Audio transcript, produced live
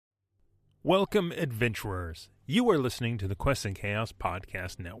Welcome, adventurers. You are listening to the Quests and Chaos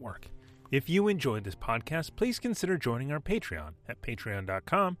Podcast Network. If you enjoyed this podcast, please consider joining our Patreon at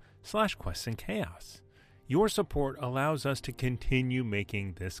patreon.com/questsandchaos. Your support allows us to continue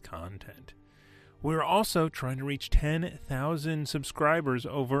making this content. We're also trying to reach 10,000 subscribers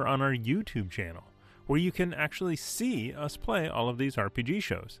over on our YouTube channel, where you can actually see us play all of these RPG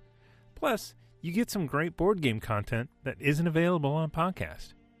shows. Plus, you get some great board game content that isn't available on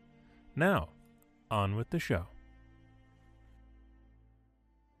podcast. Now, on with the show.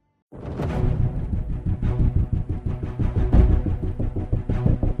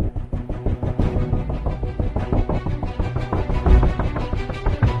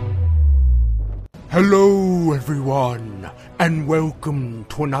 Hello, everyone, and welcome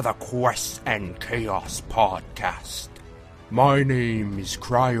to another Quests and Chaos podcast. My name is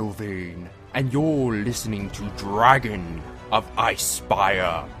Cryovane, and you're listening to Dragon of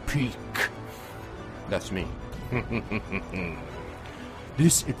Icespire Peak. That's me.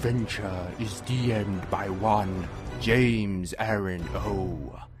 This adventure is DM'd by one James Aaron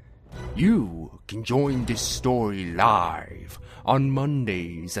O. You can join this story live on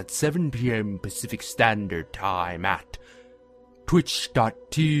Mondays at 7 p.m. Pacific Standard Time at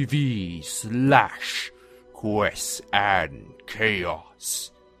twitch.tv/Quests and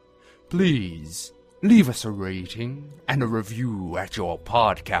Chaos. Please leave us a rating and a review at your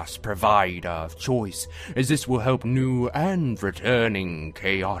podcast provider of choice, as this will help new and returning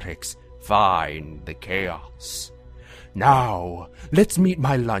chaotics find the chaos. Now, let's meet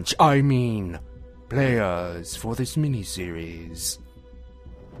my players for this mini-series.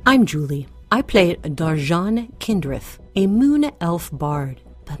 I'm Julie. I play Darjan Kindrith, a moon elf bard,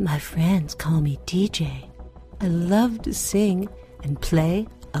 but my friends call me DJ. I love to sing and play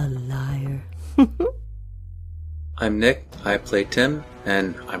a lyre. I'm Nick, I play Tim,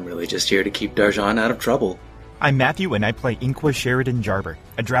 and I'm really just here to keep Darjan out of trouble. I'm Matthew, and I play Inqua Sheridan Jarber,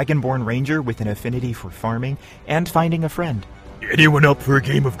 a dragonborn ranger with an affinity for farming and finding a friend. Anyone up for a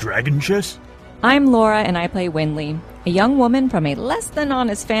game of dragon chess? I'm Laura, and I play Winley, a young woman from a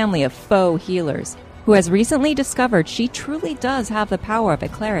less-than-honest family of faux healers, who has recently discovered she truly does have the power of a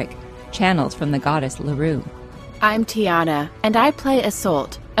cleric, channeled from the goddess Larue. I'm Tiana, and I play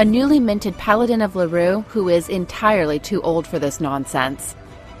Isolde, a newly minted paladin of Larue who is entirely too old for this nonsense.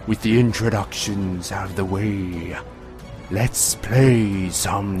 With the introductions out of the way, let's play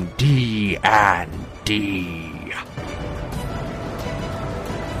some D&D.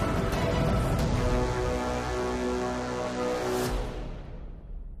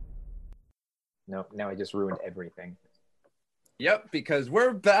 Nope, now I just ruined everything. Yep, because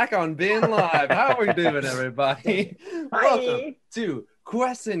we're back on Being Live. How are we doing, everybody? Welcome to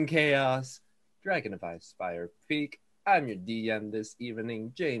Quests and Chaos, Dragon of Icespire Peak. I'm your DM this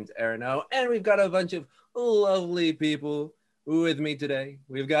evening, James Arano, and we've got a bunch of lovely people with me today.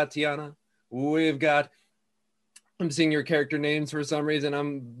 We've got Tiana. I'm seeing your character names for some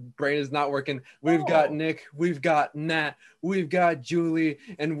reason. Brain is not working. We've got Nick. We've got Nat. We've got Julie,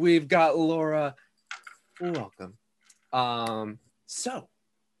 and we've got Laura. Welcome. So,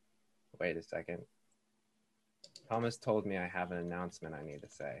 wait a second. Thomas told me I have an announcement I need to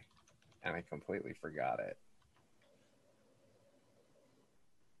say, and I completely forgot it.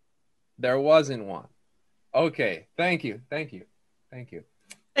 There wasn't one. Okay, thank you. Thank you,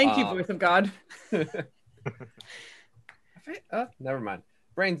 voice of God. Never mind.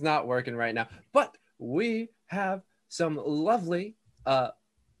 Brain's not working right now, but we have some lovely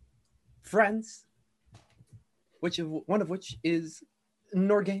friends, one of which is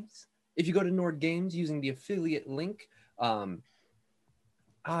Nord Games. If you go to Nord Games using the affiliate link,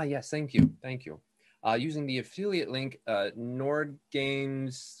 yes, thank you. Using the affiliate link,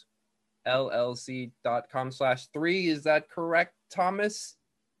 nordgamesllc.com/3, is that correct, Thomas?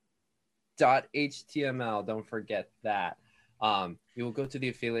 .html, don't forget that. You will go to the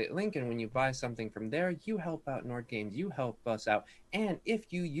affiliate link, and when you buy something from there, you help out Nord Games, you help us out, and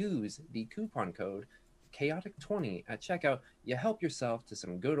if you use the coupon code Chaotic20 at checkout, you help yourself to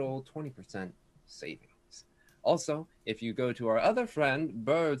some good old 20% savings. Also, if you go to our other friend,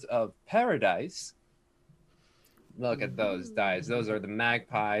 Birds of Paradise, look at those dice. Those are the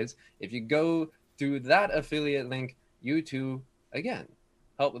magpies. If you go through that affiliate link, you too, again,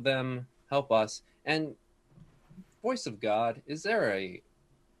 help them, help us. And voice of God, is there a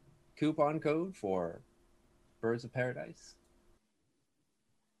coupon code for Birds of Paradise?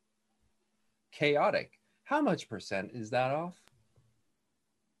 Chaotic. How much percent is that off?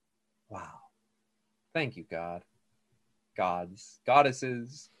 Wow. Thank you, God. Gods,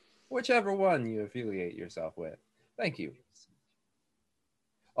 goddesses, whichever one you affiliate yourself with. Thank you.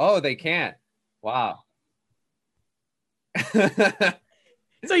 Oh, they can't. Wow.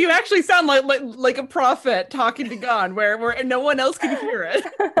 So you actually sound like a prophet talking to God, where no one else can hear it.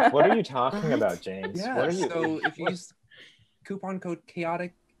 What are you talking about, James? Yeah. What are you? So if you use coupon code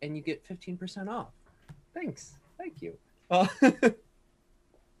chaotic and you get 15% off. Thanks. Thank you.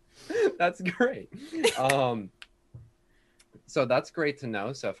 That's great. So that's great to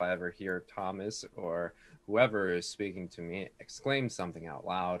know. So if I ever hear Thomas or whoever is speaking to me exclaim something out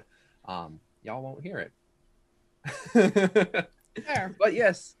loud, y'all won't hear it. There. But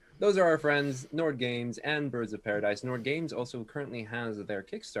yes, those are our friends, Nord Games and Birds of Paradise. Nord Games also currently has their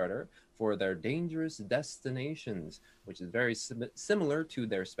Kickstarter for their Dangerous Destinations, which is very similar to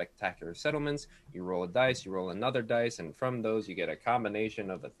their Spectacular Settlements. You roll a dice, you roll another dice, and from those you get a combination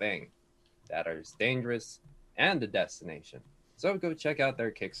of a thing that is dangerous and a destination. So go check out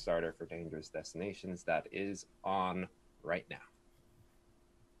their Kickstarter for Dangerous Destinations. That is on right now.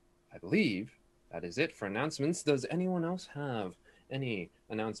 I believe that is it for announcements. Does anyone else have any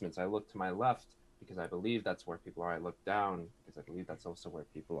announcements? I look to my left because I believe that's where people are. I look down because I believe that's also where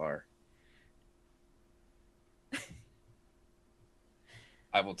people are.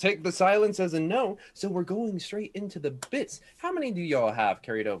 I will take the silence as a no. So we're going straight into the bits. How many do y'all have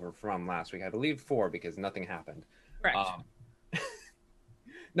carried over from last week? I believe 4 because nothing happened. Correct.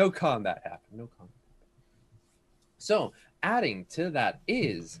 No combat happened. No combat. So adding to that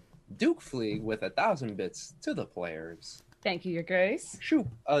is Duke Flea with 1,000 bits to the players. Thank you, Your Grace. Shoop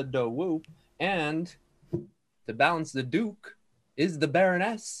a da whoop. And to balance the Duke is the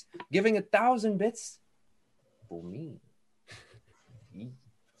Baroness giving 1,000 bits for me.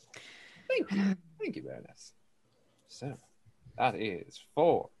 Thank you. Thank you, Baroness. So that is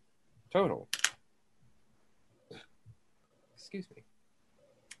 4 total. Excuse me.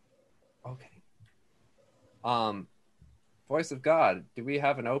 Okay. Voice of God, do we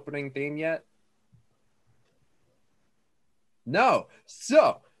have an opening theme yet? No.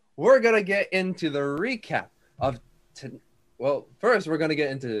 So we're gonna get into the recap of first we're gonna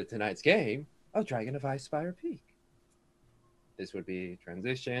get into tonight's game of Dragon of Icespire Peak. This would be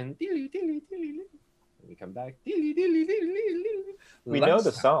transition. We come back. We know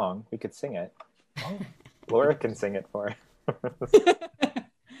the song. We could sing it. Oh, Laura can sing it for us.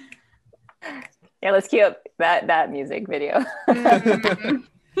 Yeah, let's cue up that music video. I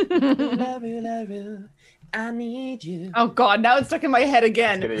need you. Oh God, now it's stuck in my head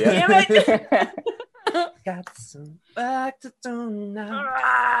again. Damn it. Got some back to do now.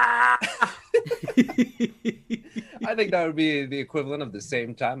 I think that would be the equivalent of the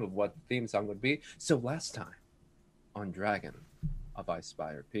same time of what the theme song would be. So last time on Dragon of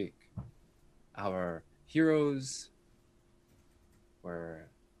Icespire Peak, our heroes were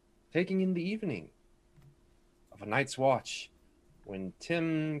taking in the evening of a night's watch when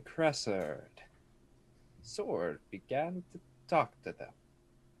Tim Cressard Sword began to talk to them.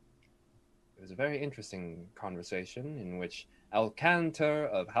 It was a very interesting conversation in which Alcantor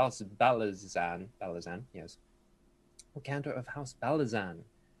of House Balazan, yes, Alcantor of House Balazan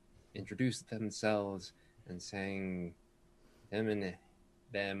introduced themselves and saying him and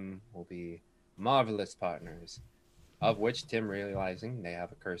them will be marvelous partners, of which Tim, realizing they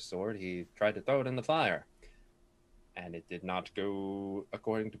have a cursed sword, he tried to throw it in the fire. And it did not go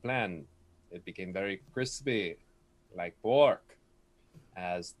according to plan. It became very crispy, like pork.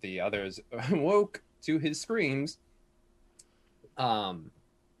 As the others woke to his screams,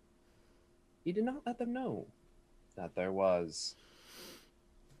 he did not let them know that there was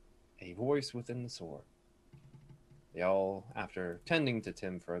a voice within the sword. They all, after tending to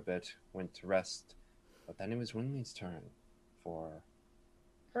Tim for a bit, went to rest. But then it was Winley's turn for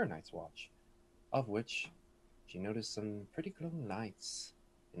her night's watch, of which she noticed some pretty glowing lights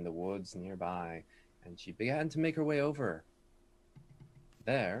in the woods nearby, and she began to make her way over.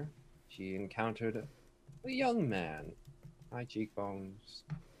 There, she encountered a young man, high cheekbones,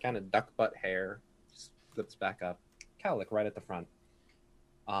 kind of duck butt hair, just flips back up, cowlick right at the front,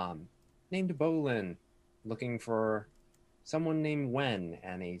 named Bolin, looking for someone named Wen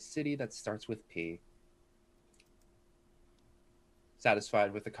and a city that starts with P.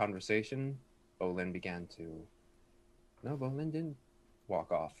 Satisfied with the conversation, Bolin began to... No, Bolin didn't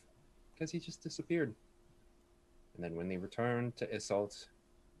walk off, because he just disappeared. And then when they returned to Isolt,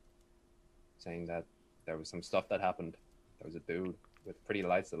 saying that there was some stuff that happened. There was a dude with pretty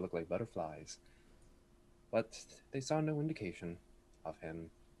lights that looked like butterflies. But they saw no indication of him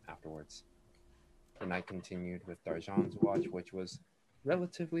afterwards. The night continued with Darjan's watch, which was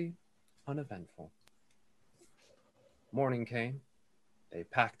relatively uneventful. Morning came. They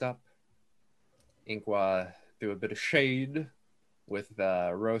packed up. Inkwa threw a bit of shade with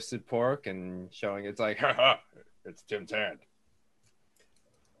roasted pork and showing it's like, ha, it's Tim's hand.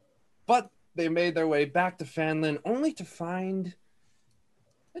 But they made their way back to Fanlin only to find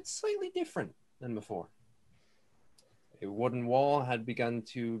it's slightly different than before. A wooden wall had begun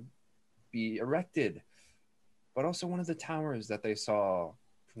to be erected, but also one of the towers that they saw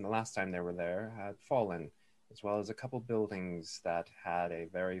from the last time they were there had fallen, as well as a couple buildings that had a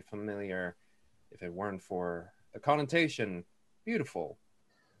very familiar, if it weren't for the connotation, beautiful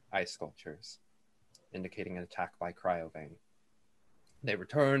ice sculptures, indicating an attack by Cryovane. They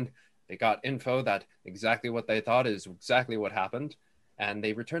returned, they got info that exactly what they thought is exactly what happened, and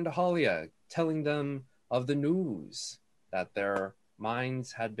they returned to Halia, telling them of the news that their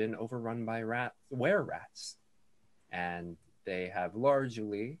mines had been overrun by were-rats, and they have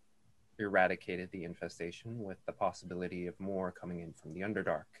largely eradicated the infestation with the possibility of more coming in from the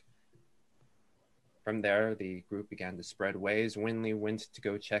Underdark. From there, the group began to spread ways. Winley went to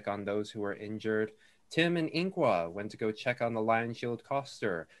go check on those who were injured. Tim and Inqua went to go check on the Lion Shield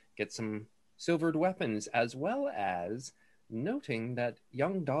Coster, get some silvered weapons, as well as noting that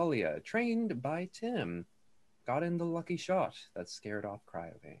young Dahlia, trained by Tim, got in the lucky shot that scared off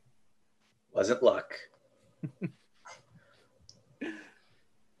Cryovane. Wasn't luck.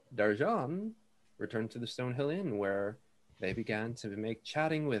 Darjan returned to the Stonehill Inn, where they began to make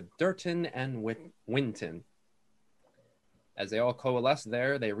chatting with Durton and Winton. As they all coalesced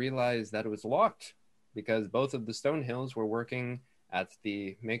there, they realized that it was locked because both of the Stonehills were working at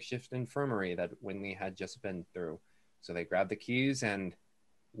the makeshift infirmary that Winley had just been through. So they grabbed the keys and,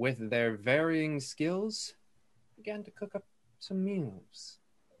 with their varying skills, began to cook up some meals,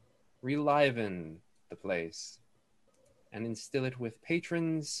 reliven the place, and instill it with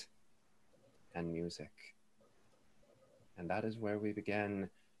patrons and music. And that is where we began,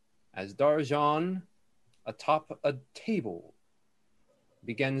 as Darjan, atop a table,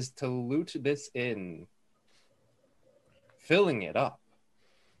 begins to loot this inn, filling it up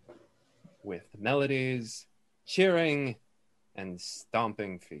with melodies, cheering, and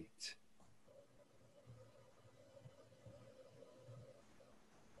stomping feet.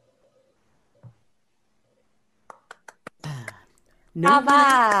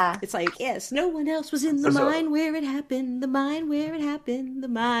 It's like, yes, no one else was in the mine where it happened, the mine where it happened, the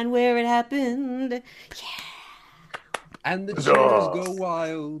mine where it happened. Yeah. And the cheers go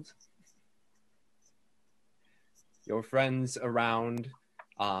wild. Your friends around,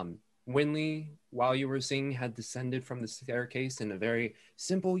 Winley, while you were singing, had descended from the staircase in a very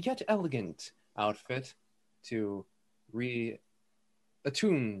simple yet elegant outfit to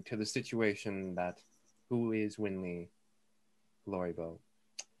attune to the situation that who is Winley Glorybow.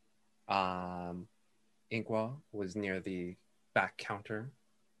 Inqua was near the back counter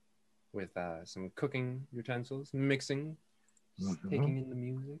with some cooking utensils, mixing, taking in the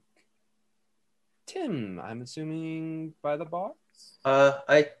music. Tim, I'm assuming by the bar?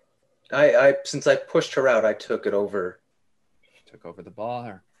 I since I pushed her out, I took it over. Took over the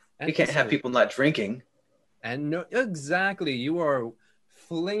bar. And we can't have people not drinking. And no, exactly. You are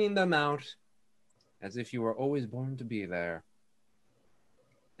flinging them out as if you were always born to be there.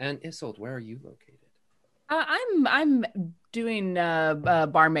 And Isolde, where are you located? I'm doing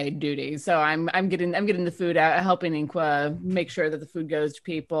barmaid duty, so I'm getting the food out, helping Inqua make sure that the food goes to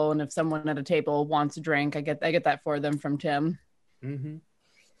people, and if someone at a table wants a drink, I get that for them from Tim. Mm-hmm.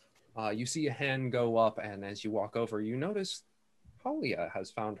 You see a hand go up, and as you walk over, you notice Halia has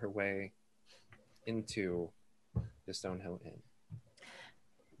found her way into the Stonehill Inn.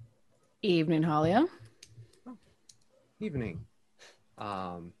 Evening, Halia. Oh, evening.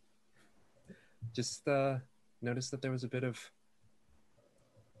 Just noticed that there was a bit of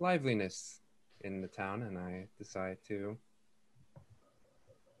liveliness in the town, and I decided to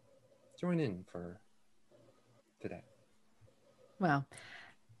join in for today. Well,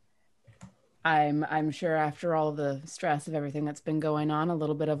 I'm sure after all the stress of everything that's been going on, a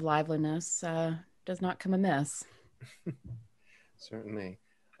little bit of liveliness does not come amiss. Certainly.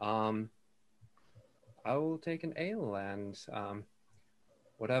 I will take an ale and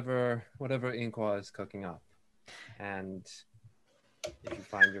whatever Inqua is cooking up. And if you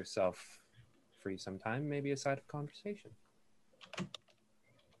find yourself free sometime, maybe a side of conversation.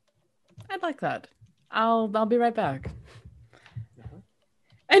 I'd like that. I'll be right back.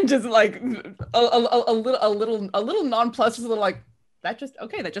 And just like a little nonplussed, just a little like that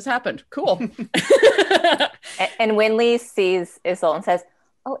just happened. Cool. And Winley sees Isolde and says,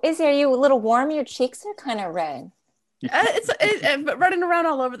 "Oh, Izzy, are you a little warm? Your cheeks are kind of red." It's running around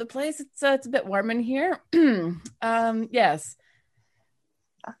all over the place. It's a bit warm in here. Yes.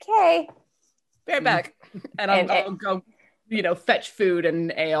 Okay. Be right back. And I'll go fetch food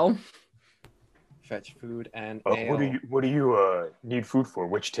and ale. Fetch food and ale. What do you need food for?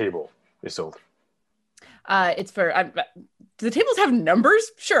 Which table, Isolde? It's for. Do the tables have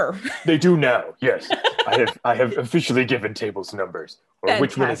numbers? Sure. They do now. Yes, I have officially given tables numbers. Or fantastic.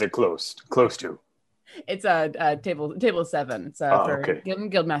 Which one is it close to? It's table 7. It's for okay.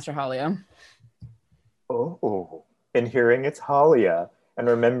 Guildmaster Halia. Oh, and hearing it's Halia and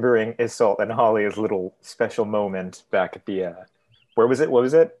remembering Isolde and Halia's little special moment back at the where was it? What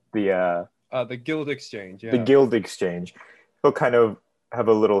was it? The Guild Exchange. Yeah. The Guild Exchange. He'll kind of have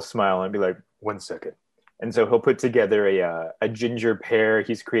a little smile and be like, 1 second. And so he'll put together a ginger pear.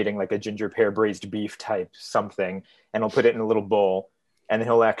 He's creating like a ginger pear braised beef type something, and he'll put it in a little bowl. And then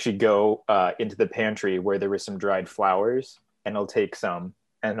he'll actually go into the pantry where there was some dried flowers, and he'll take some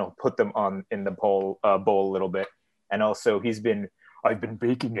and he'll put them in the bowl a little bit. And also I've been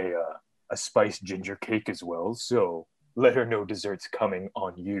baking a spiced ginger cake as well. So let her know dessert's coming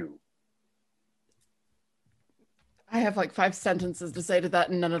on you. I have like 5 sentences to say to that,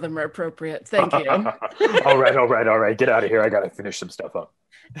 and none of them are appropriate. Thank you. All right. Get out of here. I gotta finish some stuff up.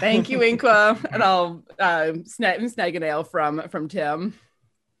 Thank you, Inqua. And I'll snag an ale from Tim.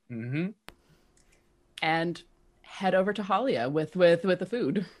 Mm-hmm. And head over to Halia with the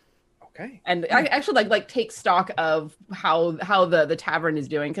food. Okay. And I actually like take stock of how the tavern is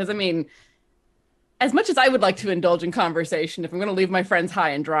doing, because I mean, as much as I would like to indulge in conversation, if I'm going to leave my friends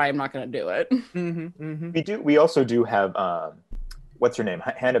high and dry, I'm not going to do it. Mm-hmm, mm-hmm. We also do have, what's her name?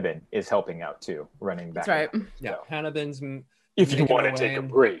 Hannibin is helping out too, running back. That's right. Yeah, so. Hannibin's. If you want to take a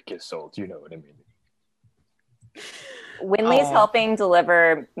break, Isolde, you know what I mean. Winley's helping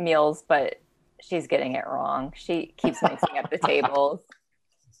deliver meals, but she's getting it wrong. She keeps mixing up the tables,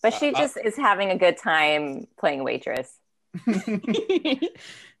 but she just is having a good time playing waitress.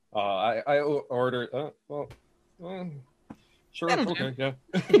 I ordered. Sure, okay, yeah.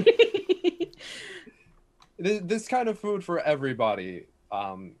 This kind of food for everybody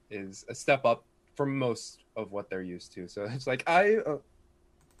is a step up from most of what they're used to. So it's like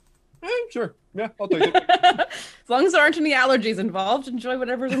sure, yeah, I'll take it. As long as there aren't any allergies involved, enjoy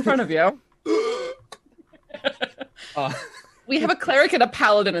whatever's in front of you. We have a cleric and a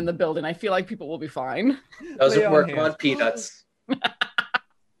paladin in the building. I feel like people will be fine. Doesn't work on peanuts.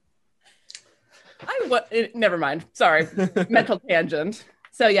 Never mind. Sorry. Mental tangent.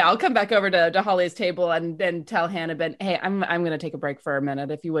 So yeah, I'll come back over to Holly's table and then tell Hannibin, hey, I'm going to take a break for a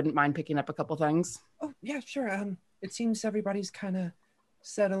minute if you wouldn't mind picking up a couple things. Oh, yeah, sure. It seems everybody's kind of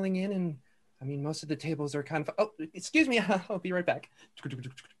settling in, and I mean, most of the tables are kind of... Oh, excuse me. I'll be right back.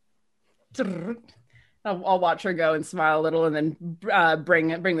 I'll watch her go and smile a little and then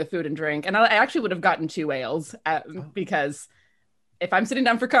bring the food and drink. And I actually would have gotten 2 ales because if I'm sitting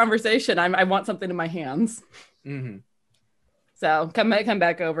down for conversation, I want something in my hands. Mm-hmm. So come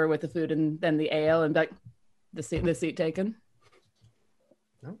back over with the food and then the ale and like the seat taken.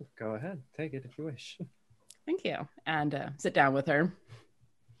 No, go ahead. Take it if you wish. Thank you. And sit down with her.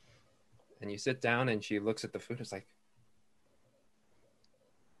 And you sit down and she looks at the food. It's like,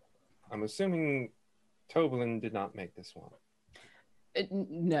 I'm assuming Toblin did not make this one.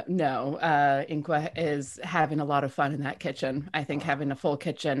 No. Inqua is having a lot of fun in that kitchen. I think having a full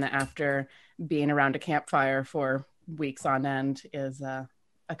kitchen after being around a campfire for weeks on end is a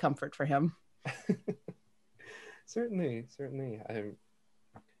comfort for him. Certainly.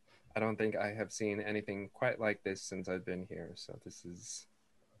 I don't think I have seen anything quite like this since I've been here. So this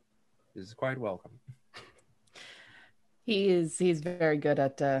is quite welcome. He's very good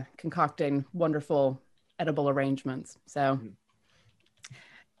at concocting wonderful edible arrangements. So,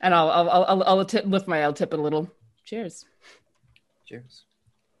 and I'll lift my ale, tip it a little. Cheers. Cheers.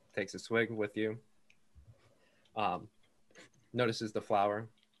 Takes a swig with you. Notices the flower.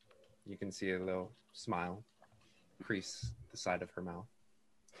 You can see a little smile crease the side of her mouth.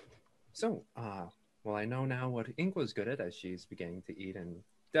 So, well, I know now what Inqua's good at as she's beginning to eat and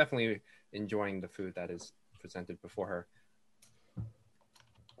definitely enjoying the food that is presented before her.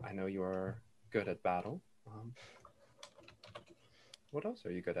 I know you're good at battle. What else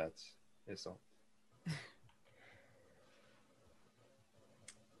are you good at, Isolde?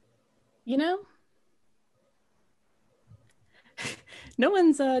 You know, no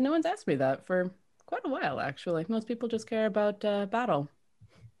one's asked me that for quite a while, actually. Most people just care about battle.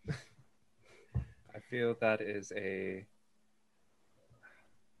 I feel that is a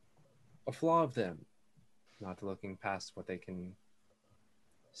flaw of them, not looking past what they can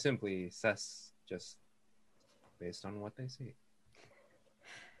simply assess just based on what they see.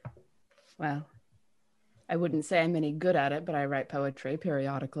 Well, I wouldn't say I'm any good at it, but I write poetry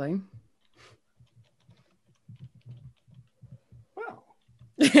periodically.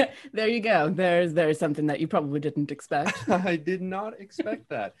 There you go. There's something that you probably didn't expect. I did not expect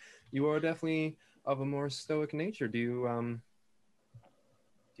that. You are definitely of a more stoic nature. Do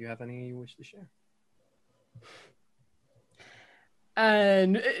you have any you wish to share?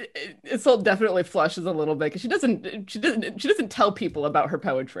 And Isolde definitely flushes a little bit because she doesn't tell people about her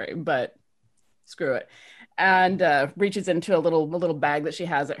poetry, but screw it. And reaches into a little bag that she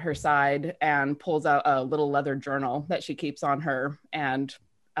has at her side and pulls out a little leather journal that she keeps on her and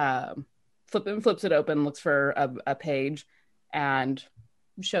flips it open, looks for a page, and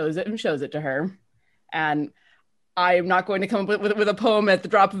shows it to her. And I am not going to come up with a poem at the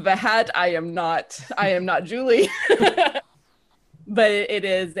drop of a hat. I am not Julie. But it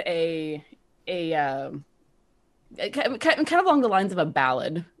is a kind of along the lines of a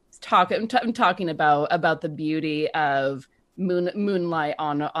ballad. I'm talking about the beauty of moonlight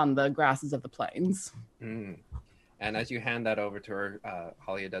on the grasses of the plains. Mm. And as you hand that over to her,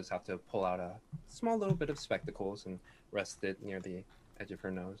 Halia does have to pull out a small little bit of spectacles and rest it near the edge of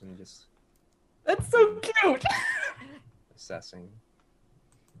her nose and just... That's so cute! Assessing.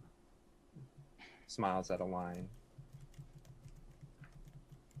 Smiles at a line.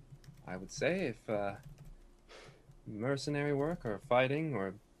 I would say if mercenary work or fighting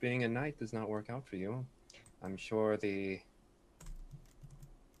or being a knight does not work out for you, I'm sure the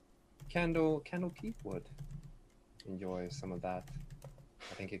Candlekeep would enjoy some of that.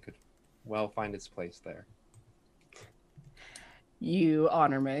 I think it could well find its place there. You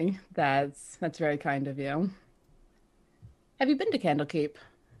honor me. That's very kind of you. Have you been to Candlekeep?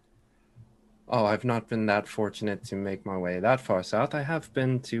 Oh, I've not been that fortunate to make my way that far south. I have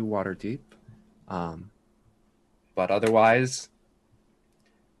been to Waterdeep. But otherwise,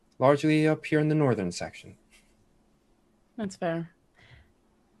 largely up here in the northern section. That's fair.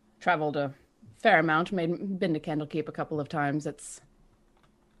 Traveled a fair amount. Been to Candlekeep a couple of times. It's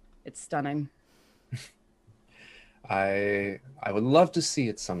stunning. I would love to see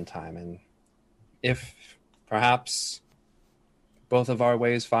it sometime, and if perhaps both of our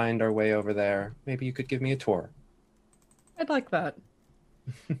ways find our way over there, maybe you could give me a tour. I'd like that.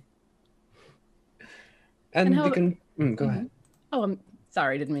 And we can go ahead. Oh, I'm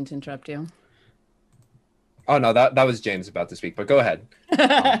sorry, didn't mean to interrupt you. Oh no, that was James about to speak, but go ahead.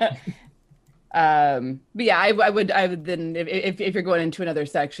 But yeah, I would then if you're going into another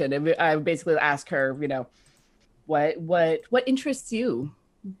section, I would basically ask her, what interests you?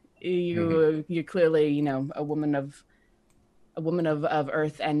 You're clearly, a woman of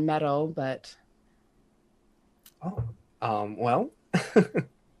earth and metal, but well,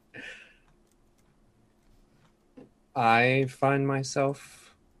 I find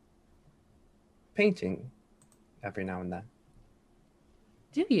myself painting every now and then.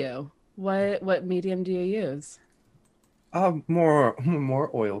 Do you? What medium do you use? More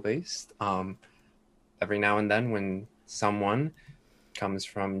oil based. Every now and then, when someone comes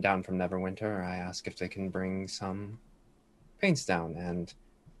down from Neverwinter, I ask if they can bring some paints down, and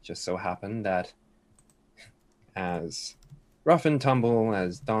just so happened that, as rough and tumble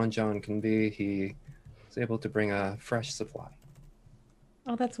as Don John can be, he was able to bring a fresh supply.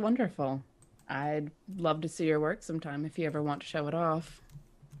 Oh, that's wonderful. I'd love to see your work sometime if you ever want to show it off.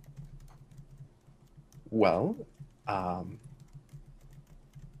 Well,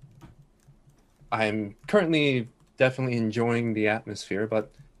 I'm currently definitely enjoying the atmosphere,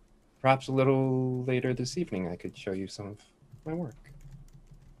 but perhaps a little later this evening I could show you some of my work.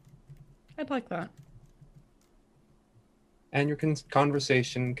 I'd like that. And your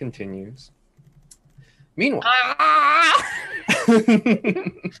conversation continues. Meanwhile...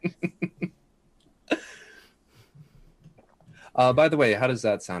 by the way, how does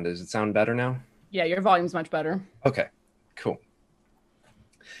that sound? Does it sound better now? Yeah, your volume's much better. Okay, cool.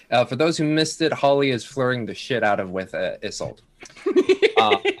 For those who missed it, Holly is flirting the shit out of with Isolde.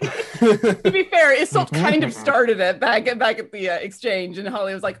 To be fair, Isolde kind of started it back at the exchange, and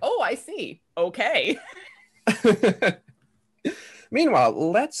Holly was like, "Oh, I see. Okay."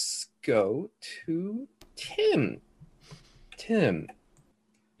 Meanwhile, let's go to Tim. Tim,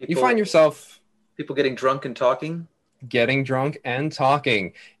 you find yourself people getting drunk and talking. Getting drunk and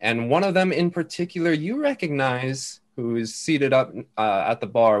talking, and one of them in particular you recognize, who is seated up at the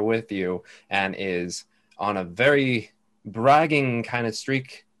bar with you and is on a very bragging kind of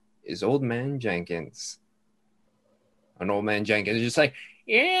streak, is Old Man Jenkins. And Old Man Jenkins is just like,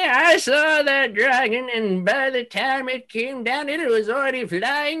 yeah, I saw that dragon, and by the time it came down, it was already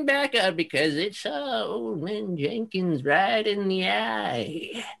flying back up because it saw Old Man Jenkins right in the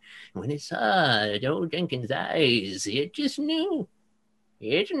eye. When it saw old Jenkins' eyes, it just knew.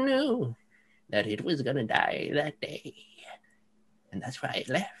 It knew that it was going to die that day. and that's why I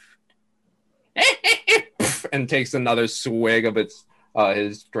left. And takes another swig of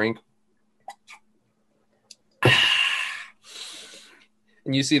his drink.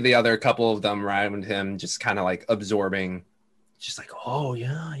 And you see the other couple of them around him just kind of like absorbing, just like, oh,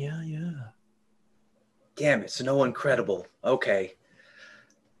 yeah. Damn it, so no one credible. Okay.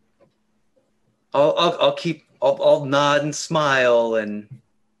 I'll nod and smile and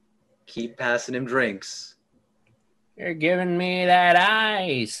keep passing him drinks. You're giving me that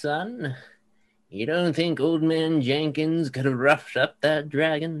eye, son. You don't think Old Man Jenkins could have roughed up that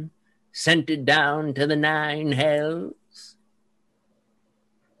dragon, sent it down to the 9 hells?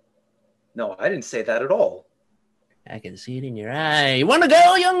 No, I didn't say that at all. I can see it in your eye. You want to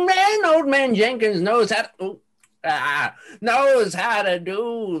go, young man? Old Man Jenkins knows how to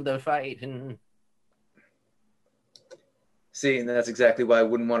do the fighting. See, and that's exactly why I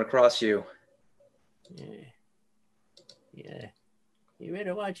wouldn't want to cross you. Yeah. You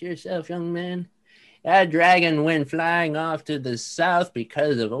better watch yourself, young man. That dragon went flying off to the south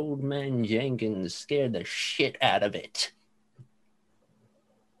because of Old Man Jenkins scared the shit out of it.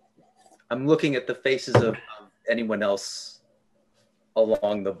 I'm looking at the faces of anyone else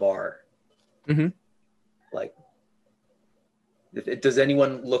along the bar. Mm-hmm. Like, does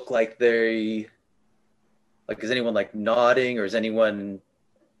anyone look like is anyone like nodding, or is anyone?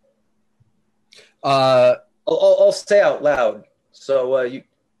 I'll say out loud. So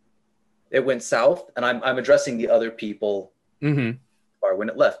it went south, and I'm addressing the other people. Mm-hmm. Or when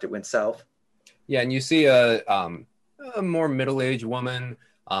it left, it went south. Yeah, and you see a more middle-aged woman.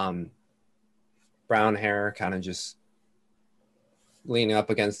 Brown hair, kind of just leaning up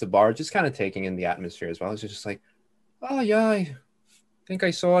against the bar, just kind of taking in the atmosphere as well. It's just like, oh yeah, I think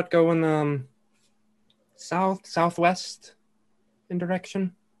I saw it going southwest in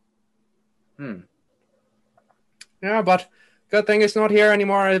direction. Yeah, but good thing it's not here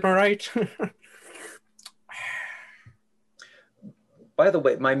anymore, am I right? By the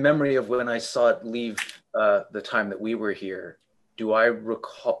way, my memory of when I saw it leave the time that we were here, do I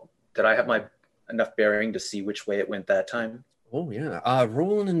recall, did I have enough bearing to see which way it went that time? Oh yeah.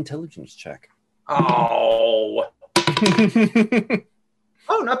 Roll an intelligence check. Oh.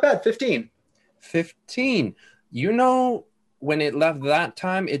 Oh, not bad. 15. 15. You know, when it left that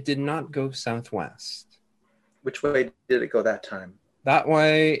time, it did not go southwest. Which way did it go that time? That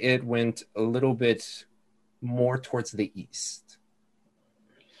way, it went a little bit more towards the east.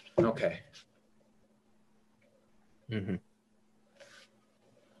 Okay. Mm-hmm.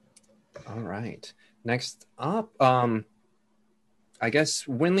 All right. Next up, I guess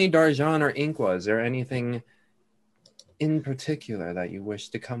Winley, Darjan, or Inqua, is there anything in particular that you wish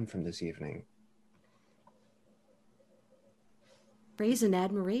to come from this evening? Praise and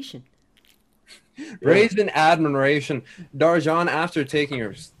admiration. Raised in admiration. Darjan, after taking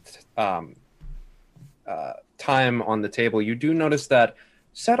your time on the table, you do notice that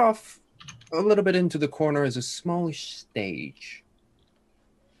set off a little bit into the corner is a smallish stage.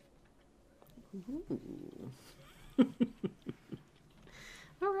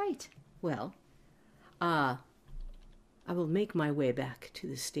 All right. Well, I will make my way back to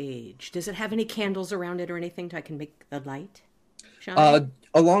the stage. Does it have any candles around it or anything so I can make the light shine?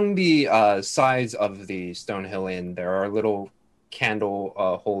 Along the sides of the Stonehill Inn, there are little candle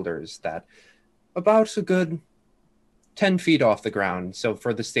holders that about a good 10 feet off the ground. So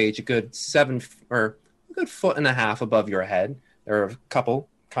for the stage, a good 7 or a good foot and a half above your head. There are a couple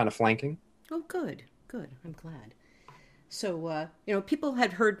kind of flanking. Oh, good. I'm glad. So, people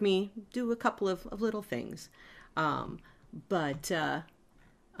had heard me do a couple of little things. But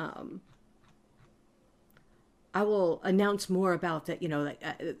I will announce more about that,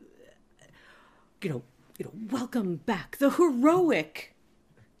 welcome back, the heroic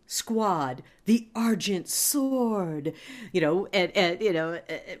squad, the Argent Sword,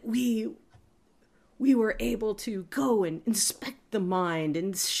 we were able to go and inspect the mind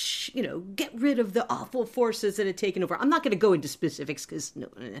and, get rid of the awful forces that had taken over. I'm not going to go into specifics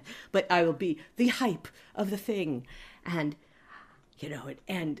but I will be the hype of the thing. And,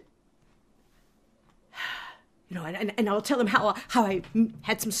 and I'll tell them how I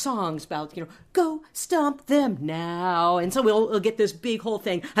had some songs about, go stomp them now. And so we'll get this big whole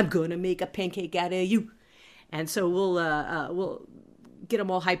thing. I'm going to make a pancake out of you. And so we'll get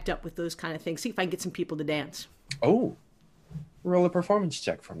them all hyped up with those kind of things. See if I can get some people to dance. Oh, roll a performance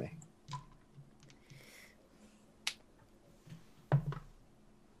check for me.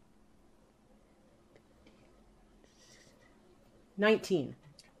 $19.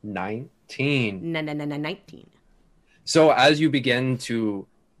 19. So as you begin to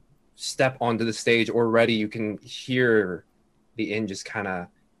step onto the stage, already you can hear the inn just kind of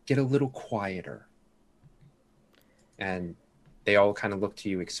get a little quieter. And they all kind of look to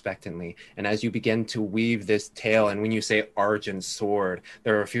you expectantly. And as you begin to weave this tale, and when you say Argent Sword,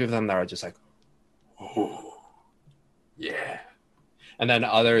 there are a few of them that are just like, oh, yeah. And then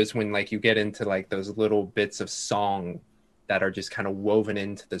others, when like you get into like those little bits of song that are just kind of woven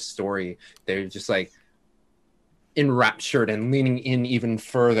into the story, they're just like enraptured and leaning in even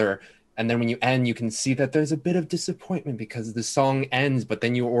further. And then when you end, you can see that there's a bit of disappointment because the song ends, but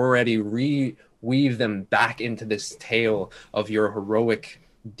then you already weave them back into this tale of your heroic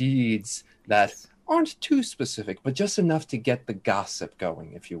deeds that aren't too specific, but just enough to get the gossip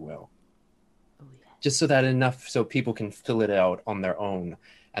going, if you will. Just so that enough so people can fill it out on their own.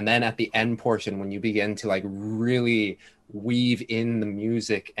 And then at the end portion, when you begin to like really weave in the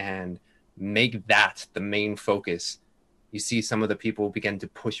music and make that the main focus, you see some of the people begin to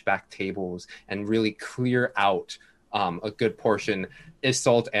push back tables and really clear out a good portion.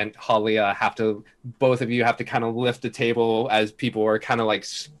 Isolt and Halia both of you have to kind of lift the table as people are kind of like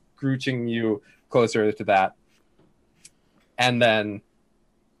scooching you closer to that. And then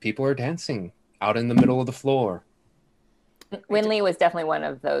people are dancing out in the middle of the floor. Winley was definitely one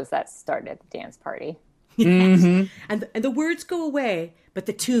of those that started the dance party. Yes. Mm-hmm. And the words go away, but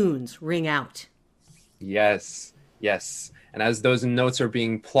the tunes ring out. Yes. And as those notes are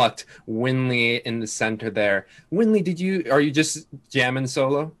being plucked, Winley in the center there. Winley, are you just jamming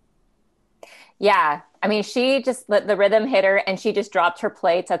solo? Yeah. I mean, she just let the rhythm hit her and she just dropped her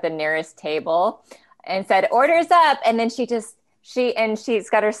plates at the nearest table and said, "Orders up." And then she's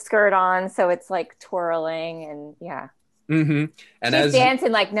got her skirt on, so it's like twirling and yeah. Mm-hmm. And she's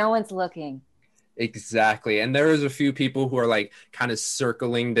dancing like no one's looking. Exactly. And there's a few people who are like kind of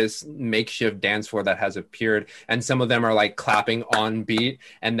circling this makeshift dance floor that has appeared. And some of them are like clapping on beat.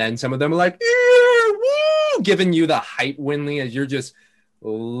 And then some of them are like, woo, giving you the hype, Winley, as you're just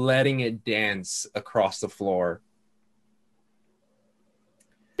letting it dance across the floor.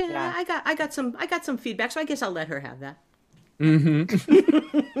 Yeah, I got some feedback, so I guess I'll let her have that.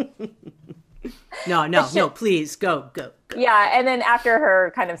 Mm-hmm. No, please go. Yeah, and then after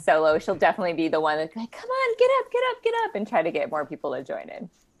her kind of solo, she'll definitely be the one that's like, "Come on, get up," and try to get more people to join in.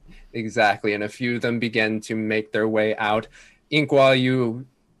 Exactly, and a few of them begin to make their way out. Inqua,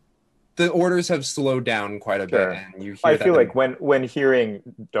 the orders have slowed down quite a bit, and you hear I feel like when hearing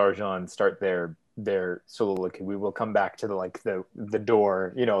Darjan start their soliloquy, we will come back to the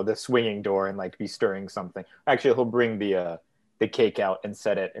door, the swinging door, and like be stirring something. Actually, he'll bring the cake out and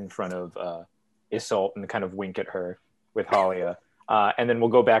set it in front of Isolt and kind of wink at her with Halia. And then we'll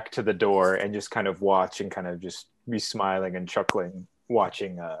go back to the door and just kind of watch and kind of just be smiling and chuckling,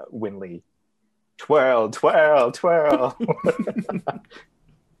 watching Winley twirl, twirl, twirl.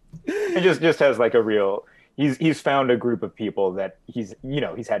 And just has like a real, he's found a group of people that he's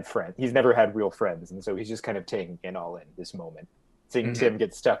had friends. He's never had real friends. And so he's just kind of taking it all in this moment. Seeing Tim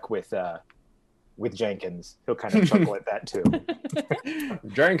get stuck with Jenkins, he'll kind of chuckle at that too.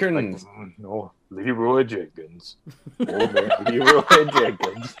 Jenkins. Like, no, Leroy Jenkins. Oh, man, Leroy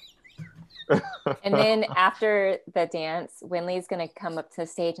Jenkins. And then after the dance, Winley's going to come up to the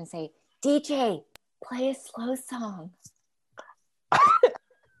stage and say, "DJ, play a slow song."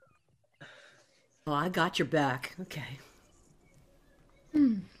 Oh, I got your back. Okay.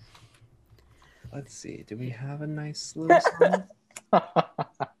 Let's see. Do we have a nice slow song?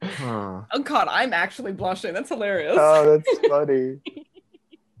 Oh God, I'm actually blushing. That's hilarious. Oh, that's funny.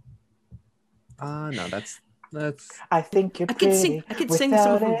 No, that's. I think you're pretty. I could sing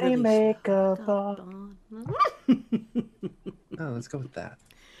some of them really. Makeup on. Oh, let's go with that.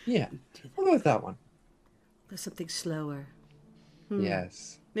 Yeah, we'll go with that one. There's something slower.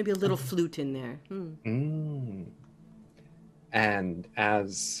 Yes. Maybe a little flute in there. And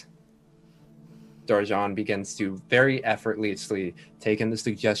as Darjan begins to very effortlessly take in the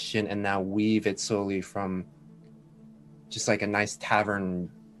suggestion and now weave it slowly from just like a nice tavern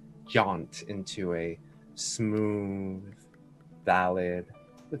jaunt into a smooth ballad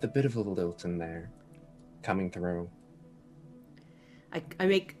with a bit of a lilt in there coming through. I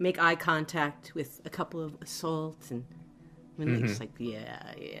make eye contact with a couple of assaults and when it's like,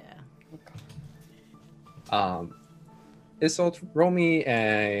 yeah. Isolt, roll me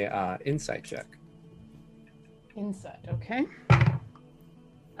a insight check. Insight, okay.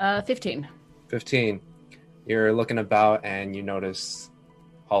 15. 15. You're looking about and you notice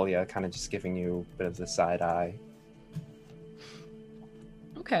Halia kind of just giving you a bit of the side eye.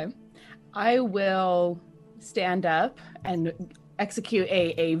 Okay. I will stand up and execute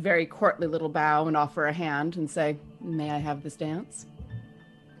a very courtly little bow and offer a hand and say, "May I have this dance?"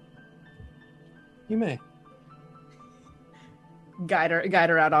 You may. guide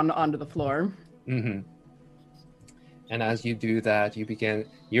her out onto the floor. Mm-hmm. And as you do that,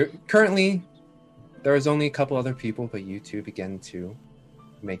 you're currently, there's only a couple other people, but you two begin to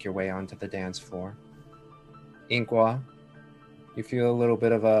make your way onto the dance floor. Inkwa, you feel a little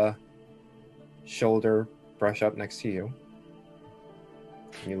bit of a shoulder brush up next to you.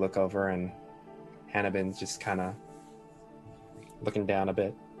 You look over and Hannibin's just kind of looking down a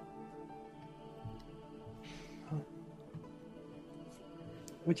bit.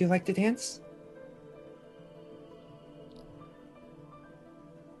 Would you like to dance?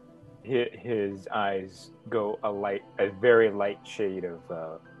 His eyes go a very light shade of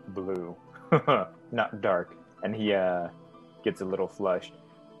blue, not dark, and he gets a little flushed.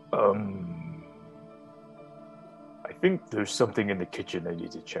 I think there's something in the kitchen I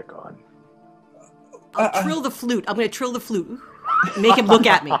need to check on. I'll trill the flute. I'm going to trill the flute. Make him look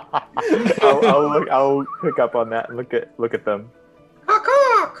at me. I'll pick up on that and look at them.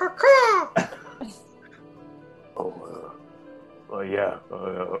 Yeah.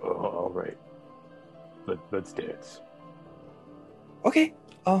 All right. Let's dance. Okay.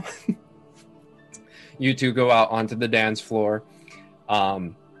 You two go out onto the dance floor.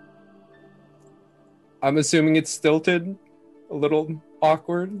 I'm assuming it's stilted, a little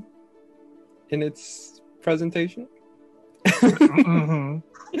awkward in its presentation.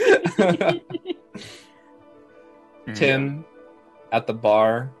 Tim, at the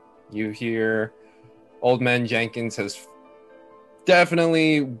bar, you hear Old Man Jenkins has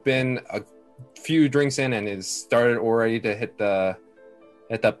definitely been a few drinks in and is started already to hit the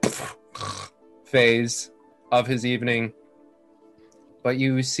phase of his evening. But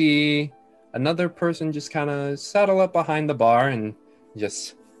you see another person just kind of saddle up behind the bar and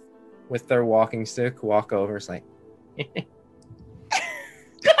just with their walking stick walk over. It's like,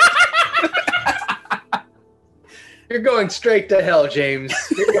 you're going straight to hell, James.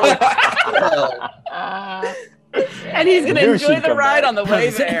 You're going to hell. And he's going to enjoy the ride on the way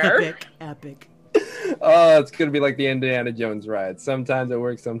there. Epic. Oh, it's going to be like the Indiana Jones ride. Sometimes it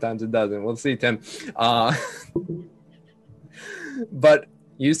works, sometimes it doesn't. We'll see, Tim. But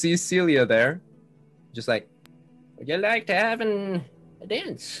you see Celia there, just like, would you like to have a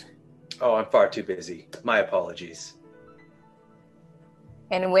dance? Oh, I'm far too busy. My apologies.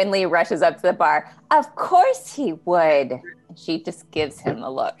 And Winley rushes up to the bar. Of course he would. And she just gives him a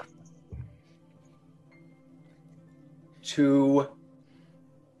look. Too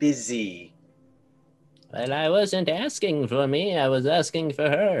busy. Well, I wasn't asking for me. I was asking for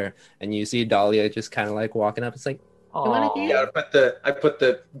her. And you see Dahlia just kind of like walking up. It's like, you want to dance? Yeah, I put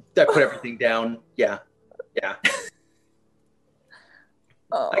everything down. Yeah.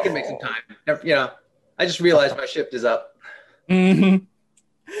 I can make some time. I just realized my shift is up. Mm-hmm.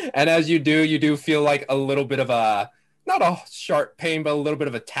 And as you do feel like a little bit of a, not a sharp pain, but a little bit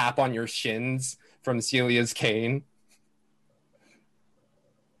of a tap on your shins from Celia's cane.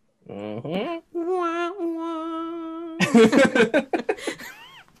 Mm-hmm.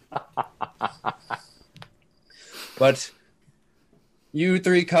 But you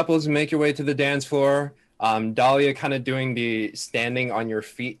three couples make your way to the dance floor. Dahlia kind of doing the standing on your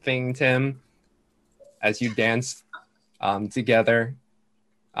feet thing, Tim, as you dance together.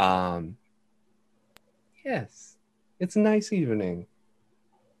 Yes, it's a nice evening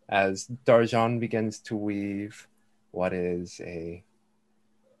as Darjan begins to weave what is a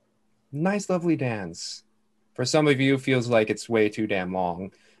nice, lovely dance. For some of you, feels like it's way too damn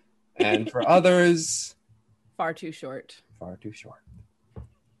long. And for others... Far too short. Far too short.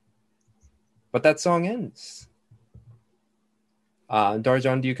 But that song ends.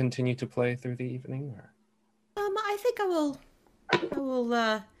 Darjan, do you continue to play through the evening? Or? I think I will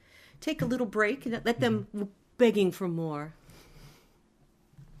take a little break and let them begging for more.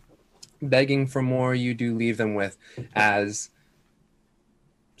 Begging for more, you do leave them with, as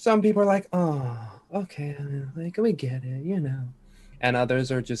some people are like, oh, okay, like we get it, And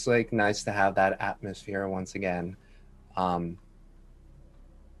others are just like, nice to have that atmosphere once again.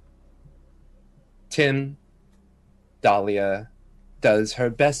 Tim, Dahlia does her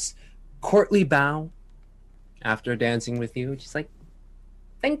best courtly bow after dancing with you. She's like,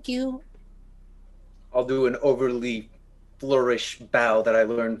 thank you. I'll do an overly flourish bow that I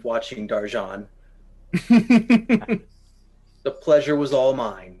learned watching Darjan. The pleasure was all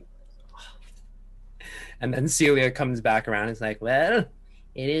mine. And then Celia comes back around and is like, well,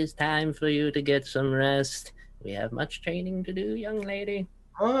 it is time for you to get some rest. We have much training to do, young lady.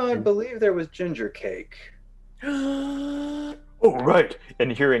 Oh, I believe there was ginger cake. Oh, right.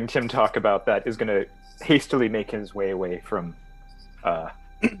 And hearing Tim talk about that is going to hastily make his way away from, to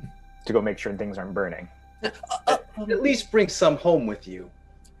go make sure things aren't burning. At least bring some home with you.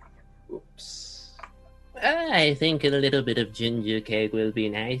 Oops. I think a little bit of ginger cake will be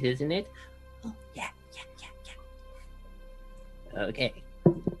nice, isn't it? Oh, yeah. Okay.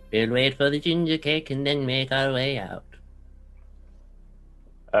 We'll wait for the ginger cake and then make our way out.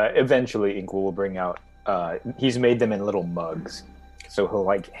 Eventually, Ink will bring out. He's made them in little mugs, so he'll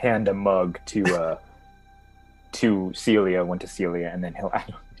like hand a mug to Celia, one to Celia, and then he'll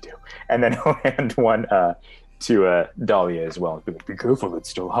hand one to Dahlia as well. Be careful, it's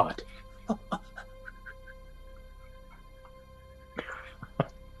still hot.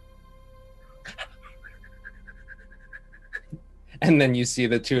 And then you see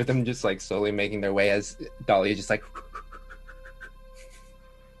the two of them just like slowly making their way as Dahlia just like.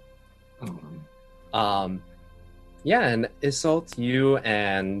 Yeah, and Isolt, you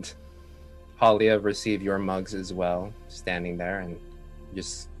and Halia receive your mugs as well, standing there, and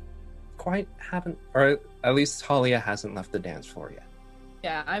just quite haven't, or at least Halia hasn't left the dance floor yet.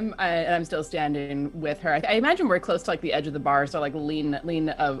 Yeah, I'm still standing with her. I imagine we're close to like the edge of the bar, so like lean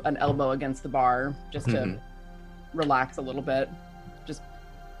an elbow against the bar just to relax a little bit. Just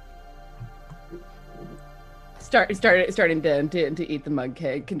starting to eat the mug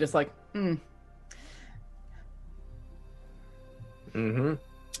cake and just like.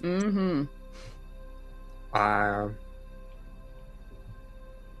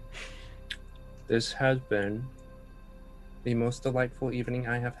 This has been the most delightful evening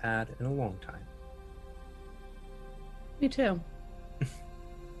I have had in a long time. Me too.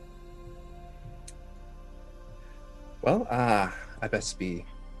 Well, I best be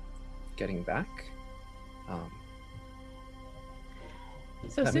getting back.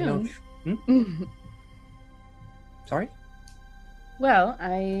 So soon. Sorry? Well,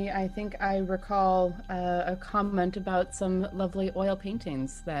 I think I recall a comment about some lovely oil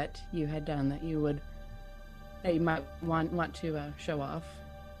paintings that you had done that you might want to show off.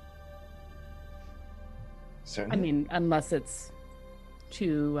 Certainly. I mean, unless it's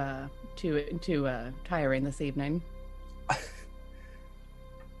too tiring this evening.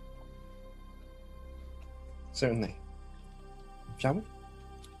 Certainly. Shall we?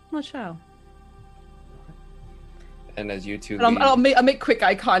 Well, shall. And as you two I'll make quick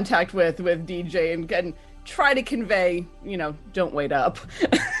eye contact with DJ and try to convey, don't wait up.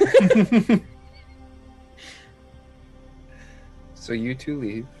 So you two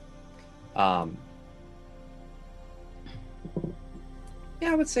leave. Yeah,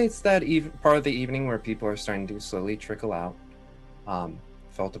 I would say it's that part of the evening where people are starting to slowly trickle out.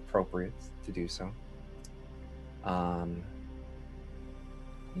 Felt appropriate to do so.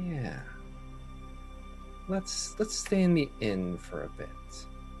 Yeah. Let's stay in the inn for a bit.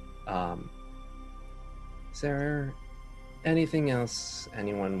 Is there anything else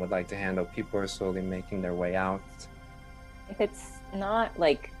anyone would like to handle? People are slowly making their way out. If it's not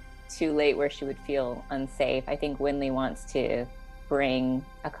like too late where she would feel unsafe, I think Winley wants to bring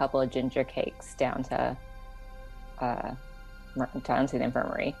a couple of ginger cakes down to the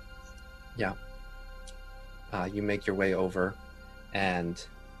infirmary. Yeah. You make your way over, and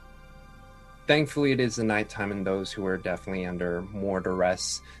thankfully it is the nighttime, and those who are definitely under more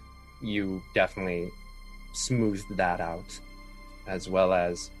duress, you definitely smoothed that out, as well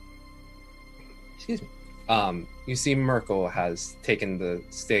as, excuse me, you see Merkel has taken the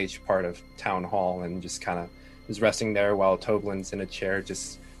stage part of Town Hall and just kind of is resting there while Toblin's in a chair,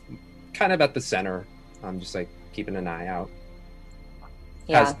 just kind of at the center, just like keeping an eye out.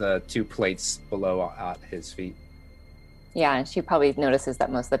 Yeah. Has the two plates below at his feet. Yeah, and she probably notices that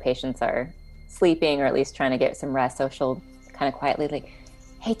most of the patients are sleeping or at least trying to get some rest, so she'll kind of quietly like,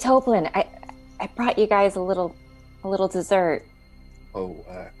 "Hey, Toblin, I brought you guys a little dessert." Oh,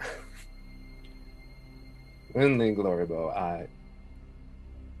 Winley Glorybow,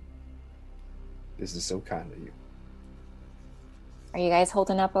 this is so kind of you. Are you guys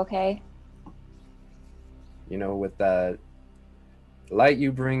holding up okay? With that light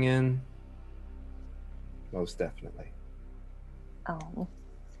you bring in, most definitely. Oh.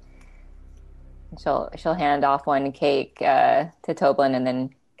 She'll hand off one cake to Toblin and then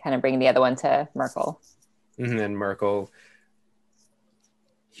kind of bring the other one to Merkel. And then Merkel,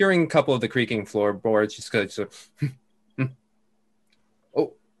 hearing a couple of the creaking floorboards, just goes,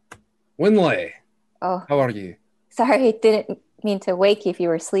 "Oh, Winley. Oh. How are you?" Sorry, didn't mean to wake you if you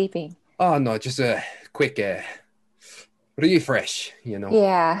were sleeping. Oh, no, just a quick refresh,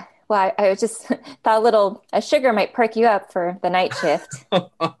 Yeah. Well, I just thought a sugar might perk you up for the night shift.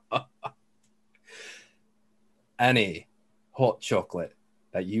 Any hot chocolate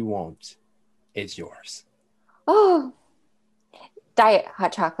that you want is yours. Oh, diet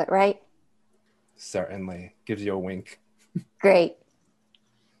hot chocolate, right? Certainly. Gives you a wink. Great.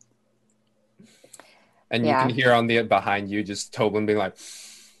 And you can hear on the behind you just Toblin being like,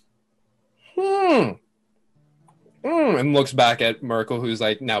 and looks back at Merkel, who's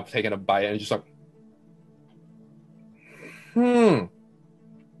like now taking a bite, and just like,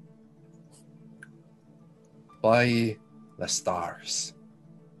 by the stars.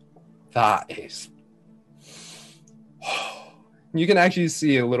 That is. You can actually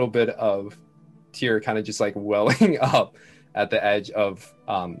see a little bit of tear kind of just like welling up at the edge of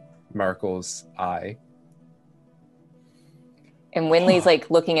Merkel's eye. And Winley's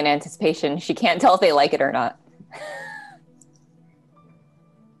like looking in anticipation. She can't tell if they like it or not.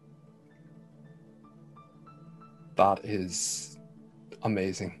 That is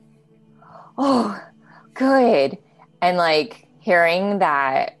amazing. Oh, good. And like hearing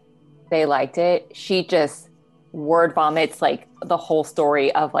that they liked it, she just word vomits like the whole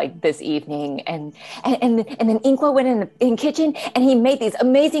story of like this evening, and then Inkwa went in the kitchen and he made these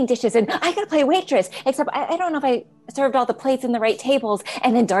amazing dishes, and I gotta play waitress, except I don't know if I served all the plates in the right tables.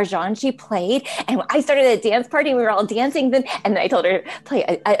 And then Darjan, she played, and I started a dance party, we were all dancing then, and then I told her to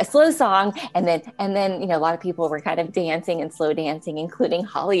play a slow song, and then you know, a lot of people were kind of dancing and slow dancing, including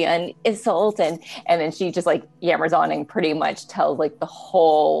Halia and Isolt, and then she just like yammers on and pretty much tells like the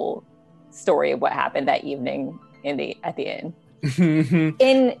whole story of what happened that evening at the inn.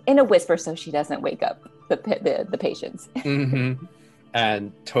 in a whisper, so she doesn't wake up the patients. Mm-hmm.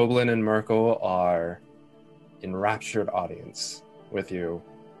 And Toblin and Merkel are enraptured audience with you,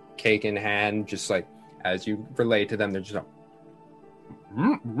 cake in hand, just like as you relate to them, they're just like,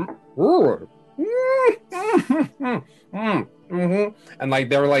 and like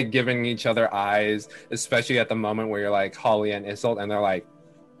they're like giving each other eyes, especially at the moment where you're like Holly and Isolt, and they're like,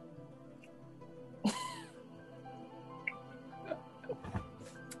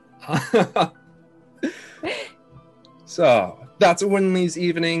 so that's Winley's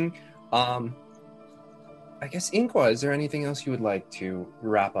evening. I guess Inkwa, is there anything else you would like to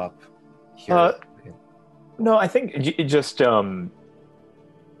wrap up here? No, I think just he'll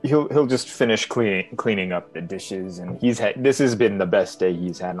just finish cleaning up the dishes, and this has been the best day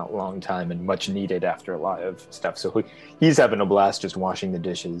he's had in a long time, and much needed after a lot of stuff. So he's having a blast just washing the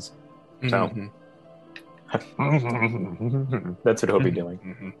dishes. So that's what he'll be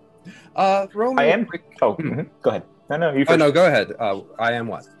doing. Roll me I am. Go ahead. No, you. Oh no, go ahead. I am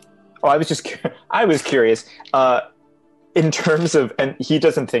what? Oh, I was curious. In terms of, and he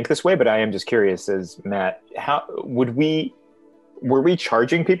doesn't think this way, but I am just curious as Matt, how were we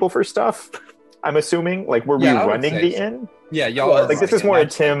charging people for stuff? I'm assuming, like, were we running the inn? Yeah, y'all. Like, this is more a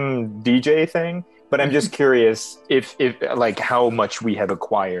Tim DJ thing, but I'm just curious if like how much we have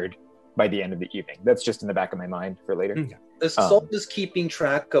acquired by the end of the evening. That's just in the back of my mind for later. Assault is keeping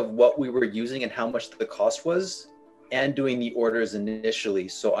track of what we were using and how much the cost was, and doing the orders initially.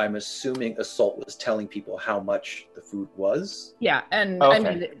 So I'm assuming Assault was telling people how much the food was. Yeah, and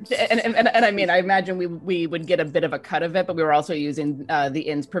Okay. I mean, I imagine we would get a bit of a cut of it, but we were also using the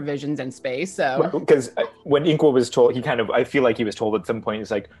inn's provisions and space. So because when Inkwa was told, I feel like he was told at some point,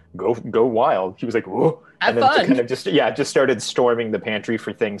 he's like, go wild. He was like, whoa. Have and then fun. kind of just started storming the pantry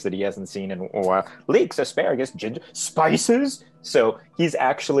for things that he hasn't seen in a while. Leeks, asparagus, ginger, spices. So he's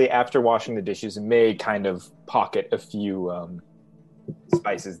actually, after washing the dishes, may kind of pocket a few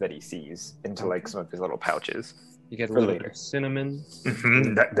spices that he sees into like some of his little pouches. You get a little bit of cinnamon,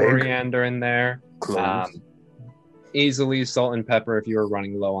 That big. coriander in there, Cloves. easily salt and pepper if you were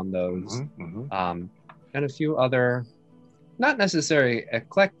running low on those, and a few other, not necessarily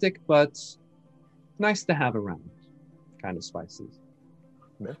eclectic, but nice to have around kind of spices.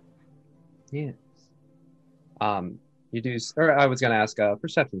 Yeah. Yes. You do, or I was going to ask a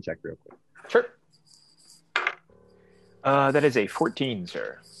perception check real quick. Sure. That is a 14,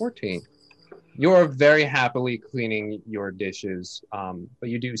 sir. 14. You're very happily cleaning your dishes, but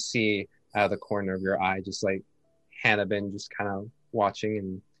you do see out of the corner of your eye, just like Hannibin just kind of watching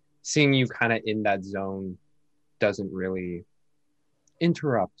and seeing you kind of in that zone doesn't really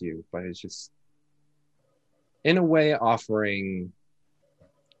interrupt you, but it's just in a way offering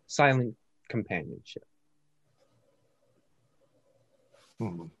silent companionship.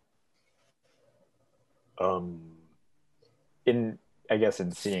 In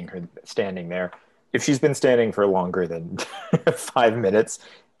seeing her standing there, if she's been standing for longer than 5 minutes,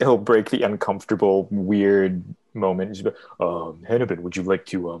 he'll break the uncomfortable, weird moment. She'll be, Hannibin, would you like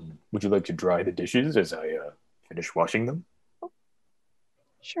to dry the dishes as I finish washing them?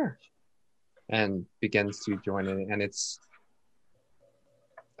 Sure. And begins to join in, and it's,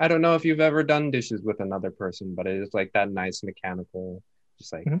 I don't know if you've ever done dishes with another person, but it is like that nice mechanical,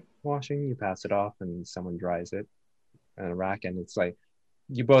 just like washing. You pass it off, and someone dries it in a rack, and it's like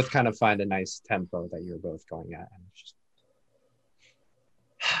you both kind of find a nice tempo that you're both going at, and it's just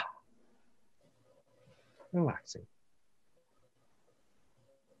relaxing.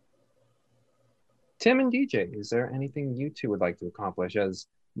 Tim and DJ, is there anything you two would like to accomplish as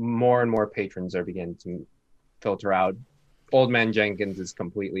more and more patrons are beginning to filter out? Old Man Jenkins is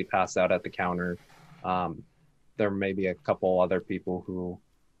completely passed out at the counter. There may be a couple other people who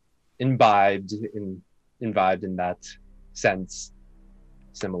imbibed in that sense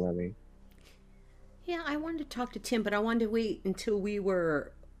similarly. Yeah, I wanted to talk to Tim, but I wanted to wait until we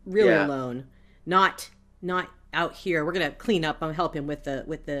were really alone, not out here. We're gonna clean up. I'm helping with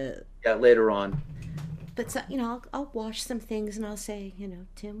the. Yeah, later on. But so, I'll wash some things and I'll say,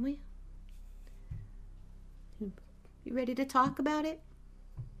 Tim, you ready to talk about it?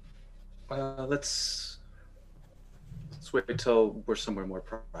 Let's wait until we're somewhere more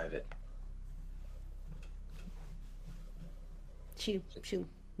private. She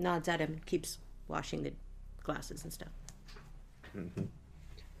nods at him and keeps washing the glasses and stuff. Mm-hmm.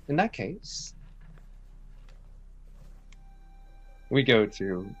 In that case, we go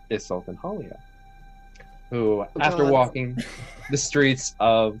to Isolde and Halia, who, after walking the streets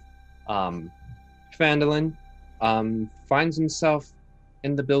of Phandalin, finds himself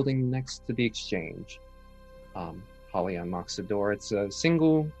in the building next to the exchange. Halia unlocks the door. It's a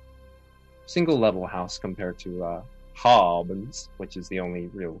single level house compared to Hobbs, which is the only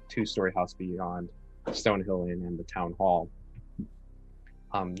real 2-story house beyond Stonehill Inn and the town hall.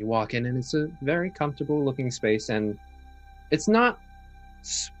 You walk in and it's a very comfortable looking space, and it's not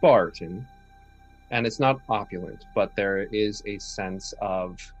Spartan and it's not opulent, but there is a sense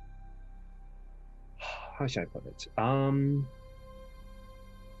of, how should I put it?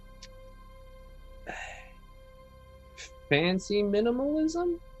 Fancy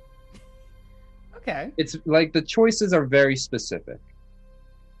minimalism? Okay. It's like the choices are very specific.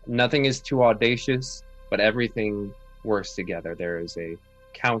 Nothing is too audacious, but everything works together. There is a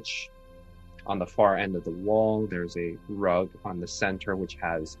couch on the far end of the wall. There's a rug on the center, which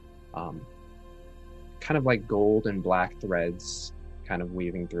has kind of like gold and black threads kind of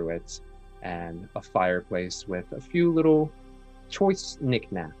weaving through it, and a fireplace with a few little choice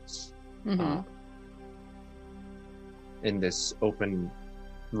knickknacks in this open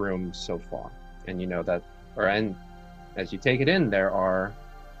room so far. And and as you take it in, there are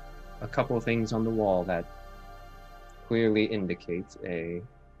a couple of things on the wall that clearly indicate a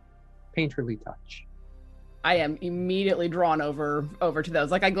painterly touch. I am immediately drawn over to those.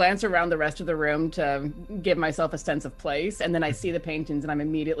 Like, I glance around the rest of the room to give myself a sense of place, and then I see the paintings, and I'm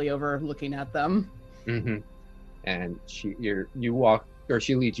immediately over looking at them. Mm-hmm. And you walk, or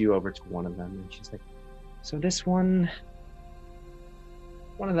she leads you over to one of them, and she's like, "So this one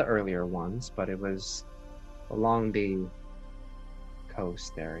of the earlier ones, but it was along the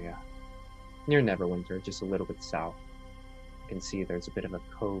coast area, near Neverwinter, just a little bit south. You can see there's a bit of a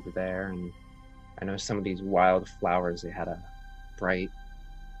cove there, and I know some of these wild flowers, they had a bright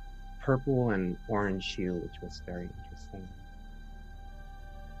purple and orange hue, which was very interesting.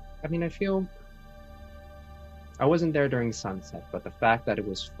 I mean, I feel I wasn't there during sunset, but the fact that it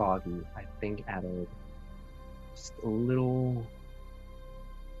was foggy, I think added just a little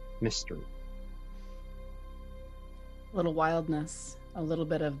mystery. A little wildness, a little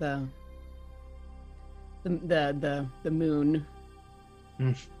bit of the moon.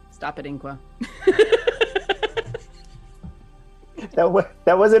 Stop it, Inqua.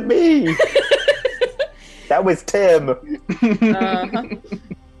 That wasn't me. That was Tim. Uh-huh.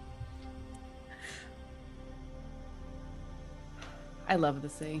 I love the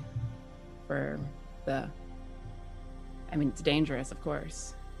sea. It's dangerous, of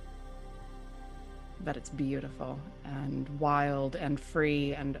course, but it's beautiful and wild and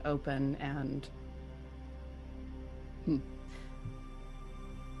free and open and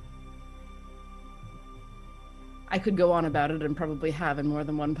I could go on about it and probably have in more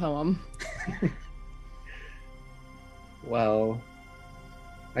than one poem. Well,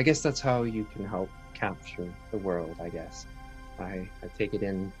 I guess that's how you can help capture the world, I guess. I take it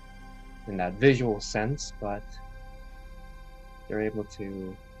in that visual sense, but you're able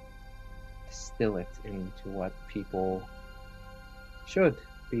to distill it into what people should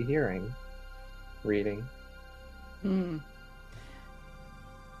be hearing, reading.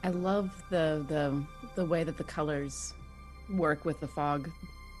 I love the way that the colors work with the fog,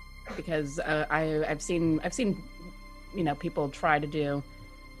 because I've seen people try to do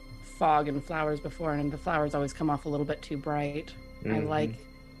fog and flowers before, and the flowers always come off a little bit too bright. I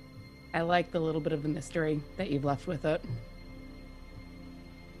like the little bit of the mystery that you've left with it.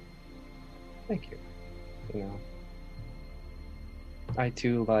 Thank you. You know, I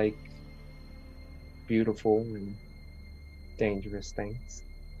too like beautiful and dangerous things.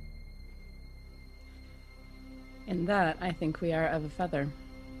 In that, I think we are of a feather.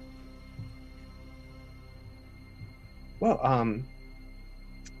 Well,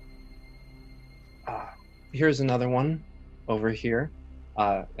 here's another one over here.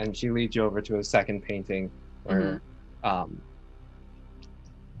 And she leads you over to a second painting where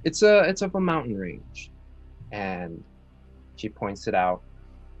it's of a mountain range, and she points it out.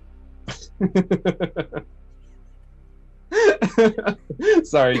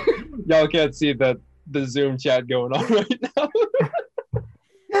 Sorry, y'all can't see the Zoom chat going on right now.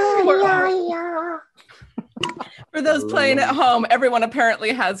 For those playing at home, everyone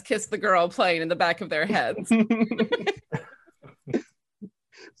apparently has Kiss the Girl playing in the back of their heads.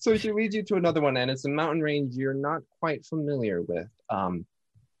 So she leads you to another one, and it's a mountain range you're not quite familiar with.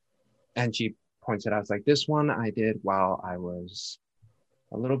 And she points it out. It's like, this one I did while I was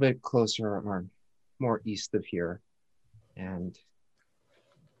a little bit closer or more east of here. And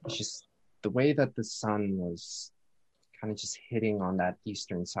it's just the way that the sun was kind of just hitting on that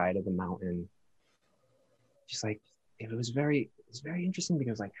eastern side of the mountain. Just like, it was very interesting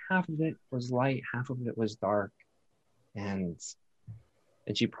because like half of it was light, half of it was dark. And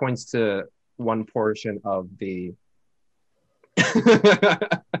she points to one portion of the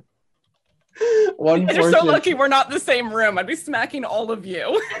You're so lucky we're not in the same room. I'd be smacking all of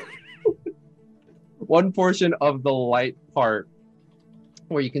you. One portion of the light part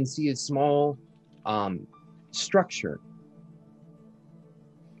where you can see a small structure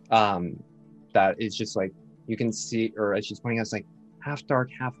that is just like, you can see, or as she's pointing out, it's like half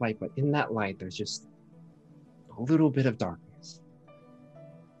dark, half light, but in that light there's just a little bit of darkness.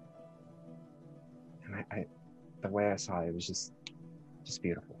 And I the way I saw it, it was just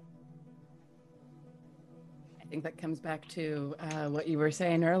beautiful. I think that comes back to what you were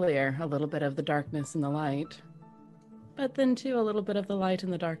saying earlier, a little bit of the darkness and the light, but then too a little bit of the light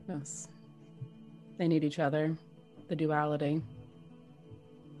and the darkness. They need each other, the duality.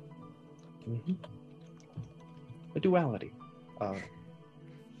 Mm-hmm. The duality of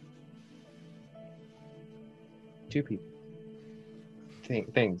two people.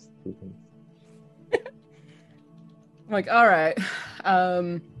 Things. Two things. I'm like, all right.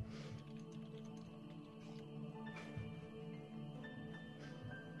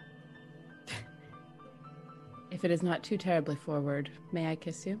 If it is not too terribly forward, may I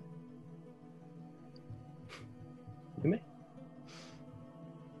kiss you? You may.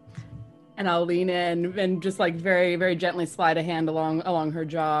 And I'll lean in and just like very, very gently slide a hand along her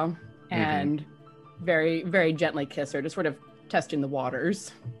jaw and very, very gently kiss her, just sort of testing the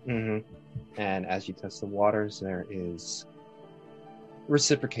waters. Mm-hmm. And as you test the waters, there is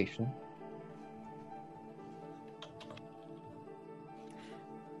reciprocation.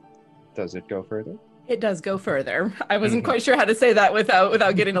 Does it go further? It does go further. I wasn't quite sure how to say that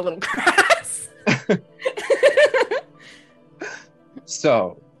without getting a little crass.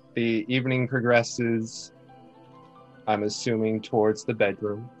 So, the evening progresses, I'm assuming, towards the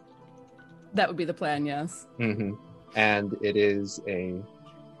bedroom. That would be the plan, yes. Mm-hmm. And it is a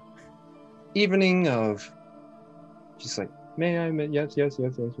evening of just like, may I? Yes.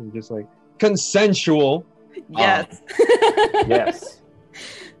 Just like consensual. Yes. Yes.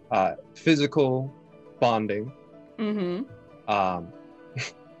 Physical bonding. Mm-hmm.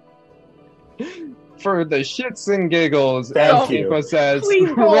 For the shits and giggles, Thank you. Nico says,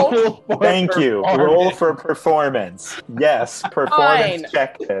 roll. Thank you. Roll for performance. Yes, performance. Fine.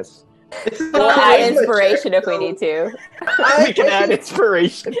 Check this. We'll add inspiration if we need to. We can add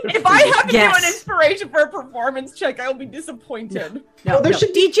inspiration. If I have to do an inspiration for a performance check, I will be disappointed. No,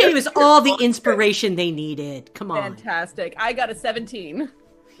 DJ was all the inspiration they needed. Come on. Fantastic. I got a 17.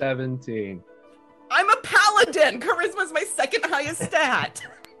 17. I'm a paladin. Charisma's my second highest stat.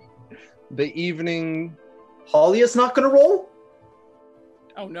 The evening... Halia's not going to roll?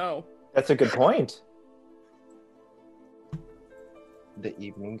 Oh, no. That's a good point. The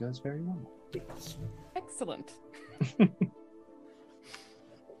evening goes very well. Excellent.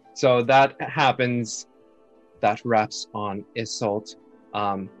 So that happens. That wraps on Isolt.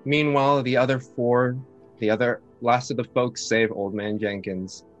 Meanwhile, the other last of the folks, save Old Man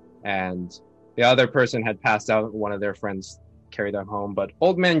Jenkins, and the other person had passed out. One of their friends carried them home, but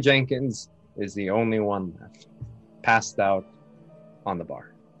Old Man Jenkins is the only one left, passed out on the bar.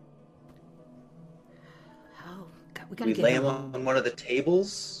 We lay him on one of the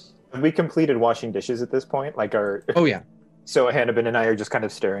tables. Have we completed washing dishes at this point? Like our... Oh, yeah. So Hannibin and I are just kind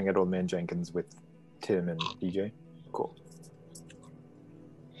of staring at Old Man Jenkins with Tim and DJ? Cool.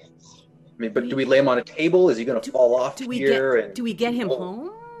 mean, but do we lay him on a table? Is he going to fall off Do here? we get him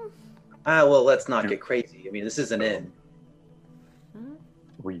home? Well, let's not get crazy. I mean, this is an inn.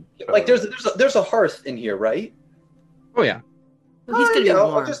 Like, there's a hearth in here, right? Oh yeah. Well, he's going to be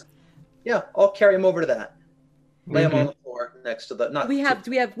warm. I'll carry him over to that. Lay him on the floor next to the. Not we have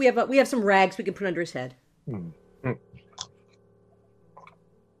some rags we can put under his head.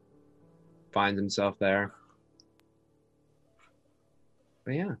 Finds himself there.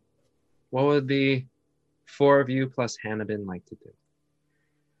 But yeah, what would the four of you plus Hannibin like to do?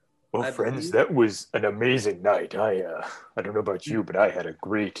 Well, friends, that was an amazing night. I don't know about you, but I had a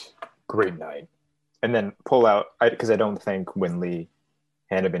great night. And then pull out, because I don't think Winley,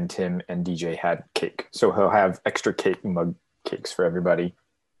 Hannibin, Tim, and DJ had cake. So he'll have extra cake mug cakes for everybody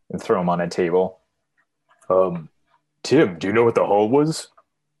and throw them on a table. Tim, do you know what the hall was?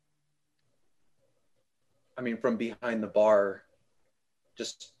 I mean, from behind the bar,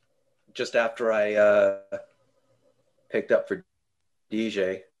 just after I picked up for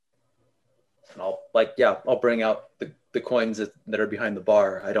DJ. And I'll bring out the coins that are behind the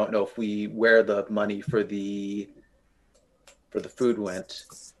bar. I don't know where the money for the food went.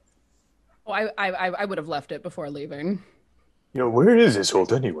 Oh, I would have left it before leaving. Where is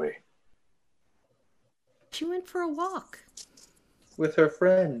Isolde anyway? She went for a walk. With her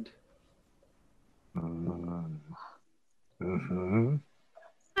friend. Mm-hmm.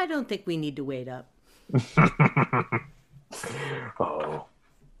 I don't think we need to wait up. Oh,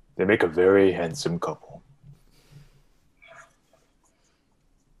 they make a very handsome couple.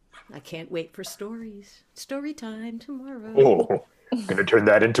 I can't wait for stories. Story time tomorrow. Oh, gonna turn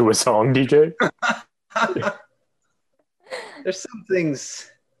that into a song, DJ? There's some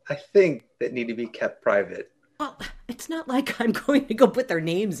things I think that need to be kept private. Well, it's not like I'm going to go put their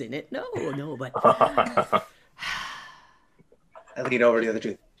names in it. No, but... I lean over to the other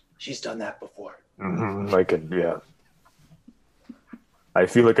two. She's done that before. Yeah. I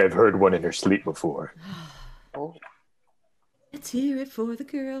feel like I've heard one in her sleep before. Oh. Let's hear it for the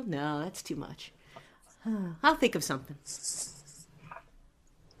girl. No, that's too much. I'll think of something.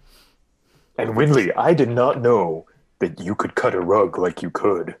 And Winley, I did not know that you could cut a rug like you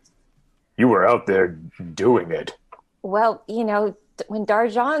could. You were out there doing it. Well, when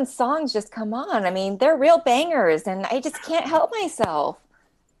Darjan's songs just come on, I mean, they're real bangers, and I just can't help myself.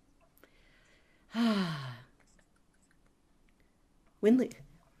 Winley,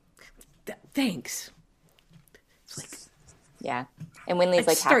 thanks. It's like, yeah, and Winley's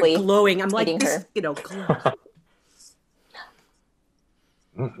I like start happily glowing. I'm like, eating her. Glow.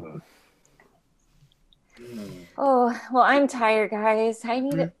 Oh, well, I'm tired, guys. I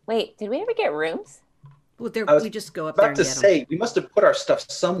need to... Wait, did we ever get rooms? Well, we just go up there there and about to say, we must have put our stuff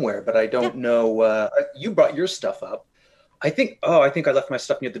somewhere, but I don't know. You brought your stuff up. I think I left my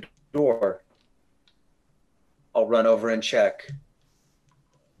stuff near the door. I'll run over and check.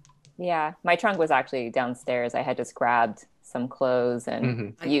 Yeah, my trunk was actually downstairs. I had just grabbed some clothes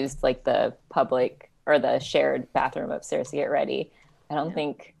and used like the public or the shared bathroom upstairs to get ready. I don't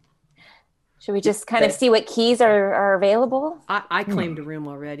think... Should we just kind of see what keys are available? I claimed a room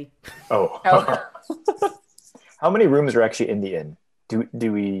already. Oh. How many rooms are actually in the inn?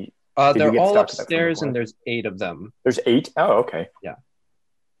 Do we... They're all upstairs and there's 8 of them. There's 8? Oh, okay. Yeah.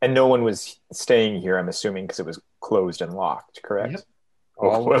 And no one was staying here, I'm assuming, because it was closed and locked, correct? Yep.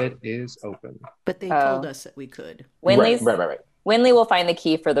 All of it is open. But they told us that we could. Winley's, right. Winley will find the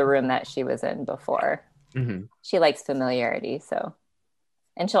key for the room that she was in before. Mm-hmm. She likes familiarity, so...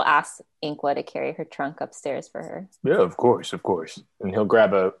 And she'll ask Inkwa to carry her trunk upstairs for her. Yeah, of course. And he'll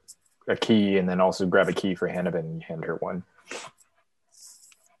grab a key and then also grab a key for Hannibin and hand her one.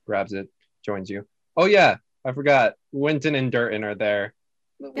 Grabs it, joins you. Oh yeah, I forgot. Winton and Durton are there.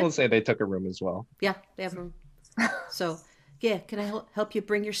 We'll say they took a room as well. Yeah, they have a room. So, yeah, can I help you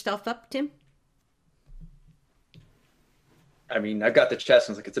bring your stuff up, Tim? I mean, I've got the chest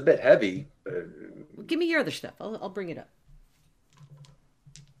and it's like, it's a bit heavy. But... Give me your other stuff. I'll bring it up.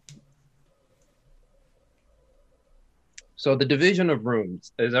 So the division of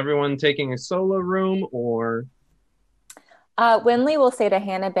rooms, is everyone taking a solo room or? Winley will say to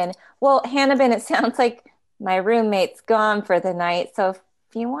Hannibin, well, Hannibin, it sounds like my roommate's gone for the night. So if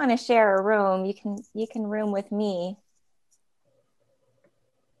you want to share a room, you can room with me.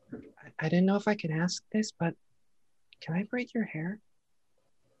 I didn't know if I could ask this, but can I braid your hair?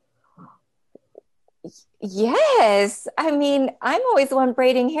 Yes. I mean, I'm always the one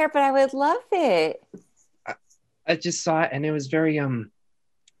braiding hair, but I would love it. I just saw it and it was very,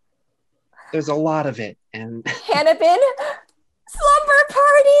 there's a lot of it. And Hannibin, slumber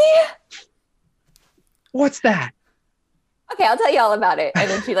party. What's that? Okay, I'll tell you all about it. And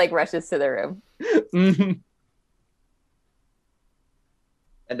then she like rushes to the room. Mhm.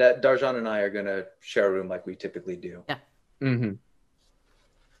 And Darjan and I are gonna share a room like we typically do. Yeah. Mhm.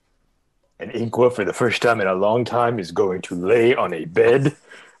 And Inqua, for the first time in a long time, is going to lay on a bed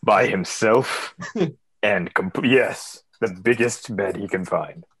by himself. And yes, the biggest bed he can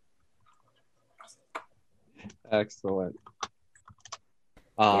find. Excellent.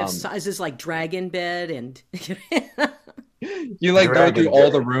 They have sizes like dragon bed and You like go Dragon through all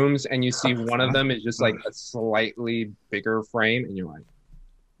bed. the rooms and you see one of them is just like a slightly bigger frame, and you're like,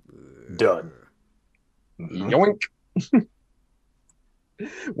 Done. yoink.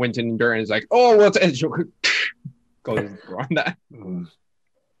 Winton and Duran is like, oh, what's it? Goes on that.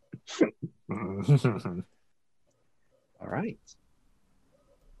 All right.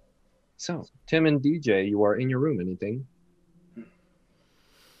 So, Tim and DJ, you are in your room. Anything?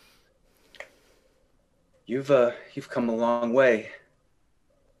 You've come a long way.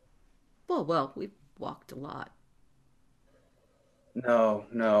 well, we've walked a lot. No.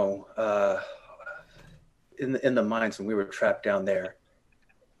 In the mines when we were trapped down there,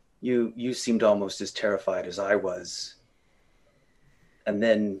 you seemed almost as terrified as I was. And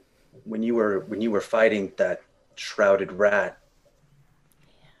then when you were fighting that shrouded rat,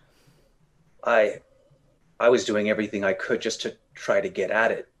 I was doing everything I could just to try to get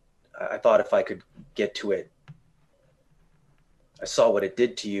at it. I thought if I could get to it. I saw what it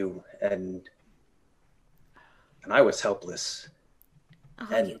did to you, and I was helpless.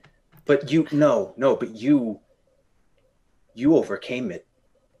 But you overcame it.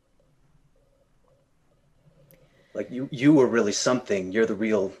 Like you were really something. You're the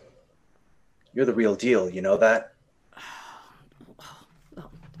real deal, you know that?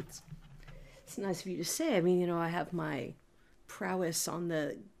 Well, it's nice of you to say. I mean, I have my prowess on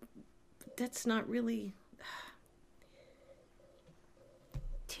the... That's not really...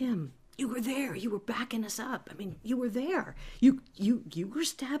 Tim, you were there. You were backing us up. I mean, you were there. You were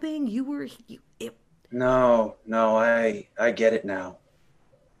stabbing. No, I get it now.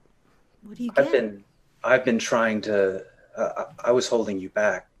 What do you get? I've been trying to. I was holding you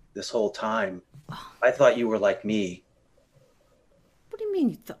back this whole time. I thought you were like me. What do you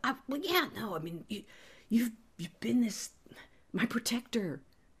mean? I mean, you've been my protector.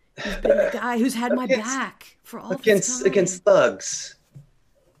 You've been the guy who's had my back for all this time. Against thugs.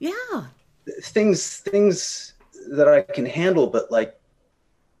 Yeah. Things that I can handle, but like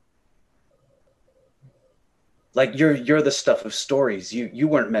you're the stuff of stories. You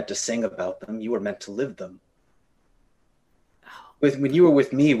weren't meant to sing about them. You were meant to live them. When you were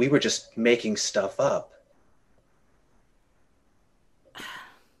with me, we were just making stuff up.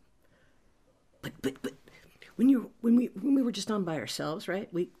 But when we were just on by ourselves, right?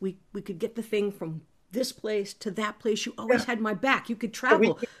 We could get the thing from this place to that place. You always had my back. You could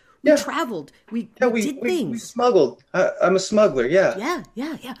travel. We traveled. We did things. We smuggled. I'm a smuggler. Yeah.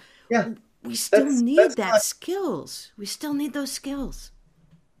 Yeah. We still need that skills. We still need those skills.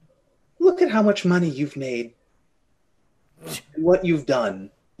 Look at how much money you've made. What you've done.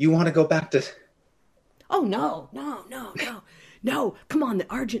 You want to go back to... Oh, no. Come on, the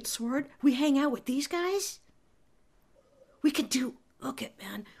Argent Sword. We hang out with these guys. We could do... Look at,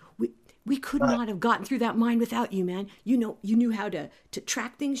 man. We could not have gotten through that mine without you, man. You knew how to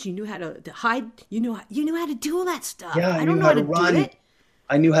track things. You knew how to hide. You knew how to do all that stuff. Yeah, I don't know how to run. do it.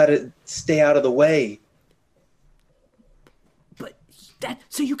 I knew how to stay out of the way. But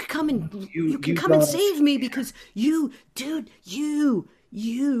so you could come and you can come and save me because you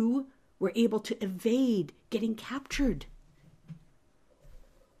were able to evade getting captured.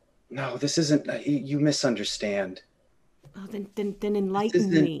 No, this isn't. You misunderstand. Oh, then enlighten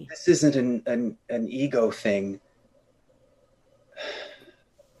me. This isn't an ego thing.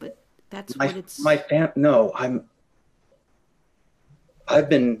 But that's what it's. I've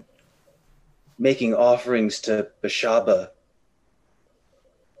been making offerings to Bashaba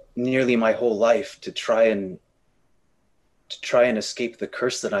nearly my whole life to try and escape the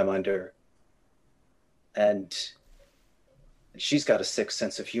curse that I'm under. And she's got a sick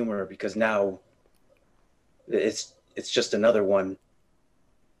sense of humor because now it's just another one.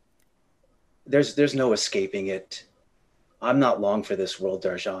 There's no escaping it. I'm not long for this world,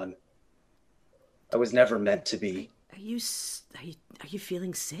 Darjan. I was never meant to be. Are you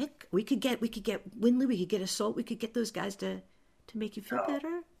feeling sick? We could get Winley, we could get Assault, we could get those guys to make you feel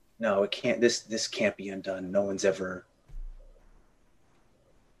better. No, it can't. This can't be undone. No one's ever.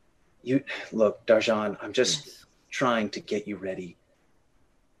 You look, Darjan. I'm just trying to get you ready.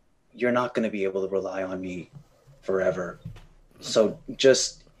 You're not going to be able to rely on me forever. So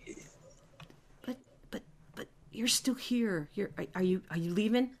just. You're still here. Are you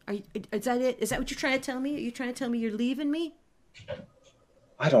leaving? Is that it? Is that what you're trying to tell me? Are you trying to tell me you're leaving me?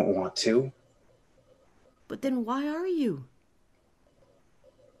 I don't want to. But then why are you?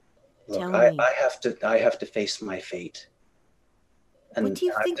 Look, I have to face my fate. And what do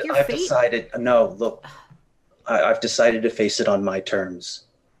you think your I've fate? decided. No, look, I've decided to face it on my terms.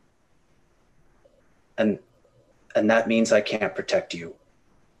 And that means I can't protect you.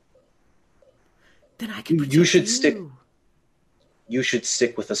 Then I can protect you should you. stick. You should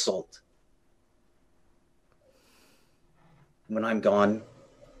stick with Assault. When I'm gone,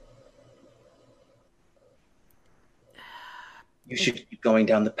 you should keep going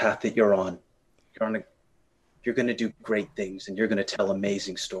down the path that you're on. You're going to do great things, and you're going to tell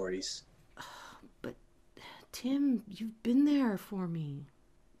amazing stories. But Tim, you've been there for me,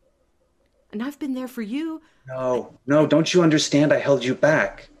 and I've been there for you. No, don't you understand? I held you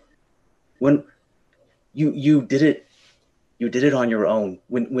back. When you did it on your own.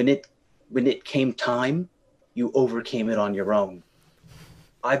 When it came time, you overcame it on your own.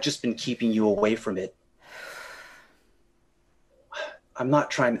 I've just been keeping you away from it. I'm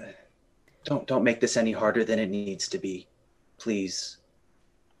not trying to... Don't make this any harder than it needs to be. Please.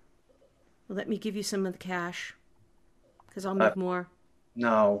 Well, let me give you some of the cash, because I'll make more.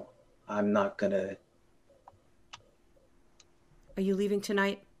 No, I'm not gonna... Are you leaving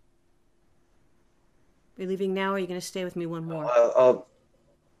tonight? Are you leaving now, or are you going to stay with me one more?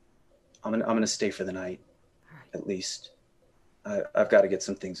 I'm gonna stay for the night, at least. I've got to get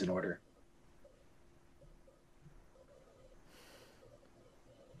some things in order.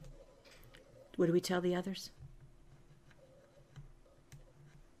 What do we tell the others?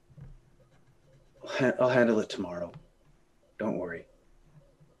 I'll handle it tomorrow. Don't worry.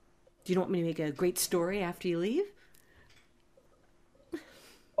 Do you want me to make a great story after you leave?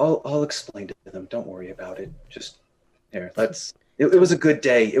 I'll explain to them. Don't worry about it. Just here. It was a good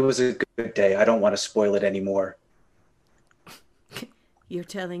day. It was a good day. I don't want to spoil it anymore. You're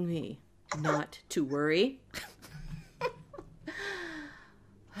telling me not to worry?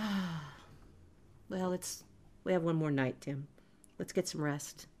 Well, we have one more night, Tim. Let's get some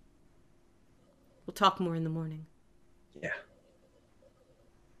rest. We'll talk more in the morning. Yeah.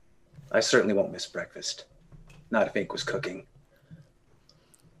 I certainly won't miss breakfast. Not if Ink was cooking.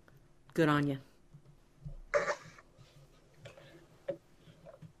 Good on you.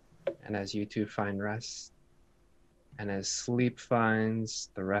 And as you two find rest, and as sleep finds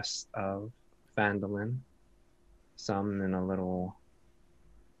the rest of Phandalin, some in a little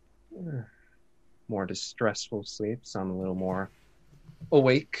more distressful sleep, some a little more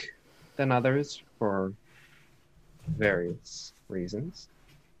awake than others for various reasons.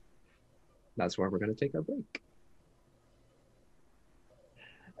 That's where we're going to take our break.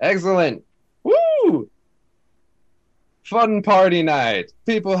 Excellent. Woo! Fun party night.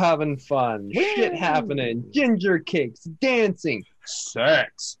 People having fun. Woo! Shit happening. Ginger cakes. Dancing.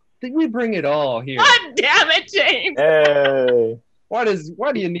 Sex. We bring it all here. God damn it, James! Hey. Why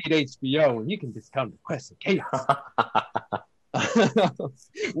do you need HBO when you can just come to Quest of Chaos?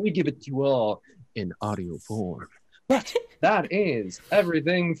 We give it to you all in audio form. But that is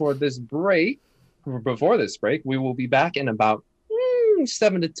everything for this break. Before this break, we will be back in about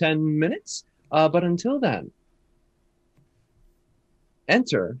 7 to 10 minutes. But until then,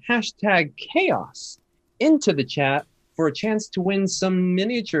 enter #chaos into the chat for a chance to win some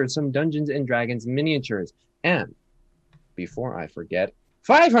miniatures, some Dungeons and Dragons miniatures. And before I forget,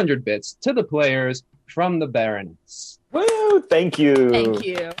 500 bits to the players from the Baroness. Woo! Thank you. Thank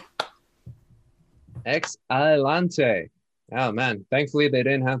you. Excelente. Oh man, thankfully they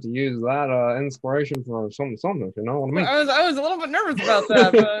didn't have to use that inspiration for something, if you know what I mean. I was a little bit nervous about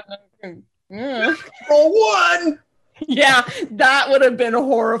that, but yeah. Roll one! Yeah, that would have been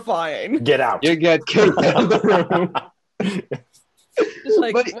horrifying. Get out. You get kicked out of the room. Just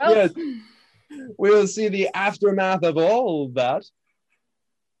like, But well, yes, we'll see the aftermath of all of that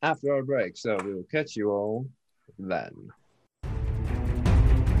after our break. So we will catch you all then.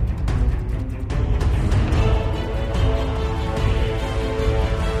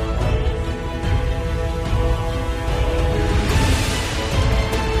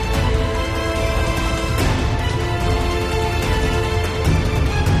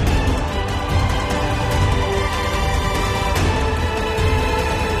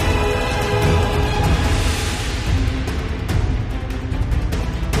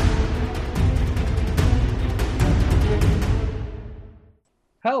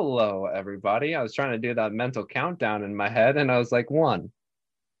 Hello, everybody. I was trying to do that mental countdown in my head, and I was like, 1.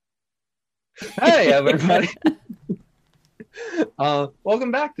 Hey, everybody.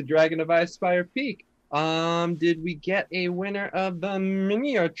 Welcome back to Dragon of Icespire Peak. Did we get a winner of the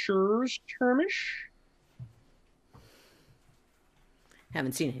miniatures, Termish?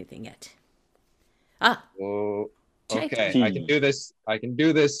 Haven't seen anything yet. Oh, okay. I can do this.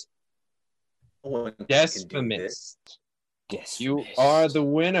 Despomis. You are the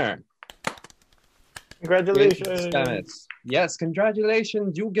winner. Congratulations. Yes,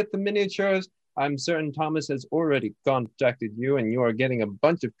 congratulations. You get the miniatures. I'm certain Thomas has already contacted you, and you are getting a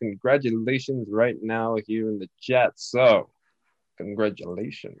bunch of congratulations right now here in the chat. So,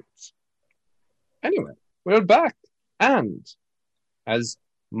 congratulations. Anyway, we're back. And as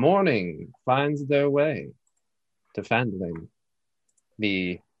morning finds their way to Phandalin,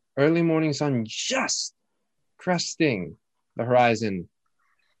 the early morning sun just cresting the horizon,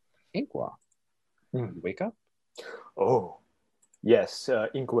 Inqua, wake up. Oh, yes.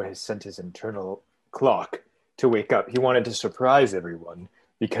 Inqua has sent his internal clock to wake up. He wanted to surprise everyone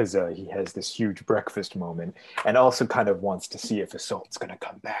because he has this huge breakfast moment, and also kind of wants to see if Assault's going to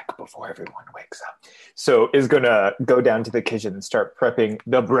come back before everyone wakes up. So is going to go down to the kitchen and start prepping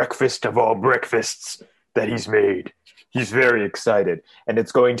the breakfast of all breakfasts that he's made. He's very excited, and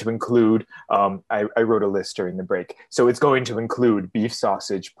it's going to include, I wrote a list during the break, so it's going to include beef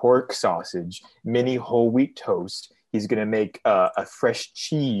sausage, pork sausage, mini whole wheat toast. He's going to make a fresh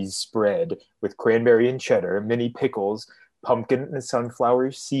cheese spread with cranberry and cheddar, mini pickles, pumpkin and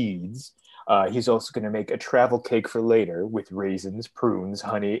sunflower seeds. He's also going to make a travel cake for later with raisins, prunes,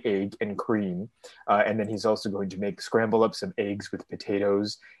 honey, egg, and cream. And then he's also going to scramble up some eggs with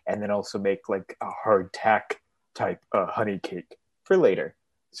potatoes, and then also make like a hardtack type honey cake for later.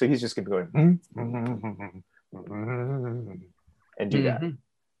 So he's just going to go and do that.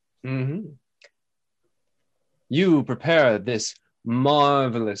 Mm-hmm. You prepare this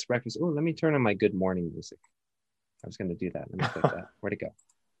marvelous breakfast. Oh, let me turn on my good morning music. I was going to do that. Let me put that. Where'd it go?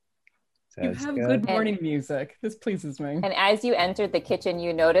 You have good morning music. This pleases me. And as you entered the kitchen,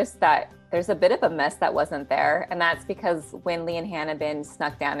 you noticed that there's a bit of a mess that wasn't there. And that's because Winley and Hannibin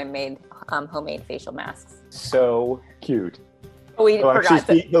snuck down and made homemade facial masks. So cute. We forgot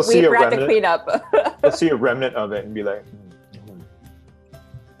to clean up. They'll see a remnant of it and be like,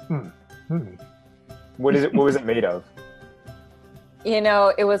 What is it? What was it made of? You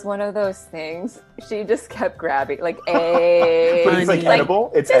know, it was one of those things. She just kept grabbing, like, eggs. But it's like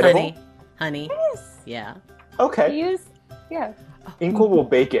edible? It's edible? Honey. Yes. Yeah. Okay. Yeah. Inqua will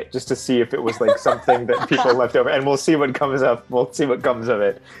bake it just to see if it was like something that people left over, and we'll see what comes up. We'll see what comes of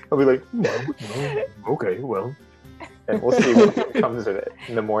it. We'll be like, okay, well. And we'll see what comes of it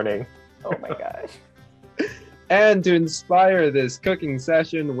in the morning. Oh my gosh. And to inspire this cooking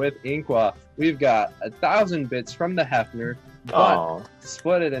session with Inqua, we've got 1,000 bits from the Hefner, but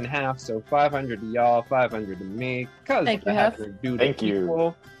split it in half, so 500 to y'all, 500 to me, because the Hefner do the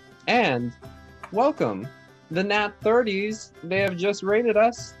equal. And welcome the Nat 30s. They have just rated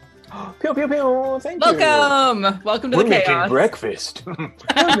us. Pew, pew, pew. Thank you. Welcome to the Chaos. Making breakfast. We're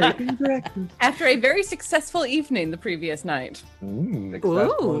making breakfast. After a very successful evening the previous night.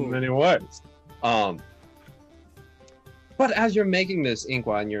 Successful in many ways. But as you're making this,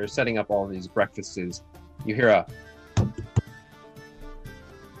 Inqua, and you're setting up all these breakfasts, you hear at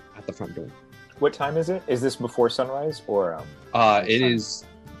the front door. What time is it? Is this before sunrise or? It is.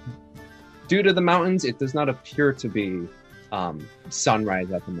 Due to the mountains, it does not appear to be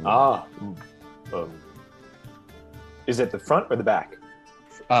sunrise at the moment. Is it the front or the back?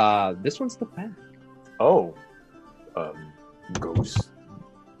 This one's the back. Oh, ghost.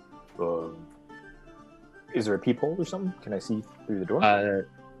 Is there a peephole or something? Can I see through the door?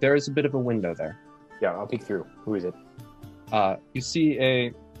 There is a bit of a window there. Yeah, I'll peek through. Who is it? You see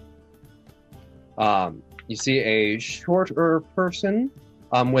a shorter person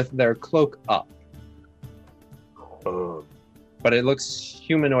with their cloak up. But it looks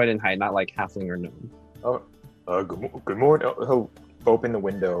humanoid in height, not like halfling or gnome. Good morning. He'll open the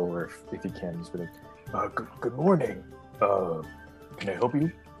window, or if he can, just be like, good morning. Can I help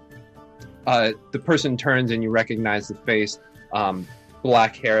you? The person turns and you recognize the face.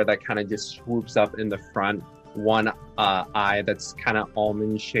 Black hair that kind of just swoops up in the front. One eye that's kind of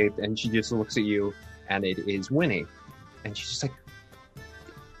almond shaped, and she just looks at you, and it is Winnie. And she's just like,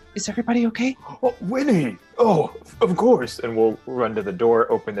 is everybody okay? Oh, Winnie! Oh, of course! And we'll run to the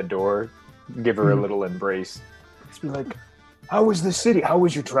door, open the door, give her a little embrace. Just be like, how was the city? How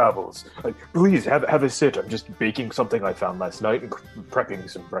was your travels? Please, have a sit. I'm just baking something I found last night and prepping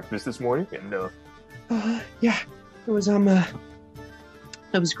some breakfast this morning. And yeah, it was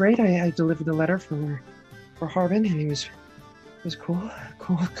great. I delivered the letter for Harbin, and it was cool.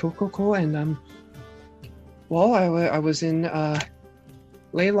 And well, I was in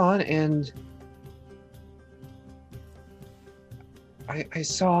Leylon, and I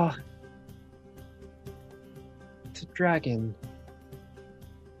saw the dragon,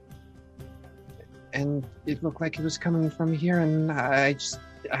 and it looked like it was coming from here, and I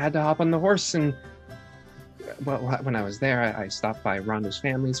had to hop on the horse, and well, when I was there, I stopped by Rhonda's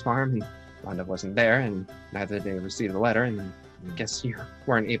family's farm, and Rhonda wasn't there, and neither did they receive the letter, and I guess you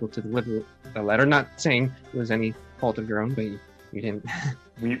weren't able to deliver the letter. Not saying it was any fault of your own, but you didn't.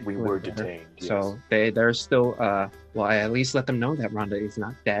 We were detained. Yes. So they're still. Well, I at least let them know that Rhonda is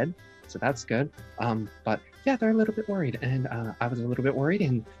not dead, so that's good. But yeah, they're a little bit worried, and I was a little bit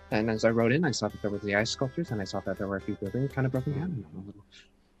worried. And as I rode in, I saw that there were the ice sculptures, and I saw that there were a few buildings kind of broken down. And I'm a little.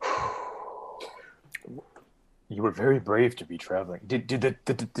 You were very brave to be traveling. Did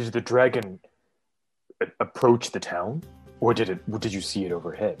the dragon approach the town, or did you see it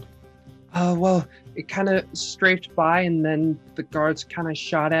overhead? Well, it kind of strafed by, and then the guards kind of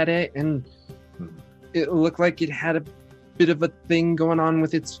shot at it, and it looked like it had a bit of a thing going on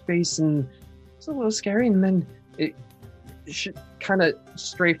with its face, and it's a little scary. And then it kind of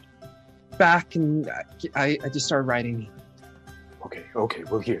strafed back, and I just started riding. Okay.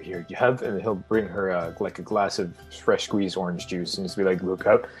 Well, here you have, and he'll bring her like a glass of fresh squeezed orange juice, and just be like, "Look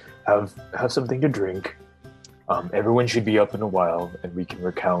out, have something to drink. Everyone should be up in a while, and we can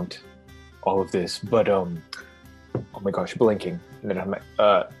recount all of this." But oh my gosh, blinking. And then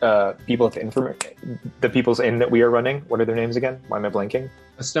people at the people's inn that we are running. What are their names again? Why am I blanking?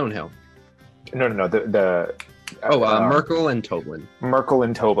 Stonehill. No. Merkel and Toblin. Merkel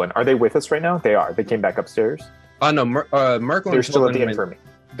and Toblin. Are they with us right now? They are. They came back upstairs. No, Merkel. They're still at the infirmary.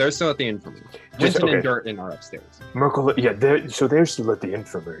 They're still at the infirmary. Winston and Durton are upstairs. Merkel, yeah, they're still at the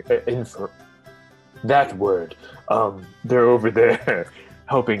infirmary. That word. They're over there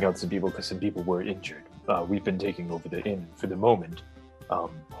helping out some people because some people were injured. We've been taking over the inn for the moment.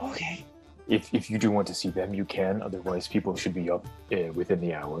 Okay. If you do want to see them, you can. Otherwise, people should be up within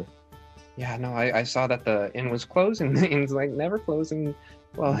the hour. Yeah, no, I saw that the inn was closed, and the inn's like never closing.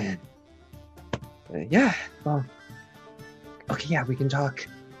 Well, yeah. Well, okay, yeah, we can talk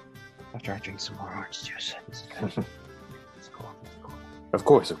after I drink some more orange juice. It's cool. Of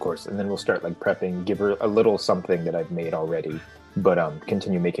course. And then we'll start like prepping. Give her a little something that I've made already, but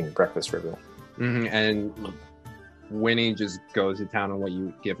continue making breakfast for her. Mm-hmm. And Winnie just goes to town on what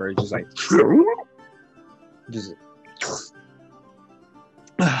you give her. Just like,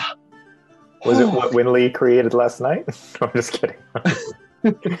 Was it what Winley created last night? I'm just kidding.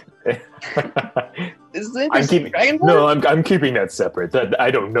 I'm keeping that separate.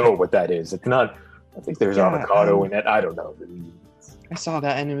 I don't know what that is. It's not. I think there's avocado in it. I don't know. I saw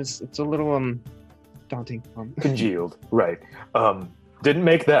that, and it's a little daunting. Congealed, right? Didn't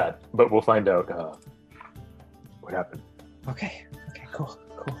make that, but we'll find out what happened. Okay. Cool.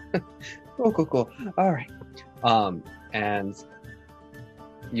 Cool. All right. And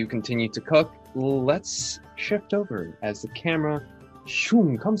you continue to cook. Let's shift over as the camera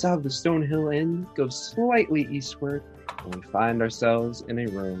comes out of the Stonehill Inn, goes slightly eastward, and we find ourselves in a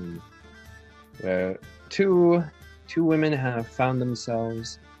room where two women have found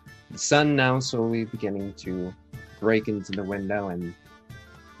themselves. The sun now slowly beginning to break into the window and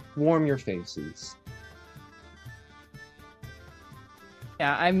warm your faces.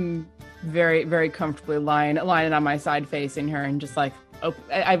 Yeah, I'm very, very comfortably lying on my side facing her, and just like,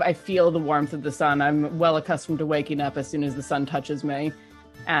 I feel the warmth of the sun. I'm well accustomed to waking up as soon as the sun touches me,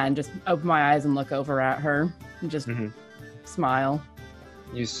 and just open my eyes and look over at her and just smile.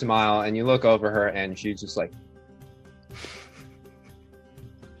 You smile and you look over her, and she's just like,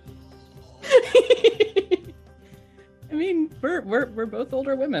 I mean, we're both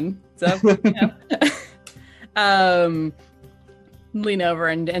older women, so lean over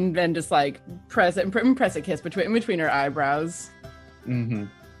and just like press a kiss between her eyebrows. Mm-hmm.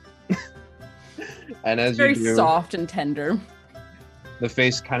 And as very you do, soft and tender. The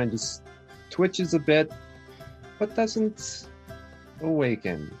face kind of just twitches a bit, but doesn't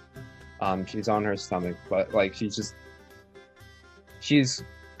awaken. She's on her stomach, but like she's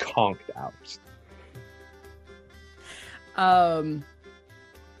conked out.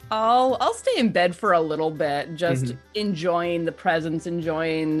 I'll stay in bed for a little bit, just enjoying the presence,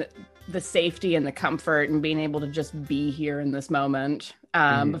 enjoying the safety and the comfort, and being able to just be here in this moment.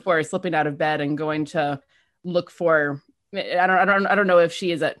 Before slipping out of bed and going to look for. I don't know if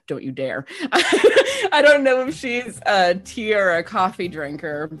she is a. Don't you dare! I don't know if she's a tea or a coffee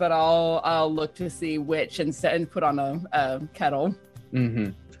drinker, but I'll look to see which and put on a kettle.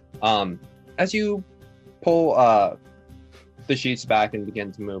 As you pull the sheets back and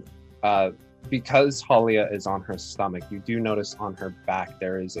begin to move, because Halia is on her stomach, you do notice on her back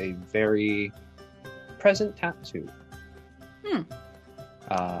there is a very present tattoo.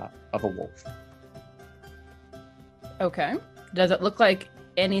 of a wolf. Okay. Does it look like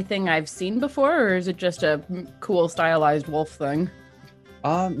anything I've seen before, or is it just a cool stylized wolf thing?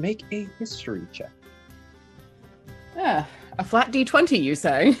 Make a history check. Yeah, a flat D20, you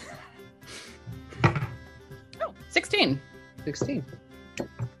say? Oh, 16. 16.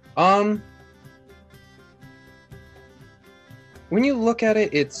 When you look at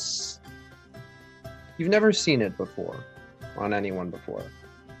it, you've never seen it before on anyone before.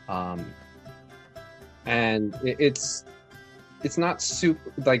 And it's not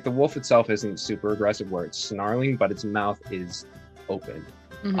super, like the wolf itself isn't super aggressive where it's snarling, but its mouth is open.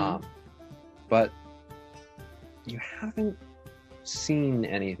 Mhm. But you haven't seen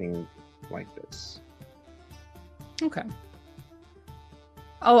anything like this. Okay.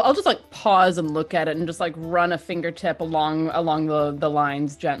 I'll just like pause and look at it and just like run a fingertip along the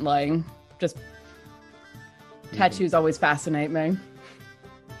lines gently. Just tattoos always fascinate me.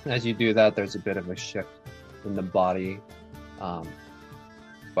 As you do that, there's a bit of a shift in the body,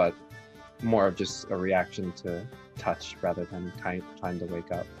 but more of just a reaction to touch rather than time to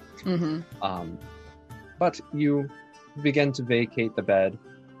wake up. Mm-hmm. But you begin to vacate the bed,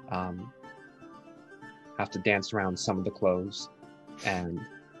 have to dance around some of the clothes, and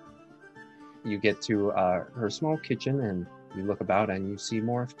you get to her small kitchen, and you look about and you see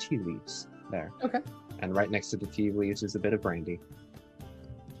more of tea leaves there. Okay. And right next to the tea leaves is a bit of brandy.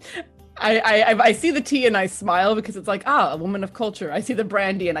 I see the tea and I smile because it's like, a woman of culture. I see the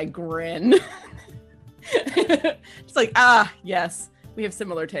brandy and I grin. Just like, yes, we have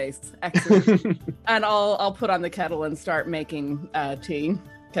similar tastes. Excellent. And I'll put on the kettle and start making tea,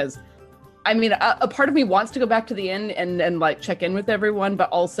 because I mean, a part of me wants to go back to the inn and like check in with everyone, but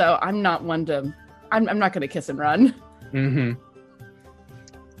also I'm not one to, I'm not going to kiss and run. Mm-hmm.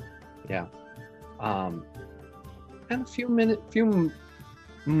 Yeah. And a few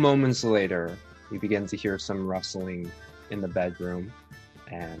moments later, you begin to hear some rustling in the bedroom,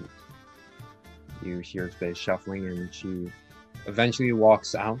 and you hear Faye shuffling, and she eventually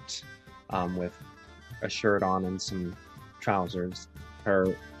walks out with a shirt on and some trousers.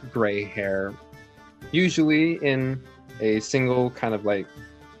 Her gray hair, usually in a single kind of like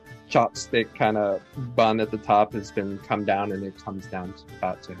chopstick kind of bun at the top, has been come down, and it comes down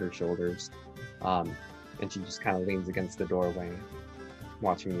about to her shoulders. And she just kind of leans against the doorway,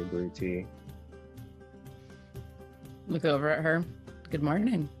 watching you brew tea. Look over at her. Good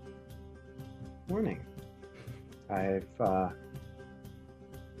morning. Morning. I've, well,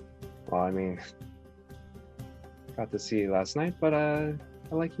 I mean, got to see you last night, but I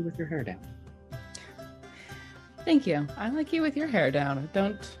like you with your hair down. Thank you. I like you with your hair down. I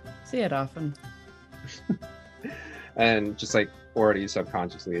don't see it often. And just like already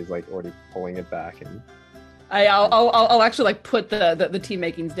subconsciously is like already pulling it back, and I'll actually like put the tea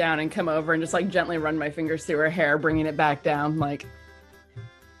makings down and come over and just like gently run my fingers through her hair, bringing it back down. Like,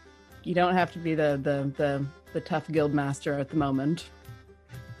 you don't have to be the tough guild master at the moment.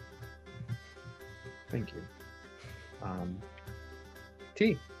 Thank you.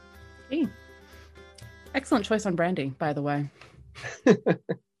 Tea. Tea. Excellent choice on brandy, by the way.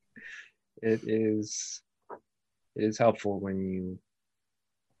 It is helpful when you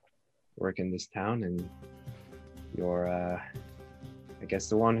work in this town, and you're I guess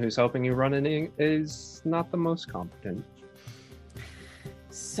the one who's helping you run it is not the most competent.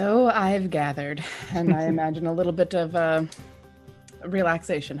 So I've gathered, and I imagine a little bit of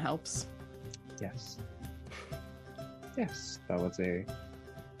relaxation helps. Yes, that was a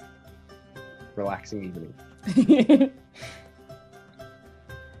relaxing evening.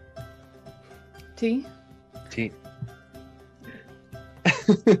 Tea? Tea.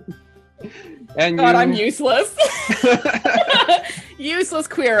 And God, I'm useless. Useless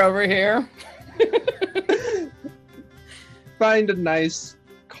queer over here. Find a nice,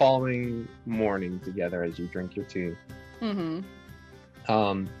 calming morning together as you drink your tea. Mm-hmm.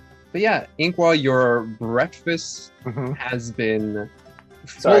 But yeah, Inkwell, your breakfast has been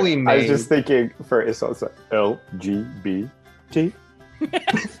Sorry, fully made. I was just thinking for Isolde, LGBT.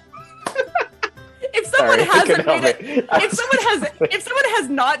 If someone has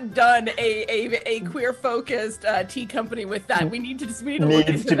not done a queer focused tea company with that, we need to look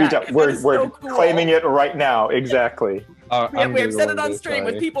into that. We're so cool. claiming it right now. Exactly. We've set it on stream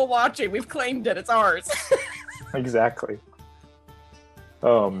with people watching. We've claimed it. It's ours. Exactly.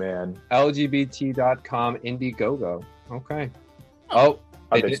 Oh man. LGBT.com Indiegogo. Okay. Oh,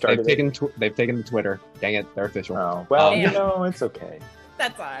 they've taken to Twitter. Dang it, they're official. Oh well, it's okay.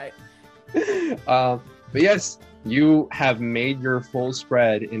 That's all right. But yes, you have made your full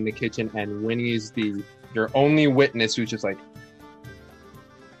spread in the kitchen, and Winnie is your only witness who's just like,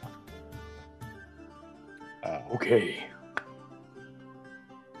 Okay.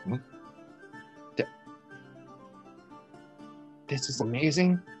 This is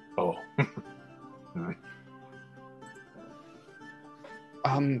amazing. Oh.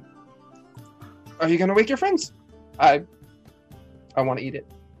 Are you gonna wake your friends? I want to eat it.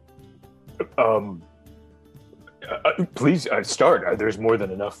 Please start. There's more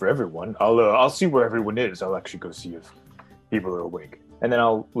than enough for everyone. I'll see where everyone is. I'll actually go see if people are awake, and then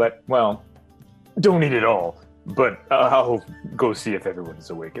I'll don't eat it all, but I'll go see if everyone's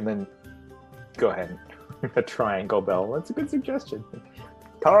awake, and then go ahead. A triangle bell. That's a good suggestion.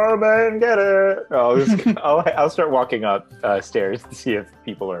 Carmen, get it. I'll start walking up stairs to see if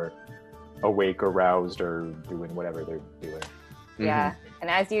people are awake or roused or doing whatever they're doing. Yeah, and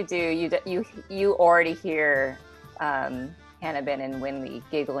as you do, you already hear Hannibin and Winley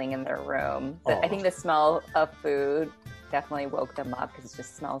giggling in their room. I think the smell of food definitely woke them up because it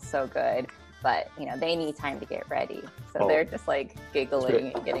just smells so good. But they need time to get ready, so they're just like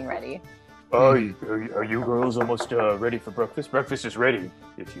giggling and getting ready. Are you girls almost ready for breakfast? Breakfast is ready.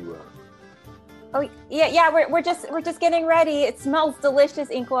 If you. Oh yeah, we're just getting ready. It smells delicious,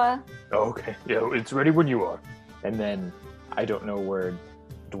 Inkwa. Okay, yeah, it's ready when you are. And then I don't know where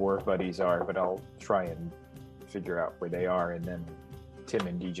dwarf buddies are, but I'll try and figure out where they are, and then Tim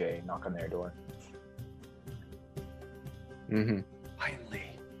and DJ knock on their door. Finally.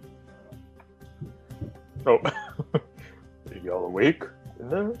 Oh, are y'all awake?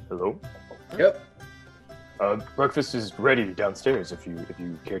 Hello. Yep. Breakfast is ready downstairs if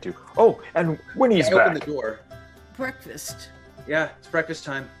you care to. Oh, and Winnie's back. Open the door. Breakfast. Yeah, it's breakfast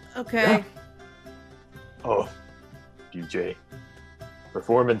time. Okay. Yeah. Oh, DJ,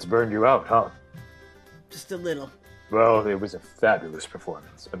 performance burned you out, huh? Just a little. Well, it was a fabulous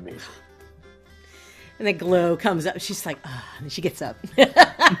performance. Amazing. And the glow comes up. She's like, and she gets up.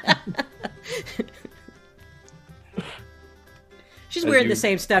 She's wearing the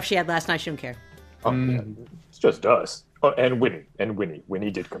same stuff she had last night. She don't care. Oh, yeah. It's just us. Oh, and Winnie.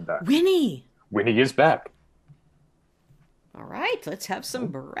 Winnie did come back. Winnie is back. All right, let's have some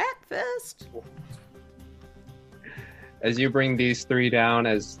breakfast. As you bring these three down,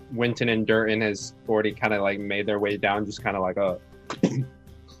 as Winton and Durton has already kind of like made their way down, just kind of like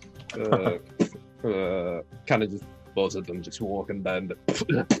kind of just both of them just walking down.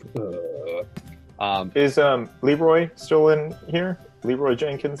 Is Leroy still in here? Leroy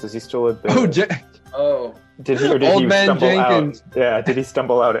Jenkins, is he still at the... Did he Old Man stumble Jenkins. out? Yeah, did he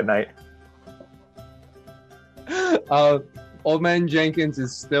stumble out at night? Old Man Jenkins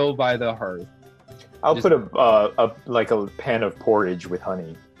is still by the hearth. I'll put a pan of porridge with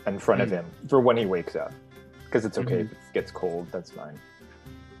honey in front of him for when he wakes up, because it's okay if it gets cold. That's fine.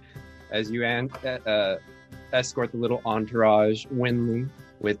 As you escort the little entourage, Winley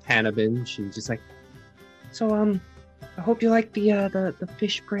with Hannibin, she's just like, so I hope you like the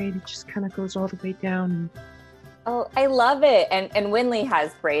fish braid. It just kind of goes all the way down. Oh, I love it. And Winley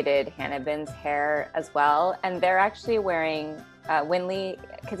has braided Hannibin's hair as well, and they're actually wearing Winley,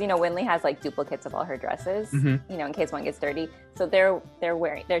 because Winley has like duplicates of all her dresses, in case one gets dirty. So they're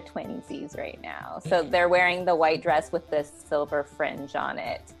twinsies right now. So they're wearing the white dress with the silver fringe on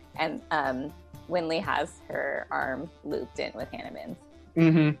it, and Winley has her arm looped in with Hannibin's.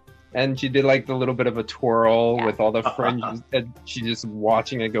 And she did like the little bit of a twirl with all the fringes, and she's just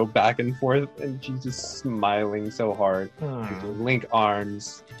watching it go back and forth, and she's just smiling so hard. Link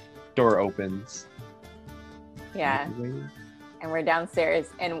arms, door opens. Yeah. And we're downstairs,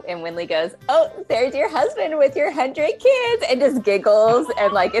 and Winley goes, "Oh, there's your husband with your 100 kids," and just giggles,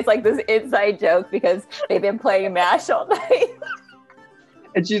 and like it's like this inside joke because they've been playing MASH all night.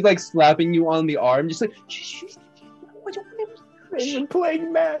 And she's like slapping you on the arm, just like, shh. They've been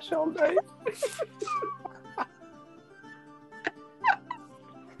playing MASH all night.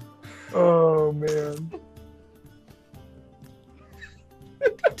 Oh man.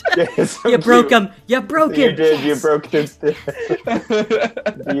 Yes, you broke him. You broke him. You did. Yes. You broke him.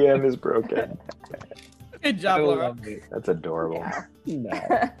 DM is broken. Good job, Laura. That's adorable.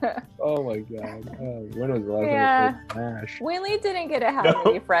 Yeah. Oh my god. When was the last Yeah. time we played MASH? Winley didn't get to have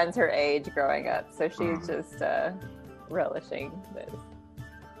any friends her age growing up, so she's just relishing this.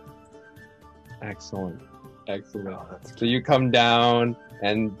 Excellent. So you come down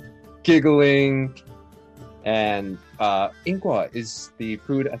and giggling, and Inkwa, is the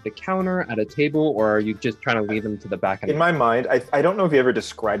food at the counter, at a table, or are you just trying to lead them to the back? In my mind, I don't know if you ever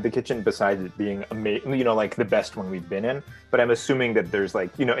described the kitchen besides it being amazing, like the best one we've been in, but I'm assuming that there's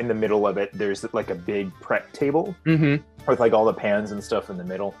like, in the middle of it, there's like a big prep table with like all the pans and stuff in the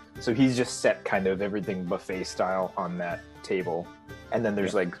middle. So he's just set kind of everything buffet style on that table. And then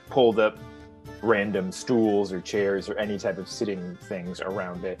there's like pulled up random stools or chairs or any type of sitting things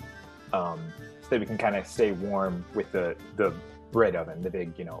around it, so that we can kind of stay warm with the bread oven, the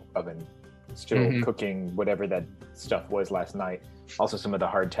big, oven, still cooking whatever that stuff was last night. Also some of the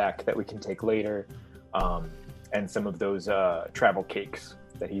hardtack that we can take later, and some of those travel cakes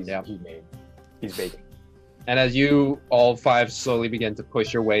that he made. He's baking. And as you all 5 slowly begin to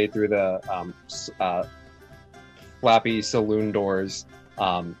push your way through the flappy saloon doors,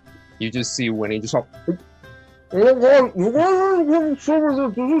 you just see Winnie just like, oh my god, this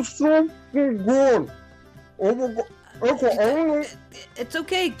is so good. Oh my god. Okay, it's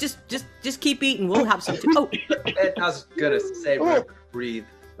okay. Just keep eating. We'll have some too. Oh, I was gonna say breathe,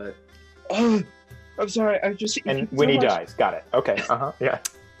 but I'm sorry. I just and when he dies, got it. Okay. Yeah.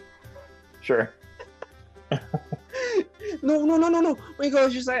 Sure. No. Oh my god,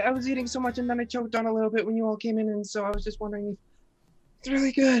 it's just I was eating so much and then I choked on a little bit when you all came in, and so I was just wondering if it's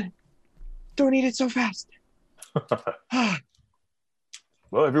really good. Don't eat it so fast.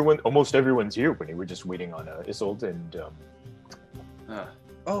 Well, almost everyone's here. When we're just waiting on Isolde and.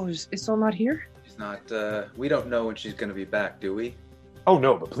 Oh, is Isolde not here? She's not. We don't know when she's going to be back, do we? Oh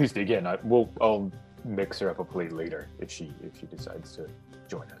no, but please dig in. I'll mix her up a plate later if she decides to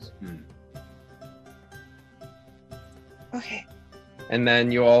join us. Okay. And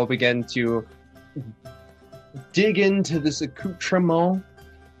then you all begin to dig into this accoutrement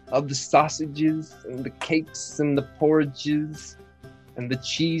of the sausages and the cakes and the porridges and the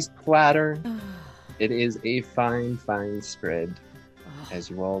cheese platter. It is a fine spread as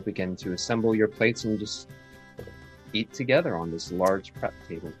you all begin to assemble your plates and just eat together on this large prep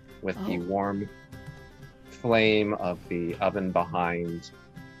table with the warm flame of the oven behind,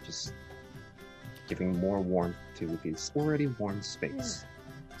 just giving more warmth to this already warm space.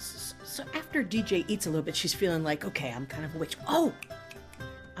 Yeah. So after DJ eats a little bit, she's feeling like, okay, I'm kind of a witch. Oh,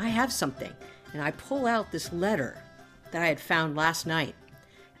 I have something. And I pull out this letter that I had found last night.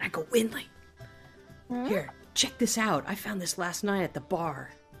 And I go, Winley, here, check this out. I found this last night at the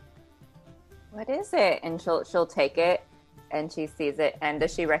bar. What is it? And she'll take it, and she sees it. And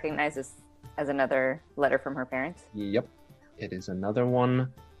does she recognize this as another letter from her parents? Yep. It is another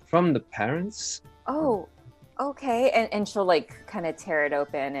one from the parents. Oh, okay. And she'll like kind of tear it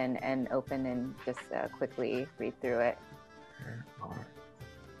open and open and just quickly read through it.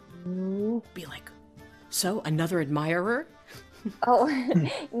 Be like, so another admirer? Oh,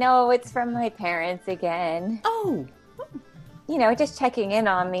 no, it's from my parents again. Oh. Just checking in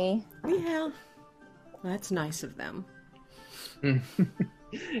on me. Yeah. That's nice of them.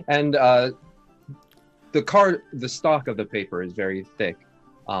 And the stock of the paper is very thick,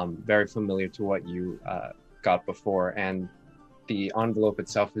 very familiar to what you got before, and the envelope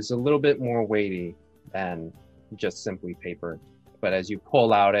itself is a little bit more weighty than just simply paper. But as you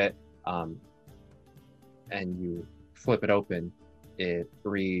pull out it and you flip it open, it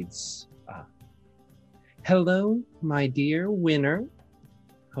reads, "Hello, my dear winner.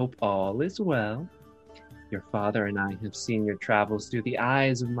 Hope all is well. Your father and I have seen your travels through the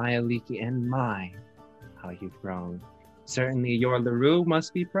eyes of my Aliki, and my, how you've grown. Certainly your LaRue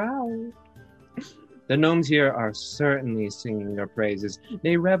must be proud. The gnomes here are certainly singing your praises.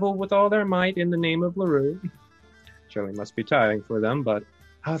 They revel with all their might in the name of LaRue. Surely must be tiring for them, but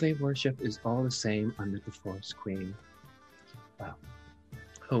how they worship is all the same under the Forest Queen. Well,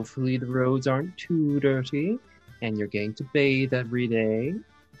 hopefully the roads aren't too dirty, and you're getting to bathe every day.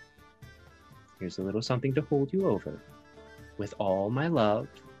 Here's a little something to hold you over. With all my love,"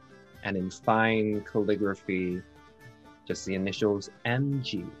 and in fine calligraphy, just the initials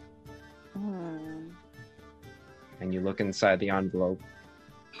MG. And you look inside the envelope,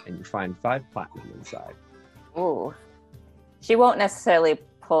 and you find 5 platinum inside. Oh, she won't necessarily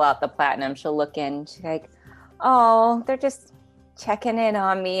pull out the platinum. She'll look in. She's like, "Oh, they're just checking in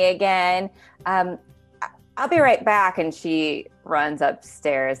on me again. I'll be right back." And she runs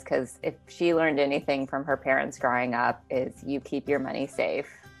upstairs, because if she learned anything from her parents growing up, is you keep your money safe.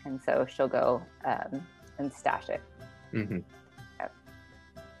 And so she'll go and stash it. Mm-hmm. Yep.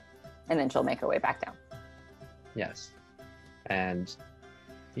 And then she'll make her way back down. Yes. And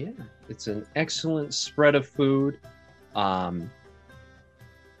yeah, it's an excellent spread of food.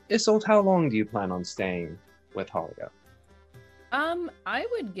 Isolde, how long do you plan on staying with Holga? I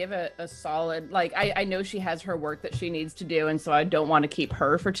would give it a solid, like, I know she has her work that she needs to do, and so I don't want to keep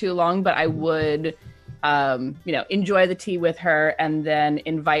her for too long, but I would, enjoy the tea with her and then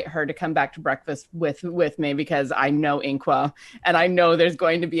invite her to come back to breakfast with me, because I know Inqua and I know there's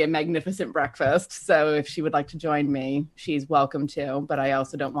going to be a magnificent breakfast. So if she would like to join me, she's welcome to, but I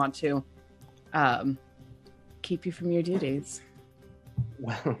also don't want to keep you from your duties.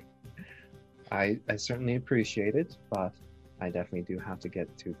 Well, I certainly appreciate it, but I definitely do have to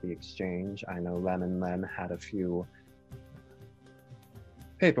get to the exchange. I know Lem and Lem had a few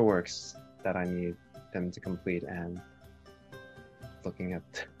paperworks that I need them to complete, and looking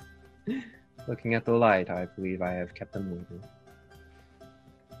at the light, I believe I have kept them waiting.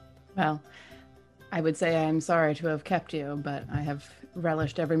 Well, I would say I am sorry to have kept you, but I have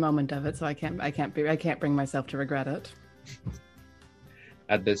relished every moment of it, so I can't bring myself to regret it.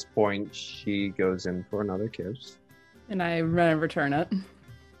 At this point, she goes in for another kiss. And I return it.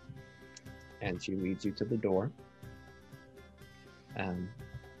 And she leads you to the door. And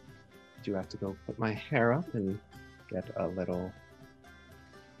I do have to go put my hair up and get a little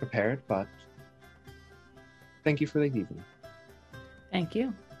prepared, but thank you for the evening. Thank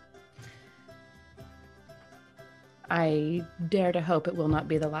you. I dare to hope it will not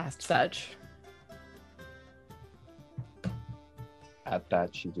be the last such. At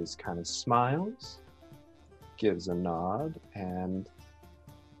that, she just kind of smiles, gives a nod, and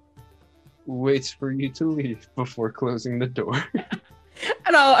waits for you to leave before closing the door.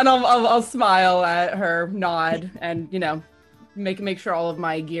 And I'll smile at her, nod, and make sure all of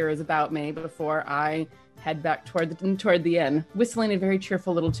my gear is about me before I head back toward the inn, whistling a very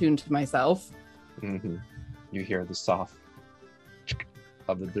cheerful little tune to myself. Mm-hmm. You hear the soft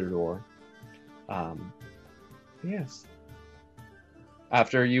of the door. Yes.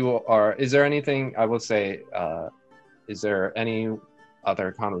 After you are, is there anything, I will say, is there any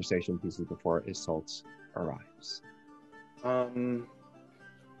other conversation pieces before Isolde arrives?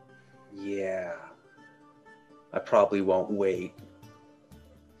 Yeah. I probably won't wait.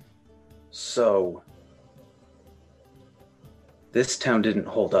 So, this town didn't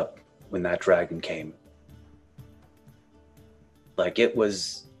hold up when that dragon came. Like, it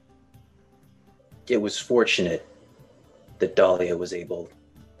was fortunate that Dahlia was able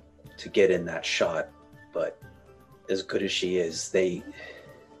to get in that shot, but as good as she is, they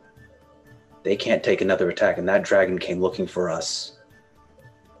can't take another attack, and that dragon came looking for us.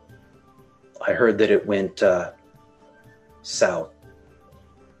 I heard that it went south.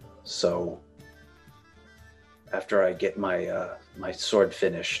 So after I get my my sword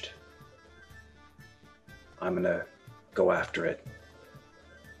finished, I'm gonna go after it.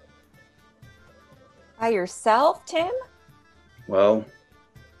 By yourself, Tim? Well,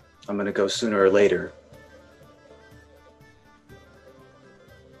 I'm gonna go sooner or later.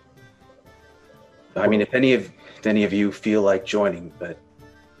 I mean, if any of you feel like joining, but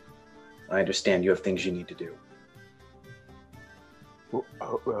I understand you have things you need to do.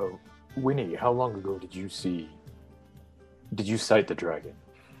 Winnie, how long ago did you sight the dragon?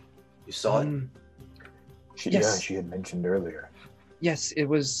 You saw it? Yes. Yeah, she had mentioned earlier. Yes, it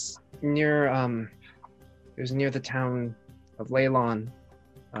was near the town of Leylon,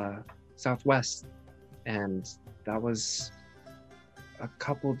 southwest, and that was a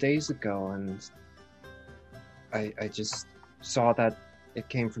couple days ago, and I just saw that it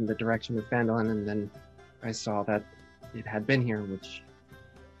came from the direction of Phandalin, and then I saw that it had been here, which...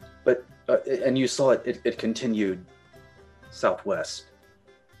 But, and you saw it continued southwest.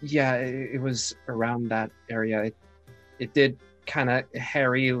 Yeah, it was around that area. It did kind of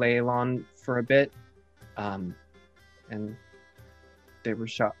harry Leylon for a bit, and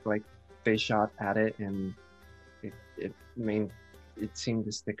they shot at it, and it seemed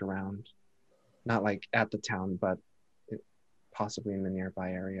to stick around. Not like at the town, but possibly in the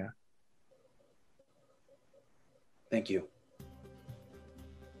nearby area. Thank you.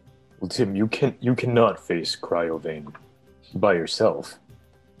 Well, Tim, you cannot face Cryovane by yourself,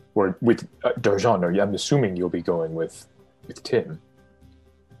 or with Darjan. I'm assuming you'll be going with Tim.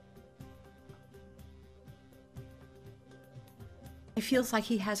 It feels like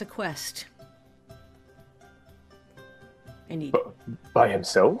he has a quest. And he... By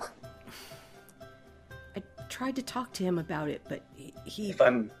himself? I tried to talk to him about it, but he...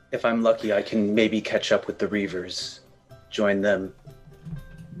 If I'm lucky, I can maybe catch up with the Reavers. Join them.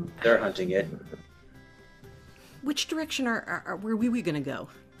 They're hunting it. Which direction were we going to go?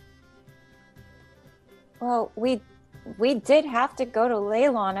 Well, we did have to go to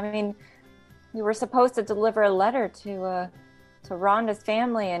Leylon. I mean, we were supposed to deliver a letter to Rhonda's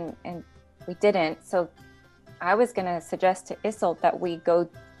family, and we didn't. So I was going to suggest to Isolde that we go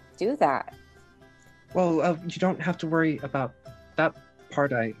do that. Well, you don't have to worry about that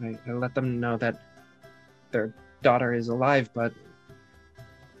part. I let them know that their daughter is alive, but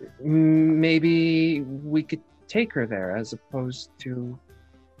maybe we could take her there as opposed to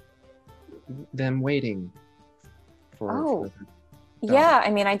them waiting for yeah, I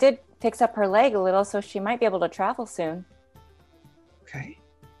mean, I did fix up her leg a little, so she might be able to travel soon. Okay.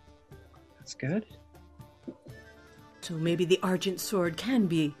 That's good. So maybe the Argent Sword can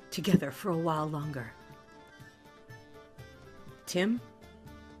be together for a while longer. Tim,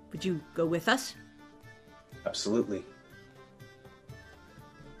 would you go with us? Absolutely.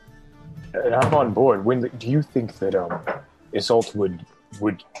 And I'm on board. Do you think that Isolt would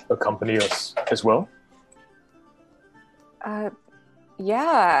accompany us as well?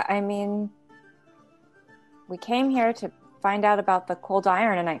 Yeah, I mean, we came here to find out about the cold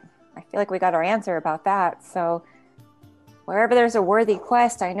iron, and I feel like we got our answer about that. So wherever there's a worthy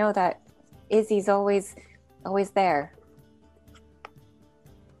quest, I know that Izzy's always there.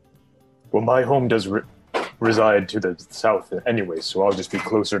 Well, my home does reside to the south anyway, so I'll just be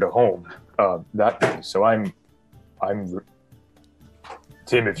closer to home that way. So I'm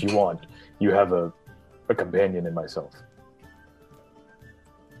Tim, if you want, you have a companion in myself.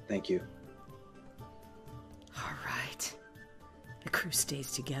 Thank you. All right. The crew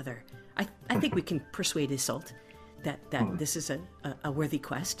stays together. I think we can persuade Isolt that this is a worthy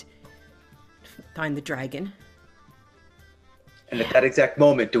quest. Find the dragon. And at that exact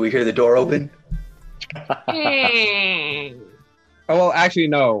moment, do we hear the door open? Oh, well, actually,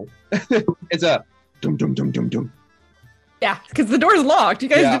 no. It's a dum dum dum dum dum. Yeah, because the door's locked. You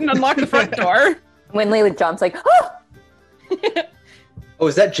guys didn't unlock the front door. When Layla jumps, like, oh! Oh,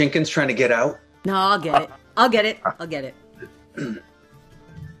 is that Jenkins trying to get out? No, I'll get it. I'll get it.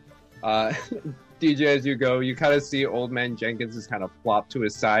 DJ, as you go, you kind of see Old Man Jenkins is kind of flopped to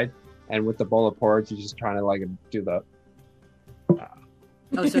his side, and with the bowl of porridge, he's just trying to like do the.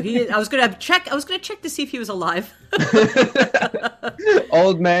 Oh, so he is. I was gonna check to see if he was alive.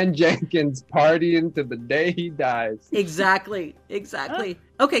 Old Man Jenkins partying to the day he dies. Exactly.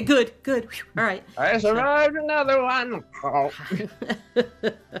 Okay, good. Whew, all right. I survived another one. All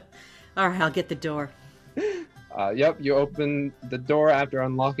right, I'll get the door. Yep, you open the door after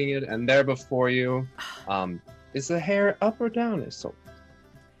unlocking it, and there before you, is the hair up or down? So,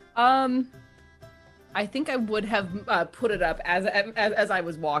 I think I would have put it up as I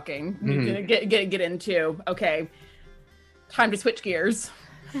was walking. Mm-hmm. Get into. Okay, time to switch gears.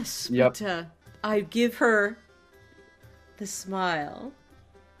 Yes. Yep. But, I give her the smile.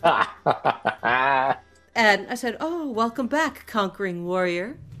 And I said, "Oh, welcome back, conquering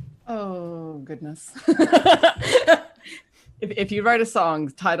warrior." Oh goodness! if you write a song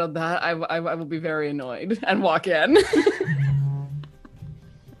titled that, I will be very annoyed and walk in.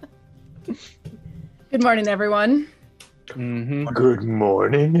 Good morning, everyone. Mm-hmm. Good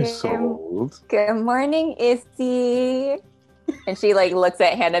morning, Isolt. Good morning, Izzy. And she like looks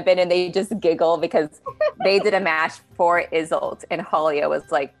at Hannibin and they just giggle because they did a match for Isolt, and Holly was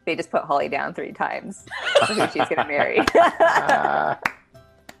like, they just put Holly down 3 times for who she's gonna marry.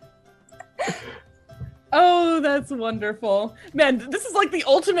 Oh, that's wonderful. Man, this is like the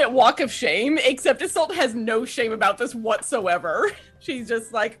ultimate walk of shame, except Isolt has no shame about this whatsoever. She's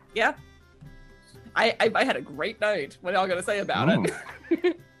just like, yeah, I had a great night. What are y'all gonna say about it?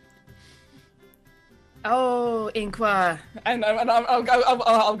 Oh, Inqua. And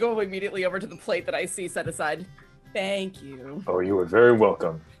I'll go immediately over to the plate that I see set aside. Thank you. Oh, you are very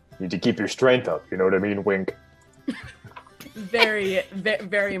welcome. You need to keep your strength up, you know what I mean? Wink. Very,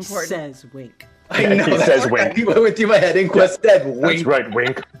 very important. Says wink. I know. He says wink. I went through my head. Inqua said wink. That's right,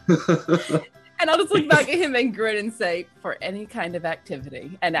 wink. And I'll just look back at him and grin and say, for any kind of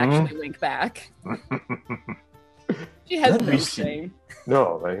activity, and actually wink back. She has no shame.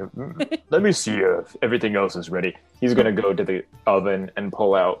 No, let me see if everything else is ready. He's going to go to the oven and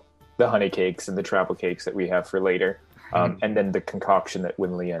pull out the honey cakes and the travel cakes that we have for later. And then the concoction that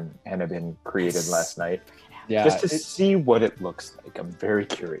Winley and Hannibin created last night. Yeah, just to see what it looks like. I'm very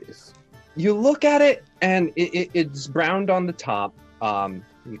curious. You look at it, and it's browned on the top.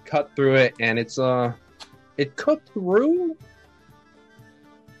 You cut through it, and it's it cooked through,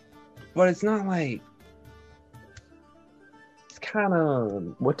 but it's not like. It's kind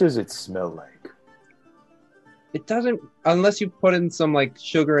of. What does it smell like? It doesn't, unless you put in some like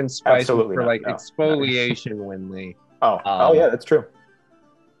sugar and spice Absolutely for not, like no. exfoliation, Winley. Oh, yeah, that's true.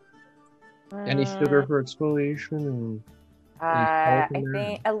 Any sugar for exfoliation? I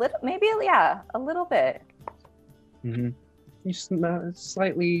think a little, maybe, yeah, a little bit. Mm-hmm. You smell it's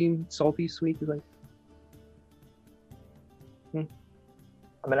slightly salty, sweet. Like, I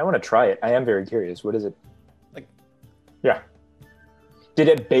mean, I want to try it. I am very curious. What is it? Like, yeah. Did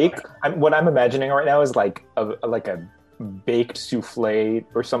it bake? What I'm imagining right now is like a baked souffle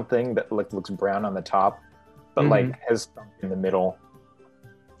or something that looks brown on the top, but like has something in the middle,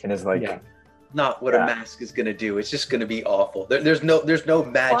 and is like not what a mask is going to do. It's just going to be awful. There's no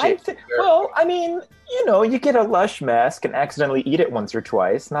magic. Well, I mean, you know, you get a lush mask and accidentally eat it once or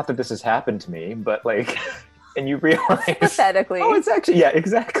twice. Not that this has happened to me, but like, and you realize pathetically. Oh, it's actually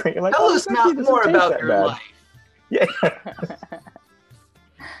exactly. You're like, tell us more about your bad. life. Yeah.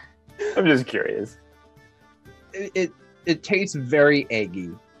 I'm just curious. It tastes very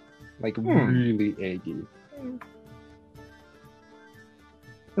eggy, like really eggy.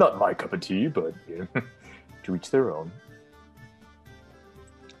 Not my cup of tea, but to each their own.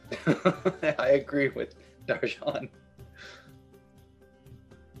 I agree with Darjan.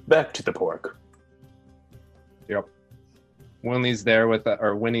 Back to the pork. Yep. Winnie's there with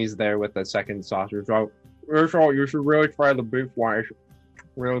the second sausage. Oh, you should really try the beef one. It's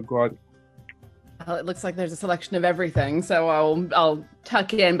really good. Well, it looks like there's a selection of everything, so I'll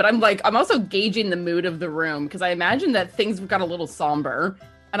tuck in. But I'm also gauging the mood of the room because I imagine that things got a little somber,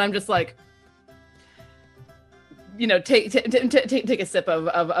 and I'm just like, you know, take a sip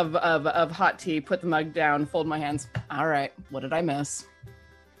of hot tea, put the mug down, fold my hands. All right, what did I miss?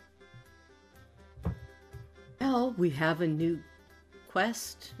 Well, we have a new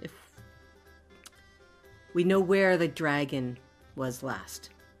quest. If we know where the dragon was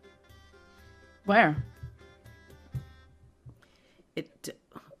last. Where? It's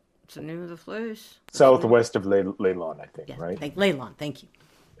the name of the place. Southwest of Leylon, I think, yes, right? Leylon, thank you.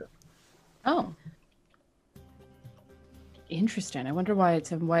 Yeah. Oh. Interesting. I wonder why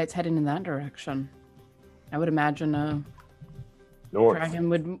it's heading in that direction. I would imagine North. Dragon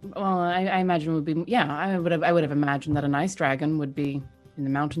would. Well, I imagine would be. Yeah, I would have imagined that a nice dragon would be in the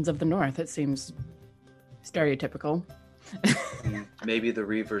mountains of the north. It seems stereotypical. Maybe the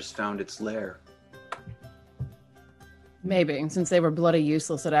Reavers found its lair. Maybe, since they were bloody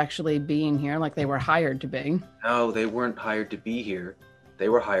useless at actually being here, like they were hired to be. No, they weren't hired to be here. They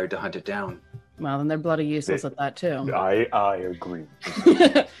were hired to hunt it down. Well, then they're bloody useless at that too. I agree.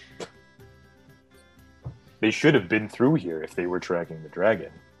 They should have been through here if they were tracking the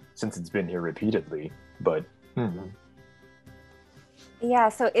dragon, since it's been here repeatedly. But Yeah,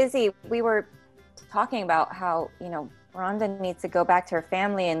 so Izzy, we were talking about how, you know, Rhonda needs to go back to her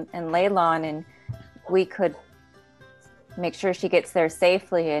family in Leylon, and we could make sure she gets there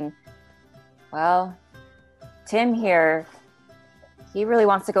safely. And, well, Tim here, he really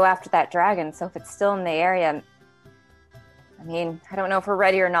wants to go after that dragon, so if it's still in the area, I mean, I don't know if we're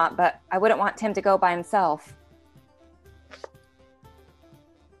ready or not, but I wouldn't want Tim to go by himself.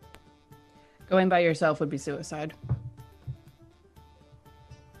 Going by yourself would be suicide.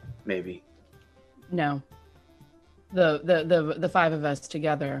 Maybe. No. The five of us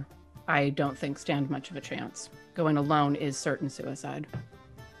together, I don't think stand much of a chance. Going alone is certain suicide.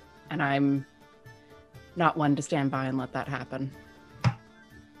 And I'm not one to stand by and let that happen.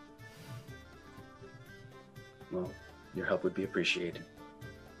 Well, your help would be appreciated.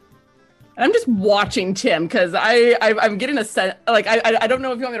 And I'm just watching Tim because I'm getting a sense, like, I don't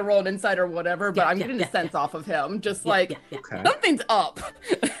know if you want me to roll an insight or whatever, but I'm getting a sense off of him. Just something's up.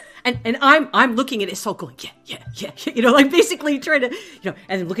 And I'm looking at it, so going, yeah, you know, like basically trying to, you know,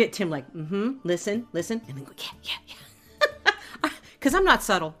 and then look at Tim like, listen, and then go, yeah. Because I'm not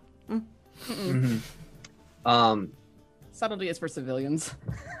subtle. Subtlety is for civilians.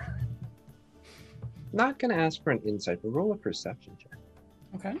 Not gonna ask for an insight, but roll a perception check.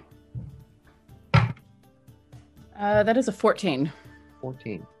 Okay. That is a 14.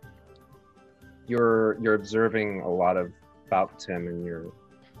 14. You're observing a lot about Tim, and you're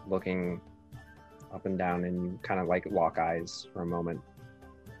looking up and down, and you kind of like lock eyes for a moment.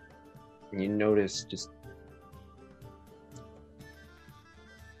 And you notice just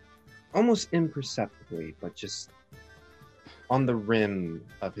almost imperceptibly, but just on the rim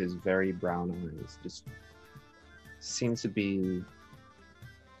of his very brown eyes, just seems to be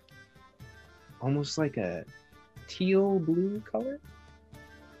almost like a teal blue color.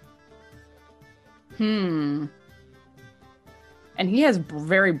 And he has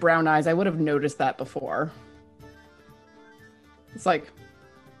very brown eyes. I would have noticed that before. It's like,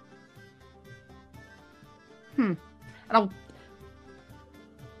 And I'll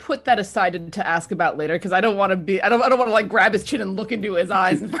put that aside to ask about later because I don't want to be. I don't want to like grab his chin and look into his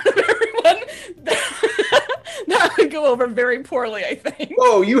eyes in front of everyone. That would go over very poorly, I think.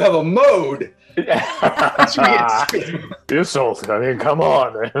 Whoa, you have a mode. Insult. I mean, come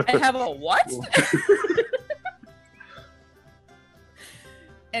on. I have a what?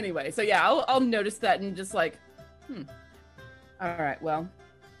 Anyway, so yeah, I'll notice that and just like, All right, well,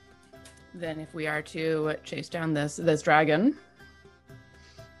 then if we are to chase down this dragon,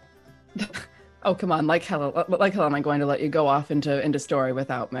 oh come on, like hell am I going to let you go off into story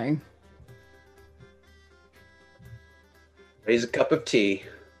without me? Raise a cup of tea.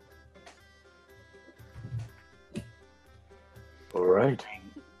 All right.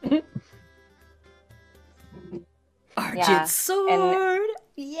 Argent's sword.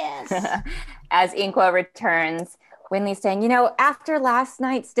 Yes. As Inqua returns, Winley's saying, after last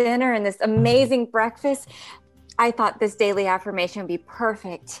night's dinner and this amazing breakfast, I thought this daily affirmation would be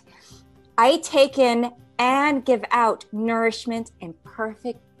perfect. I take in and give out nourishment in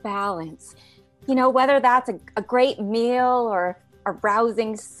perfect balance. Whether that's a great meal or a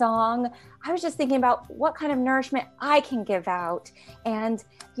rousing song, I was just thinking about what kind of nourishment I can give out. And,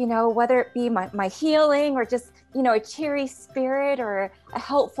 whether it be my healing or just, a cheery spirit or a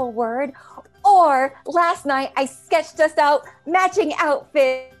helpful word. Or last night I sketched us out matching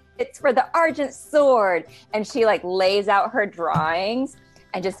outfits for the Argent sword. And she lays out her drawings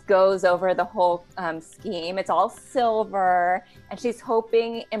and just goes over the whole scheme. It's all silver. And she's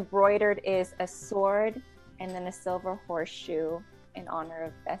hoping embroidered is a sword and then a silver horseshoe in honor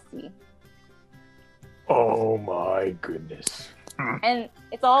of Bessie. Oh my goodness. And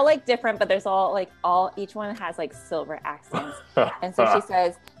it's all different, but there's each one has silver accents. And so she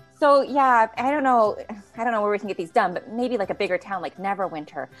says, so yeah, I don't know where we can get these done, but maybe a bigger town like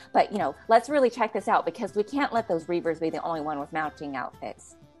Neverwinter. But let's really check this out because we can't let those Reavers be the only one with matching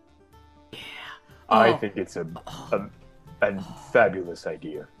outfits. Yeah. I think it's a fabulous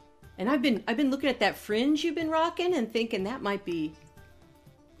idea. And I've been looking at that fringe you've been rocking and thinking that might be,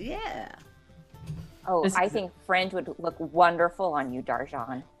 yeah. Oh, I think fringe would look wonderful on you,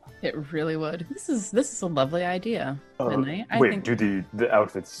 Darjan. It really would. This is a lovely idea. Wait, do the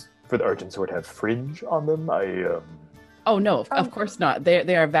outfits for the Argent sword have fringe on them? Oh no, of course not.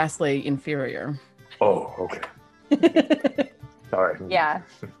 They are vastly inferior. Oh, okay. All right. Yeah,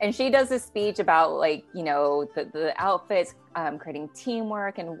 and she does a speech about the outfits, creating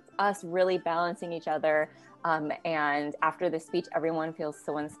teamwork and us really balancing each other. And after the speech, everyone feels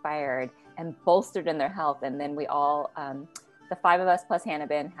so inspired and bolstered in their health. And then we all, the 5 of us plus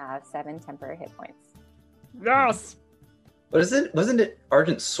Hannibin, have 7 temporary hit points. Yes. What is it? Wasn't it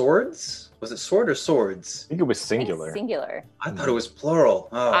Argent swords? Was it sword or swords? I think it was singular. It's singular. I thought it was plural.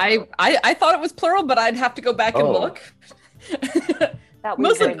 Oh. I thought it was plural, but I'd have to go back and look. That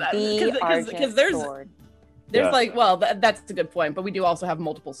was the Argent sword. There's that's a good point, but we do also have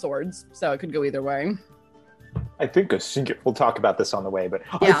multiple swords, so it could go either way. I think we'll talk about this on the way, but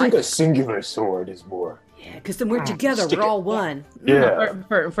I think a singular sword is more. Yeah, because then we're together, we're all one. Yeah.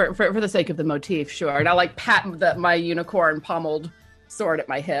 For the sake of the motif, sure. And I pat my unicorn pommeled sword at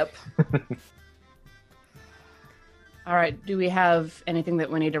my hip. All right. Do we have anything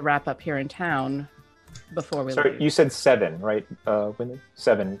that we need to wrap up here in town before we leave? You said 7, right, Winley?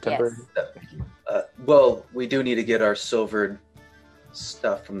 7 temporary? Yes. Well, we do need to get our silvered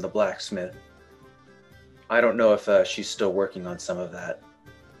stuff from the blacksmith. I don't know if she's still working on some of that.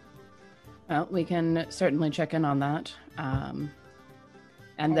 Well, we can certainly check in on that. And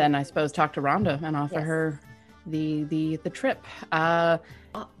then I suppose talk to Rhonda and offer her the trip. I'll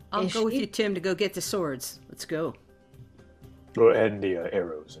go with you, Tim, to go get the swords. Let's go. Oh, and the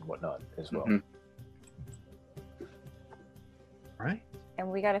arrows and whatnot as well. Mm-hmm. All right. And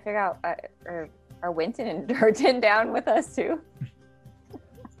we got to figure out, are Winton and Durden down with us too?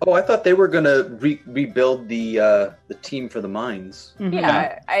 Oh, I thought they were going to rebuild the team for the mines. Mm-hmm.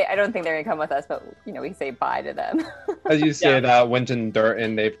 Yeah, I don't think they're going to come with us, but we say bye to them. As you said, Winton,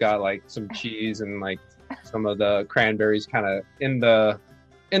 Durden, they've got some cheese and some of the cranberries kind of in the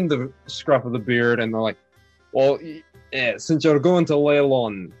scruff of the beard, and they're like, well, yeah, since you're going to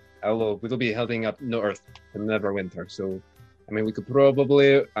Leylon, we'll be heading up north to Neverwinter, so we could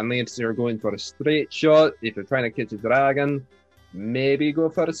probably, unless you're going for a straight shot, if you're trying to catch a dragon, maybe go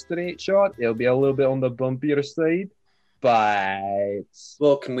for a straight shot. It'll be a little bit on the bumpier side, but...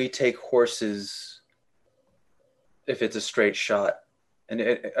 Well, can we take horses if it's a straight shot?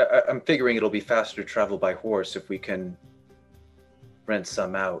 And I'm figuring it'll be faster to travel by horse if we can rent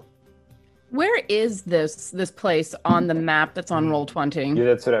some out. Where is this place on the map that's on Roll20? Yeah,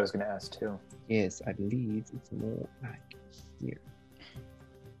 that's what I was going to ask too. Yes, I believe it's more like here.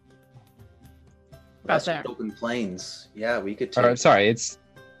 That's open plains. Yeah, we could take... sorry, it's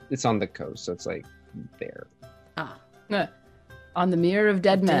on the coast, so it's there. On the Mirror of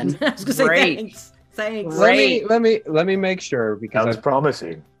Dead Men. I was gonna say thanks. Great. Let me make sure, because sounds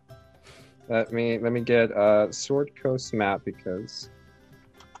promising. Let me get a Sword Coast map, because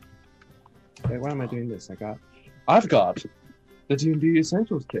why am I doing this? I've got the D&D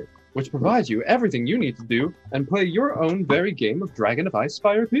Essentials Kit, which provides you everything you need to do and play your own very game of Dragon of Ice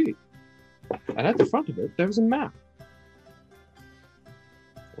Fire P. And at the front of it, there's a map.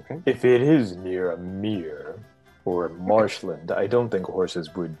 Okay. If it is near a mere, or marshland. I don't think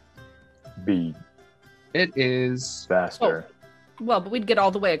horses would be It is faster. Well, but we'd get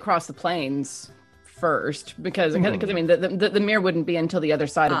all the way across the plains first because I mean the mirror wouldn't be until the other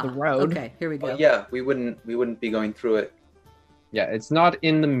side of the road. Okay, here we go. Well, yeah, we wouldn't be going through it. Yeah, it's not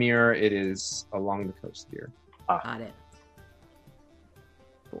in the mirror. It is along the coast here. Got it.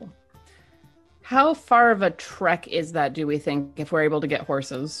 Cool. How far of a trek is that, do we think, if we're able to get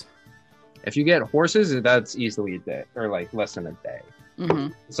horses? If you get horses, that's easily a day, or like less than a day.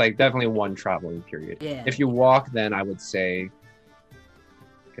 Mm-hmm. It's like definitely one traveling period. Yeah. If you walk, then I would say,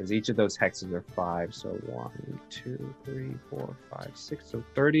 because each of those hexes are 5, so 1, 2, 3, 4, 5, 6, so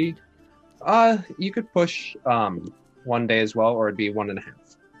 30. You could push 1 day as well, or it'd be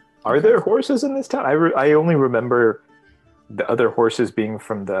 1.5. Are there horses in this town? I only remember the other horses being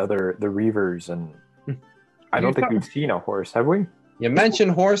from the Reavers, and I don't think we've seen a horse, have we? You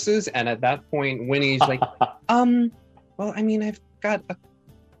mentioned horses, and at that point, Winnie's like, well, I mean, I've got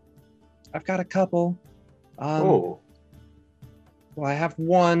a couple. Oh. Well, I have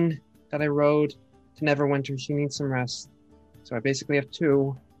one that I rode to Neverwinter. She needs some rest. So I basically have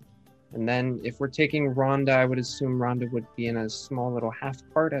 2. And then if we're taking Rhonda, I would assume Rhonda would be in a small little half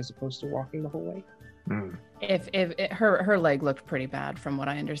cart as opposed to walking the whole way. If her leg looked pretty bad from what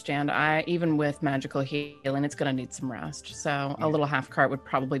I understand, even with magical healing, it's gonna need some rest. So a little half cart would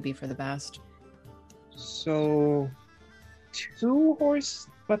probably be for the best. So 2 horse,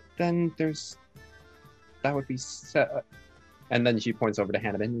 but then that would be and then she points over to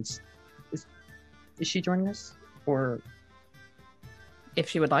Hannah. Is she joining us, or if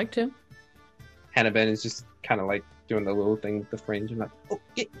she would like to? Hannah Ben is just kind of like doing the little thing with the fringe and like,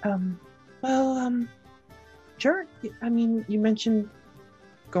 sure. I mean, you mentioned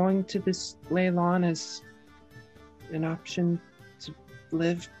going to this Leylon as an option to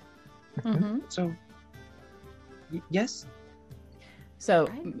live. Mm-hmm. So, yes. So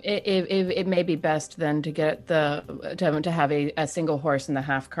it may be best then to get to have a single horse in the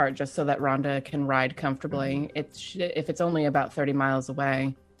half cart just so that Rhonda can ride comfortably. If it's only about 30 miles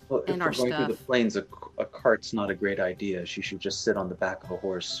away. Well, if we're going through the plains, a cart's not a great idea. She should just sit on the back of a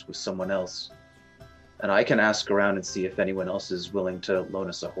horse with someone else. And I can ask around and see if anyone else is willing to loan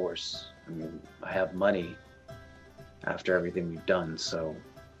us a horse. I mean, I have money after everything we've done, so.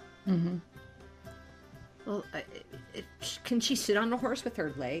 Mm-hmm. Well, can she sit on a horse with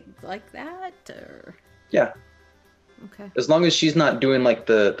her leg like that? Or? Yeah. Okay. As long as she's not doing like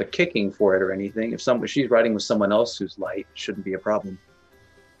the kicking for it or anything. If she's riding with someone else who's light, it shouldn't be a problem.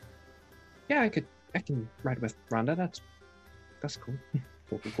 Yeah, I can ride with Rhonda. That's cool.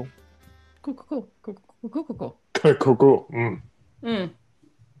 Cool. Cool.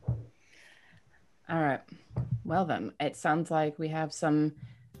 All right. Well then, it sounds like we have some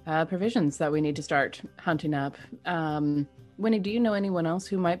provisions that we need to start hunting up. Winnie, do you know anyone else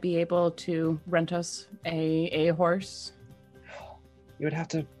who might be able to rent us a horse? You would have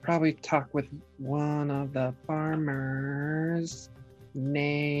to probably talk with one of the farmers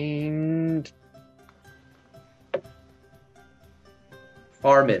named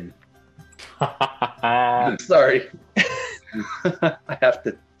Farman. I'm sorry. I have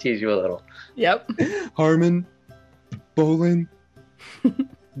to tease you a little. Yep. Harmon, Bolin,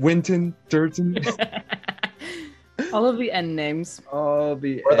 Winton, Durton. All of the N names. All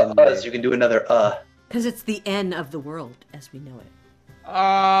the Or the U's. You can do another Because it's the N of the world as we know it.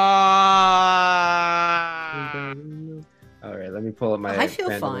 All right, let me pull up my I feel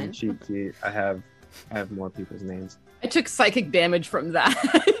random fine. cheat sheet. I have more people's names. I took psychic damage from that.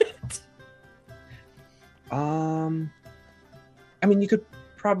 I mean, you could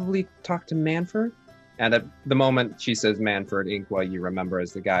probably talk to Manford. And at the moment she says Manford, Inqua, you remember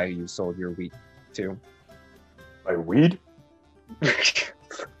as the guy who you sold your wheat to. My weed?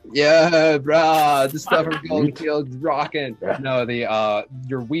 Yeah, brah, the stuff from Golden Field's rocking. Yeah. No,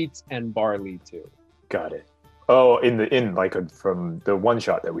 your wheat and barley too. Got it. Oh, from the one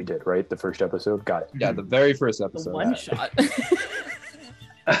shot that we did, right? The first episode. Got it. Yeah, the very first episode. The one shot.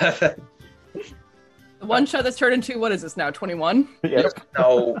 The one shot that's turned into, what is this now, 21? Yes.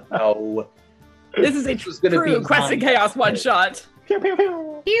 No. This is a true Quest and Chaos one shot. Pew,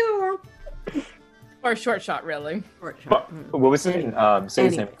 pew. Or a short shot, really. Short shot. What was his name? Say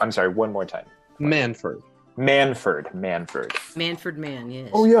his name. I'm sorry, one more time. Manford. Manford, yes.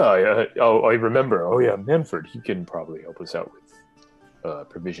 Oh, yeah. Oh, I remember. Oh, yeah, Manford. He can probably help us out with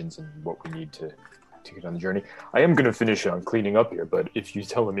provisions and what we need to get on the journey. I am going to finish on cleaning up here, but if you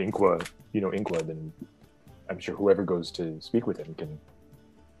tell him Inqua, then I'm sure whoever goes to speak with him can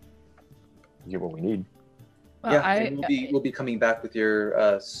get what we need. Well, yeah, and we'll be coming back with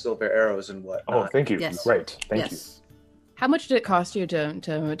your silver arrows and whatnot. Oh, thank you. Yes. Right, thank you. How much did it cost you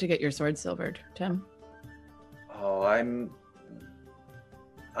to get your sword silvered, Tim? Oh, I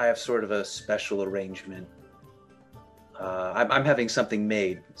have sort of a special arrangement. I'm having something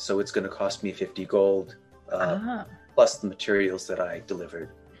made, so it's going to cost me 50 gold, plus the materials that I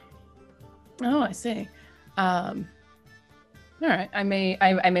delivered. Oh, I see. All right, I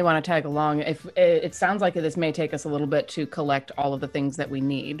may want to tag along. If it sounds like this may take us a little bit to collect all of the things that we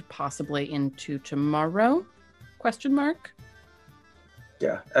need, possibly into tomorrow? ?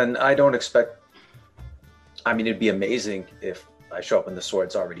 Yeah, and I don't expect. I mean, it'd be amazing if I show up and the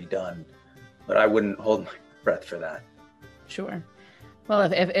sword's already done, but I wouldn't hold my breath for that. Sure.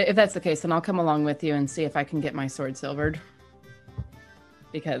 Well, if that's the case, then I'll come along with you and see if I can get my sword silvered.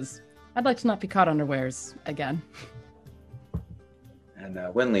 Because I'd like to not be caught unawares again. And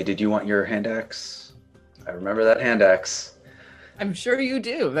Winley, did you want your hand axe? I remember that hand axe. I'm sure you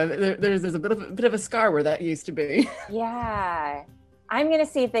do. There's a bit of a scar where that used to be. Yeah. I'm going to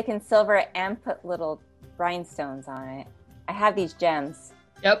see if they can silver it and put little rhinestones on it. I have these gems.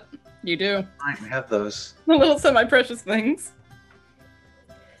 Yep, you do. I have those. The little semi-precious things.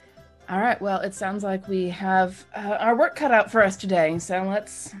 All right, well, it sounds like we have our work cut out for us today, so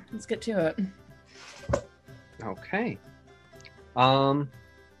let's get to it. Okay. Haggling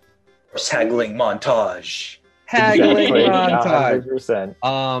montage. Haggling montage.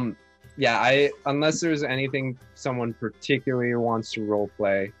 100%. Yeah, unless there's anything someone particularly wants to role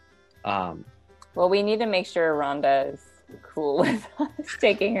play. Well, we need to make sure Rhonda is cool with us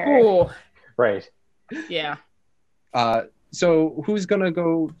taking her. Ooh. Right. Yeah. So who's gonna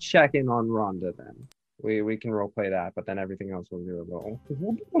go check in on Rhonda then? We can role play that, but then everything else will do a roll.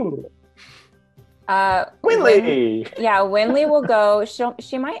 Winley! Winley will go.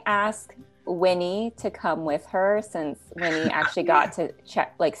 She might ask Winnie to come with her, since Winnie actually got to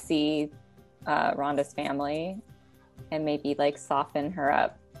see Rhonda's family and maybe soften her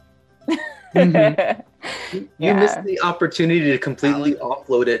up. Mm-hmm. You missed the opportunity to completely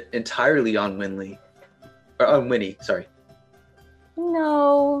offload it entirely on Winley. Or on Winnie, sorry.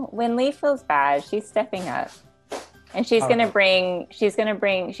 No, Winley feels bad. She's stepping up. And she wants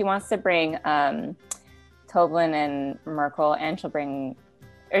to bring Toblin and Merkel, and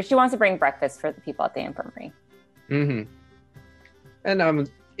she wants to bring breakfast for the people at the infirmary. Mm-hmm. And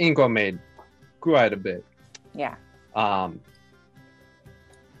Inqua made quite a bit. Yeah.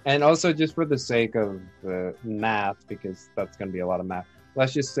 And also, just for the sake of the math, because that's going to be a lot of math,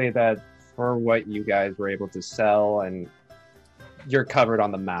 let's just say that for what you guys were able to sell, and you're covered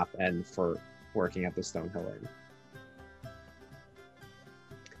on the map and for working at the Stonehill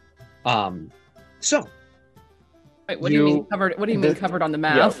Inn. So. Wait, what do you mean covered? What do you mean covered on the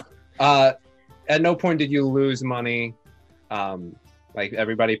map? Yeah. At no point did you lose money.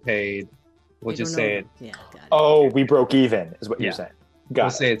 Everybody paid. We'll just say it. Yeah, got it. Oh, we broke even, is what you're saying. We'll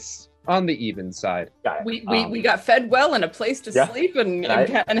say it's on the even side. Got it. We got fed well and a place to sleep and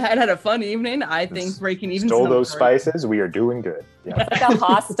had a fun evening. I think breaking even. Stole those spices. We are doing good. Yeah. Like a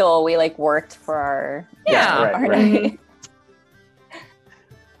hostel, we worked for our right.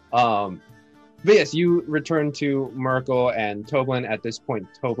 But yes, you return to Merkel and Toblin. At this point,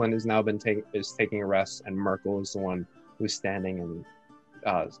 Toblin has now is taking a rest, and Merkel is the one who's standing.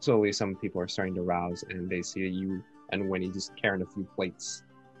 And slowly, some people are starting to rouse, and they see you and Winnie just carrying a few plates.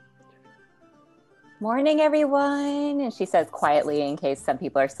 Morning, everyone, and she says quietly in case some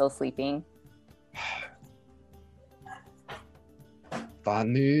people are still sleeping. If I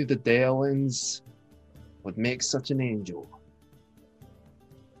knew the Dalens would make such an angel,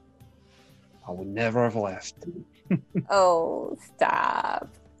 I would never have left. Oh, stop.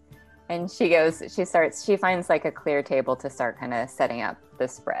 And she finds a clear table to start kind of setting up the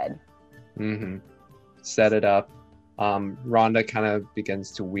spread. Mm-hmm. Set it up. Rhonda kind of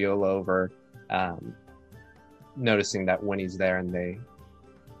begins to wheel over, noticing that Winnie's there, and they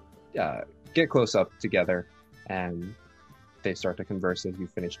get close up together, and they start to converse as you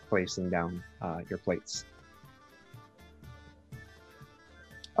finish placing down your plates.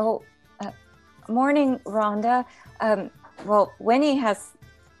 Oh, morning, Rhonda. Well, Winnie has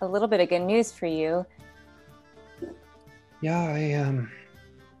a little bit of good news for you. Yeah,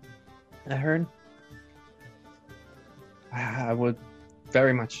 I heard. I would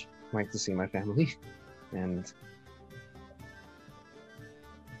very much like to see my family, and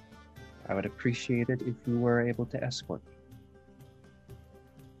I would appreciate it if you were able to escort me.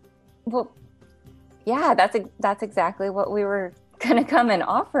 Well, yeah, that's exactly what we were gonna come and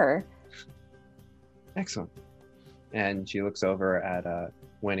offer. Excellent. And she looks over at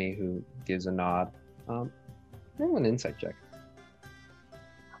Winnie, who gives a nod. Roll an insight check.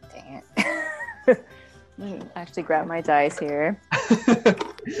 Dang it. Actually grab my dice here.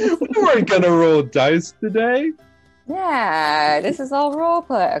 We weren't gonna roll dice today. Yeah, this is all role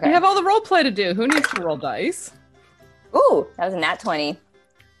play. Okay. We have all the role play to do. Who needs to roll dice? Ooh, that was a nat 20.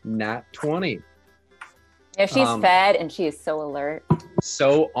 Nat 20. Yeah, she's fed and she is so alert.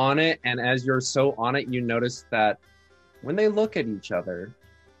 So on it, and as you're so on it, you notice that when they look at each other,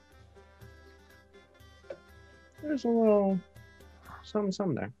 there's a little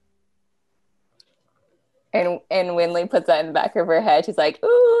something there. And Winley puts that in the back of her head. She's like,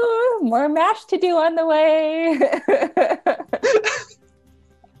 ooh, more mash to do on the way.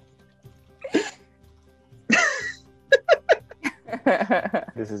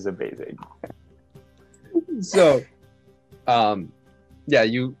 This is amazing. So, yeah,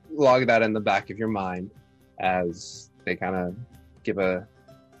 you log that in the back of your mind as they kind of give a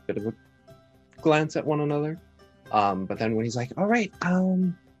bit of a glance at one another. But then when he's like, all right,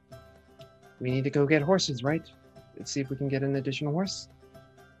 we need to go get horses, right? Let's see if we can get an additional horse.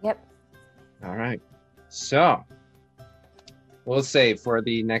 Yep. All right. So, we'll say for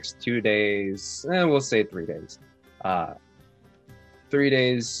the next 2 days, we'll say 3 days. 3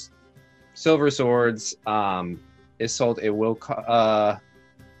 days, silver swords, Isolde, it will...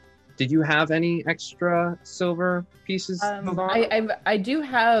 did you have any extra silver pieces? I do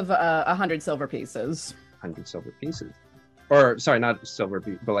have 100 silver pieces. 100 silver pieces. Or, sorry, not silver,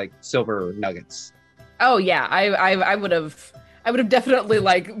 but like silver nuggets. Oh yeah, I would have definitely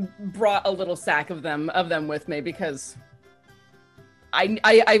like brought a little sack of them with me because I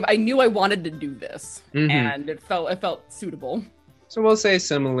knew I wanted to do this, and it felt suitable. So we'll say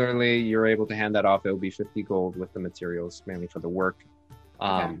similarly, you're able to hand that off. It'll be 50 gold with the materials mainly for the work.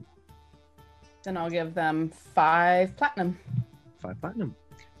 Okay. Then I'll give them 5 platinum. 5 platinum.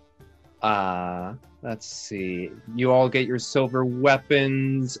 Let's see. You all get your silver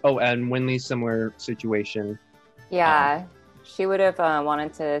weapons. Oh, and Winley, similar situation. Yeah, she would have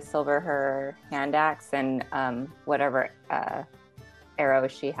wanted to silver her hand axe and whatever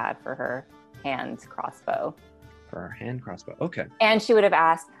arrows she had for her hand crossbow. For her hand crossbow, okay. And she would have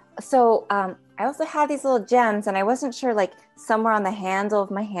asked, so I also have these little gems, and I wasn't sure, like, somewhere on the handle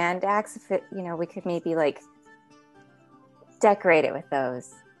of my hand axe, if it, we could maybe, like, decorate it with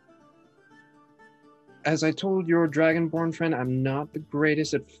those. As I told your Dragonborn friend, I'm not the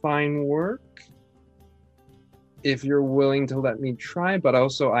greatest at fine work. If you're willing to let me try, but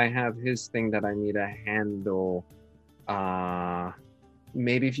also I have his thing that I need a handle.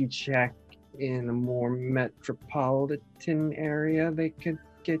 Maybe if you check in a more metropolitan area, they could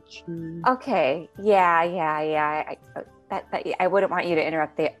get you. Okay, yeah. I wouldn't want you to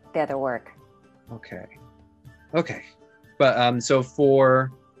interrupt the other work. Okay. But so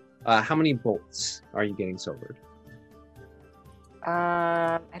for how many bolts are you getting silvered?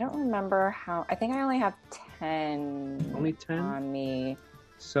 I don't remember how. I think I only have 10. Only 10 on me.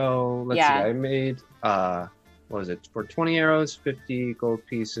 So let's see. I made what was it, for 20 arrows, 50 gold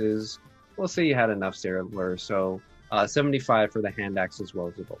pieces. We'll say you had enough silver, so 75 for the hand axe as well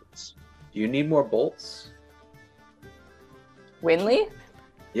as the bolts. Do you need more bolts? Winley?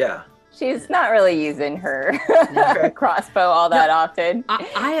 Yeah. She's not really using her crossbow all that often.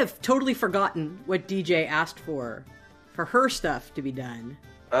 I have totally forgotten what DJ asked for her stuff to be done.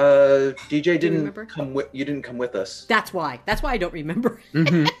 DJ didn't come with you. Didn't come with us. That's why I don't remember.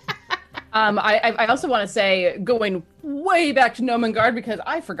 I also want to say, going way back to Nomengard, because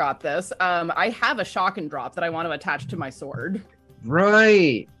I forgot this, I have a shock and drop that I want to attach to my sword.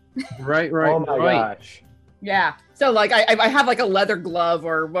 Right. Oh my gosh. Yeah. So like I have like a leather glove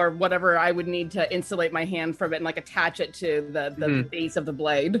or whatever I would need to insulate my hand from it and like attach it to the base of the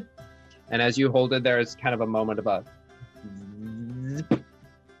blade. And as you hold it, there is kind of a moment of a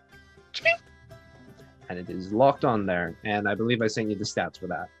and it is locked on there. And I believe I sent you the stats for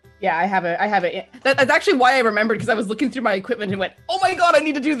that. Yeah, I have it. That's actually why I remembered, because I was looking through my equipment and went, oh my god, I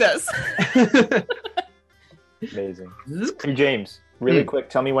need to do this. Amazing. Hey, James, really quick,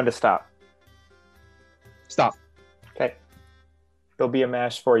 tell me when to stop. Stop. Okay. There'll be a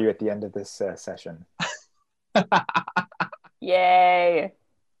mash for you at the end of this session. Yay.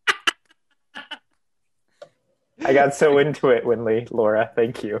 I got so into it, Winley. Laura,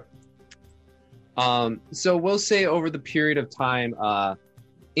 thank you. So we'll say over the period of time,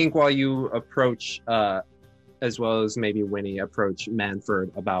 Ink, while you approach, as well as maybe Winnie approach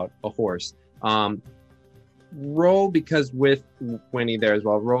Manfred about a horse, roll, because with Winnie there as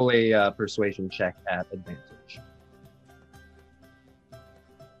well, roll a persuasion check at advantage.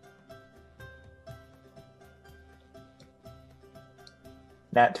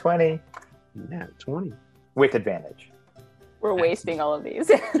 Nat 20. Nat 20. with advantage. We're wasting all of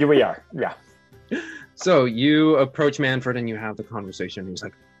these. Here we are. Yeah. So you approach Manfred and you have the conversation. He's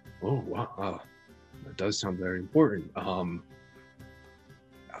like, "Oh wow, that does sound very important.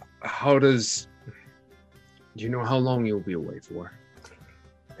 Do you know how long you'll be away for?"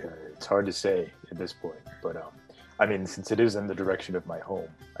 It's hard to say at this point, but I mean, since it is in the direction of my home,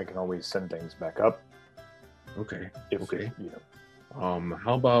 I can always send things back up. Okay. Okay.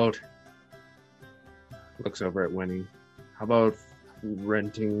 How about? Looks over at Winnie. How about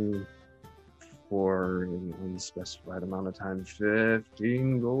renting for an unspecified amount of time?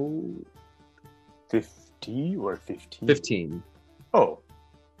 15 gold. 50 or 15? 15. Oh,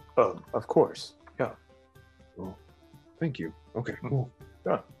 of course. Yeah. Oh, thank you. Okay, cool.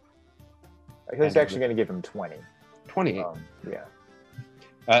 Yeah. I was actually going to give him 20. 20. Yeah.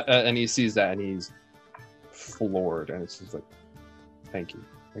 And he sees that and he's floored, and it's just like, thank you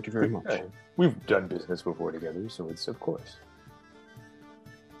very much. Hey, we've done business before together, so it's of course.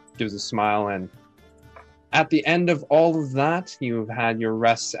 Gives a smile, and at the end of all of that, you've had your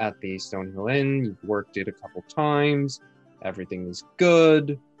rests at the Stonehill Inn. You've worked it a couple times. Everything is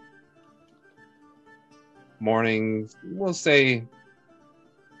good. Morning, we'll say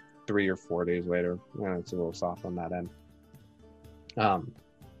 3 or 4 days later. Yeah, it's a little soft on that end.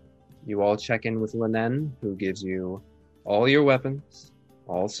 You all check in with Lenen, who gives you all your weapons,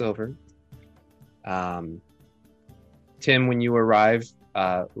 all silver. Tim, when you arrive,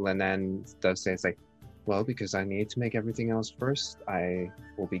 Lenen does say, it's like, well, because I need to make everything else first, I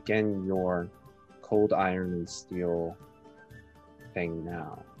will begin your cold iron and steel thing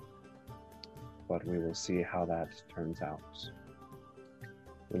now. But we will see how that turns out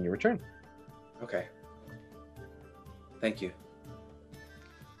when you return. Okay. Thank you.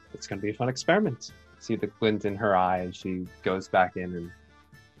 It's going to be a fun experiment. See the glint in her eye as she goes back in, and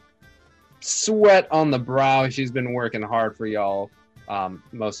sweat on the brow. She's been working hard for y'all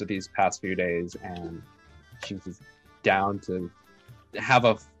most of these past few days, and she's just down to have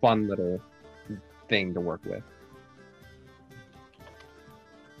a fun little thing to work with.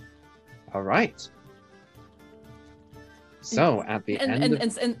 All right. So at the end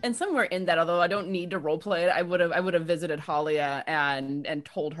and somewhere in that, although I don't need to role play it, I would have visited Halia and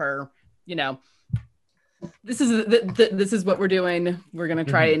told her, you know, this is what we're doing. We're gonna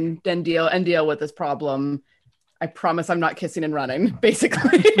try and deal with this problem. I promise I'm not kissing and running,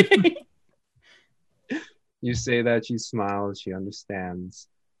 basically. You say that, she smiles, she understands,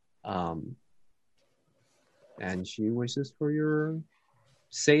 and she wishes for your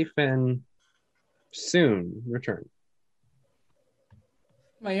safe and soon return.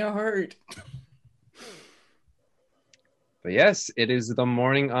 My heart. But yes, it is the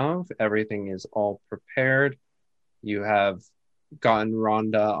morning of. Everything is all prepared. You have gotten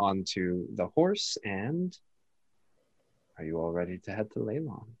Rhonda onto the horse, and are you all ready to head to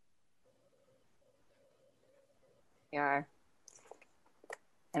Leylon? We are.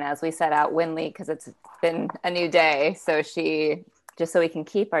 And as we set out, Winley, because it's been a new day, so she, just so we can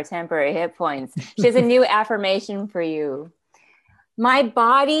keep our temporary hit points, she has a new affirmation for you. My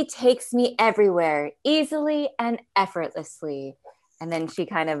body takes me everywhere, easily and effortlessly. And then she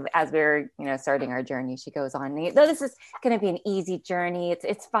kind of, as we're, starting our journey, she goes on, though this is going to be an easy journey,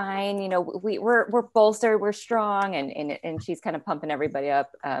 it's fine. We're bolstered, we're strong. And she's kind of pumping everybody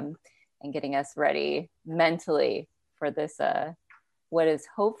up and getting us ready mentally for this, what is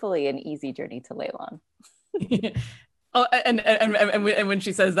hopefully an easy journey to Leylon. Oh, and when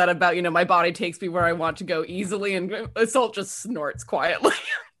she says that about, my body takes me where I want to go easily, and Assault just snorts quietly.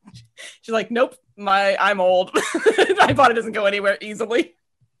 She's like, nope, I'm old. My body doesn't go anywhere easily.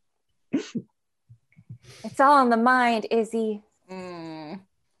 It's all in the mind, Izzy.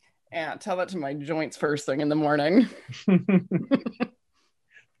 Yeah, tell that to my joints first thing in the morning.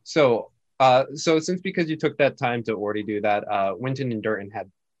 So because you took that time to already do that, Winton and Durton had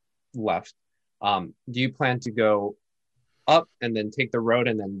left. Do you plan to go up and then take the road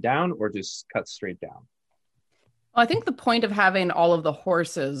and then down, or just cut straight down? Well, I think the point of having all of the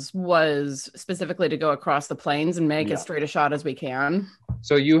horses was specifically to go across the plains and make as straight a shot as we can.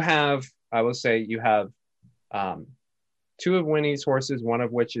 So you have, I will say, you have 2 of Winnie's horses, one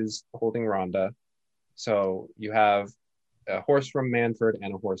of which is holding Rhonda. So you have a horse from Manfred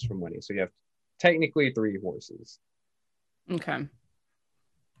and a horse from Winnie. So you have technically 3 horses. Okay.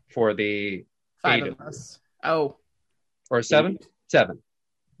 For the 5 of us. Oh. Or 7? 7.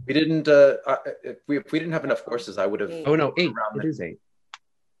 We didn't. If we didn't have enough horses, I would have. Oh no, 8. It is 8.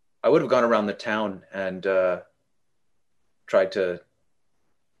 I would have gone around the town and tried to,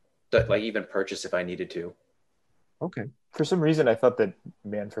 even purchase if I needed to. Okay. For some reason, I thought that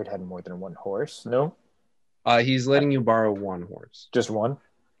Manfred had more than one horse. No. He's letting you borrow one horse. Just one?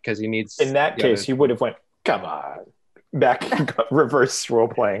 Because he needs. In that case, he would have went, come on. Back, reverse role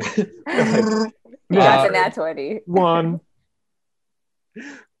playing. That's a nat 20. One.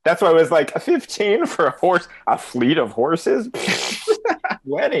 That's why I was like, a 15 for a horse, a fleet of horses?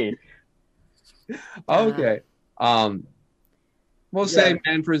 20. Okay. We'll say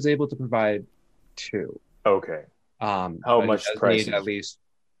Manfred is able to provide 2. Okay. How much price? Need at least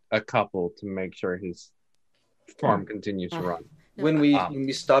a couple to make sure his farm continues to run. When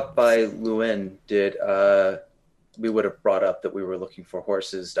we stopped by Luen, did we would have brought up that we were looking for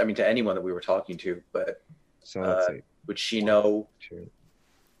horses? I mean, to anyone that we were talking to, but so let's see. Would she know? 2,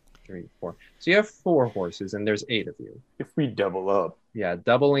 3, 4. So you have 4 horses, and there's 8 of you. If we double up, yeah,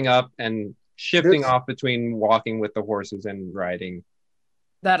 doubling up and shifting off between walking with the horses and riding.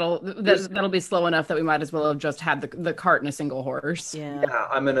 That'll be slow enough that we might as well have just had the cart and a single horse. Yeah,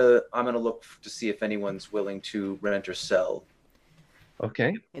 I'm gonna look to see if anyone's willing to rent or sell.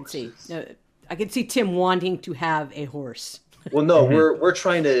 Okay. I can see Tim wanting to have a horse. Well, no, we're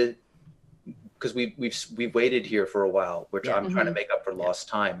trying to, because we've waited here for a while, which I'm trying to make up for lost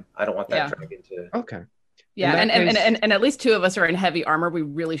time. I don't want that dragon to. Okay. Yeah, and at least 2 of us are in heavy armor. We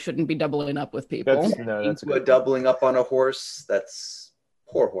really shouldn't be doubling up with people. That's doubling up on a horse. That's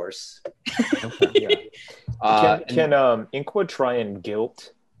poor horse. Okay, yeah. Can Inqua try and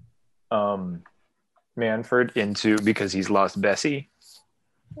guilt Manfred into, because he's lost Bessie,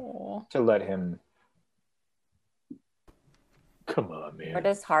 to let him. Come on, man. Or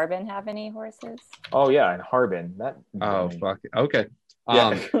does Harbin have any horses? Oh yeah, and Harbin. Fuck. Okay.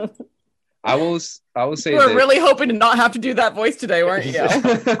 I will say we're really hoping to not have to do that voice today, weren't you?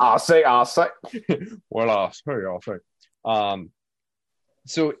 I'll say. Well, I'll say.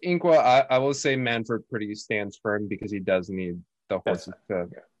 So Inqua, I will say Manfred pretty stands firm because he does need the horses to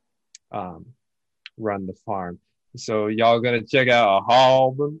run the farm. So y'all gonna check out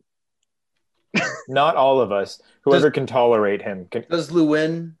Harbin? Not all of us. Whoever can tolerate him. Does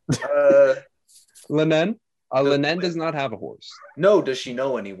Luen? Lenen? Lenen does not have a horse. No, does she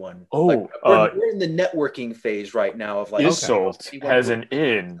know anyone? Oh, we're in the networking phase right now of like. Isolt has an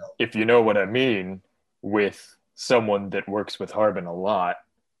inn, if you know what I mean, with someone that works with Harbin a lot,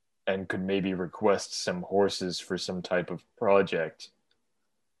 and could maybe request some horses for some type of project.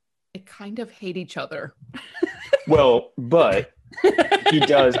 They kind of hate each other. Well, but he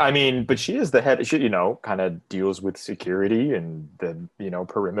does. I mean, but she is the head. She, kind of deals with security and the,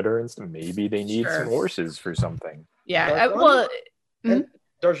 perimeter and stuff. Maybe they need some horses for something. Yeah.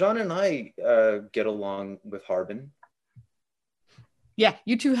 Darjan and I get along with Harbin. Yeah,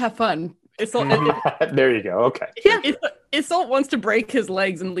 you two have fun. There you go. Okay. Yeah. Isolt wants to break his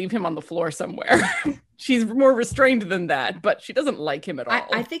legs and leave him on the floor somewhere. She's more restrained than that, but she doesn't like him at all.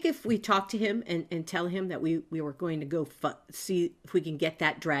 I think if we talk to him and tell him that we were going to go see if we can get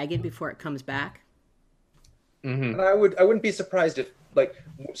that dragon before it comes back. Mm-hmm. And I wouldn't be surprised if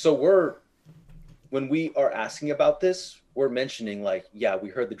when we are asking about this, we're mentioning we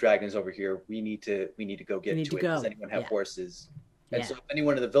heard the dragon's over here. We need to go get to it. Does anyone have horses? And so if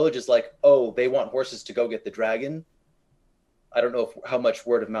anyone in the village is like, oh, they want horses to go get the dragon, I don't know how much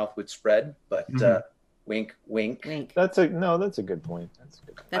word of mouth would spread, but wink, wink. That's a good point.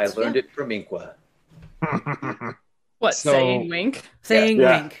 I learned it from Inqua. What, saying wink? Saying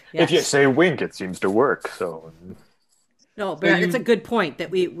wink. Yes. If you say wink, it seems to work. So no, but it's a good point that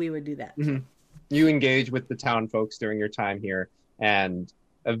we would do that. Mm-hmm. You engage with the town folks during your time here, and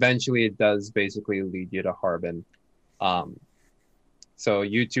eventually it does basically lead you to Harbin. So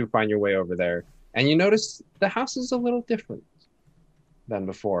you two find your way over there, and you notice the house is a little different than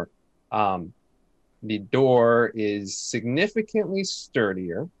before. The door is significantly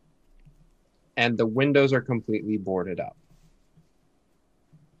sturdier, and the windows are completely boarded up.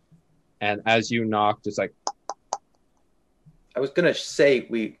 And as you knock, just like... I was going to say,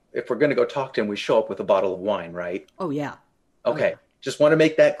 if we're going to go talk to him, we show up with a bottle of wine, right? Oh, yeah. Okay. Just want to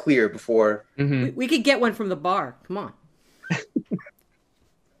make that clear before... Mm-hmm. We could get one from the bar. Come on.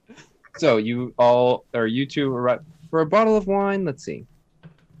 So you two are for a bottle of wine. Let's see.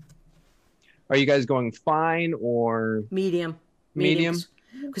 Are you guys going fine or medium? Medium.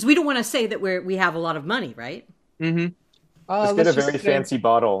 Because we don't want to say that we have a lot of money, right? Mm-hmm. Let's get a very fancy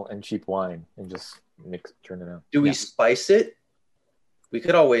bottle and cheap wine and just turn it out. Do we spice it? We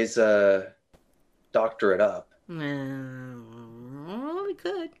could always doctor it up. We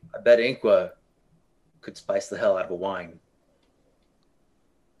could. I bet Inqua could spice the hell out of a wine.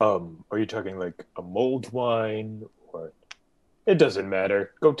 Are you talking like a mulled wine or? It doesn't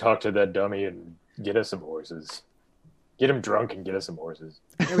matter. Go talk to that dummy and get us some horses. Get him drunk and get us some horses.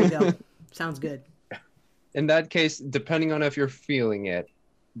 There we go. Sounds good. In that case, depending on if you're feeling it,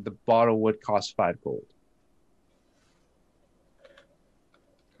 the bottle would cost 5 gold.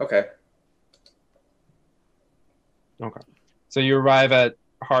 Okay. Okay. So you arrive at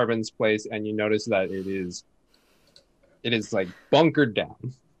Harbin's place and you notice that it is like bunkered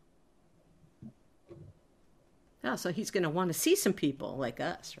down. Oh, so he's going to want to see some people like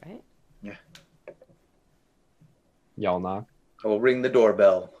us, right? Yeah. Y'all knock. I will ring the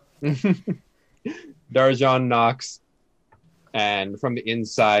doorbell. Darjan knocks, and from the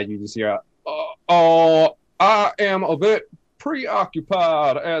inside you just hear, "Oh, I am a bit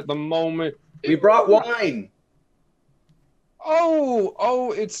preoccupied at the moment. We brought wine."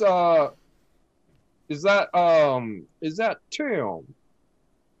 Oh, it's is that Tim?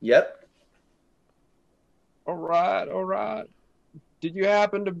 Yep. All right. Did you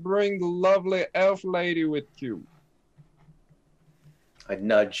happen to bring the lovely elf lady with you? I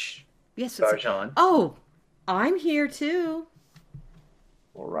nudge Darjan. Oh, I'm here too.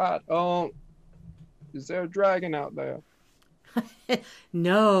 All right. Is there a dragon out there?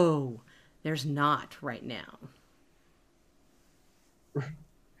 No, there's not right now.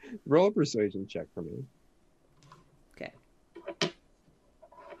 Roll a persuasion check for me. Okay.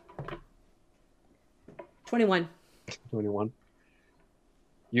 21. 21.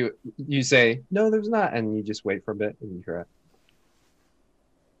 You say, no, there's not, and you just wait for a bit, and you hear it.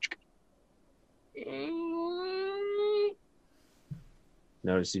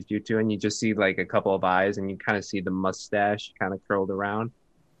 Notices you two, and you just see like a couple of eyes, and you kind of see the mustache kind of curled around.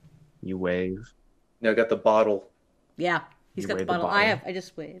 You wave. No, I got the bottle. Yeah, he's got the bottle. I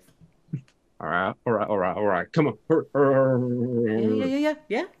just wave. All right. Come on.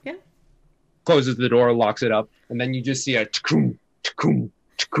 Yeah. Closes the door, locks it up, and then you just see a tkum, tkum,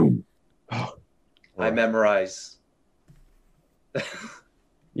 tkum. Oh, I memorize.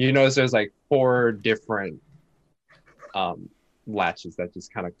 You notice there's like 4 different latches that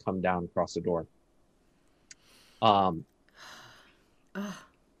just kind of come down across the door.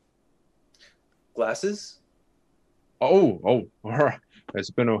 Glasses? Oh, all right. It's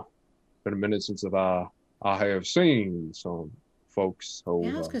been a minute since I have seen some folks. So,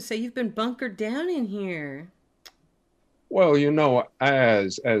 yeah, I was gonna say you've been bunkered down in here. Well,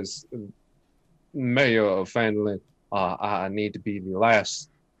 as mayor of Fanlin, I need to be the last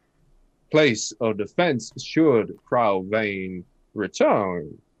place of defense should Crowvane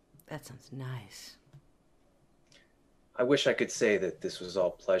return. That sounds nice. I wish I could say that this was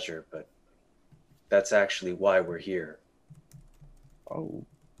all pleasure, but that's actually why we're here. Are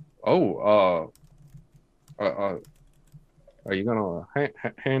you gonna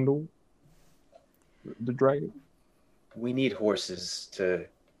handle the dragon? We need horses to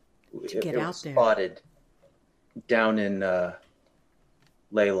get out there. Spotted down in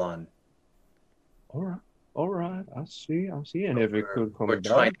Leylon. All right. I see. And if it could come we're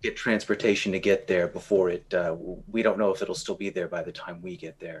down, trying to get transportation to get there before it. We don't know if it'll still be there by the time we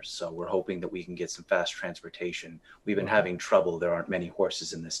get there. So we're hoping that we can get some fast transportation. We've been having trouble. There aren't many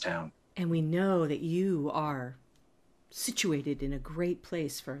horses in this town. And we know that you are situated in a great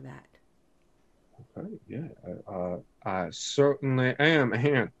place for that. Okay, yeah. I certainly am.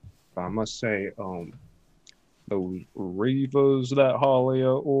 And I must say, those reavers that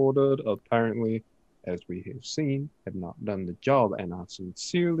Halia ordered, apparently, as we have seen, have not done the job. And I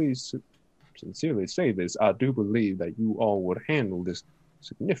sincerely say this. I do believe that you all would handle this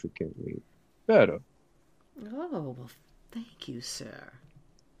significantly better. Oh, well, thank you, sir.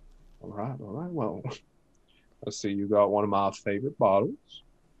 All right. Well, let's see. You got one of my favorite bottles.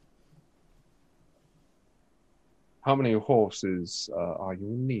 How many horses are you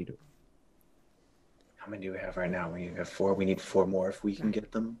in need of? How many do we have right now? We have 4. We need 4 more if we can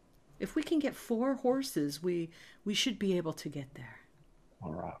get them. If we can get 4 horses, we should be able to get there.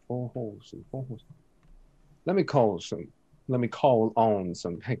 All right, 4 horses. Let me call on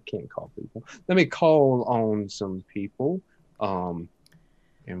some. I can't call people. Let me call on some people, and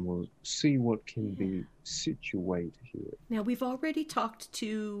we'll see what can be situated here. Now, we've already talked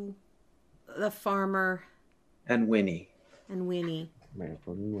to the farmer. And Winnie. All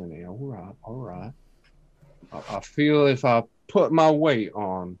right. I feel if I put my weight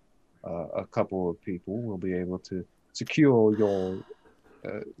on a couple of people, we'll be able to secure your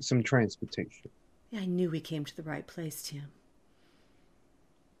some transportation. Yeah, I knew we came to the right place, Tim.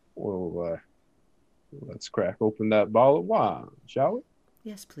 Well, let's crack open that bottle of wine, shall we?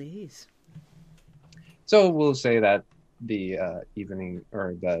 Yes, please. So we'll say that the evening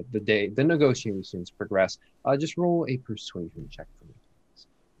or the day, the negotiations progress. Just roll a persuasion check for me, please.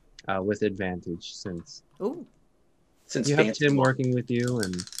 With advantage since you have Tim working with you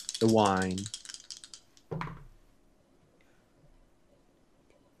and the wine.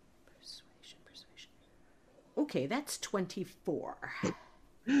 Okay, that's 24.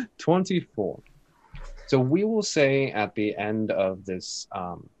 24. So we will say at the end of this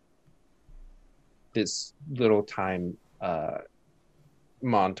this little time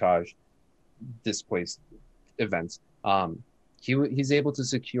montage, displaced events, he's able to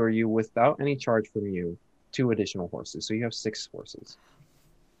secure you without any charge from you 2 additional horses. So you have 6 horses.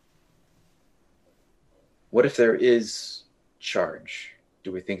 What if there is charge?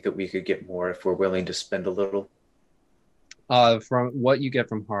 Do we think that we could get more if we're willing to spend a little? From what you get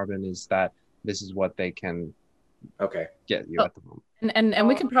from Harbin is that this is what they can get you at the moment. And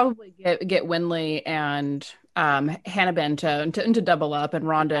we can probably get Winley and Hannibin to double up, and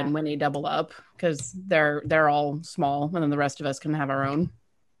Rhonda and Winnie double up, because they're all small, and then the rest of us can have our own.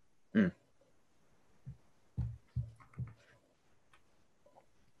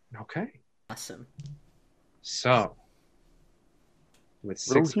 Okay. Awesome. So, with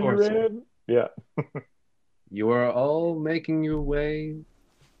 6 horses, you are all making your way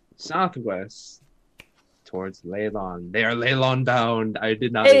southwest towards Leylon. They are Leylon bound. I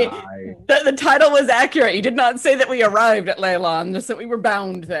did not lie. The title was accurate. You did not say that we arrived at Leylon, just that we were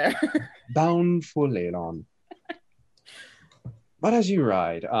bound there. Bound for Leylon. But as you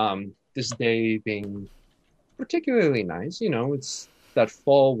ride, this day being particularly nice, it's that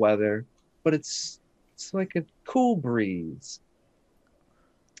fall weather, but it's like a cool breeze.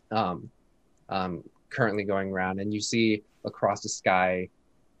 Currently going around, and you see across the sky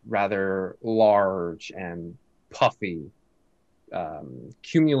rather large and puffy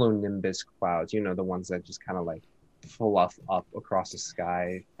cumulonimbus clouds, the ones that just kind of like fluff up across the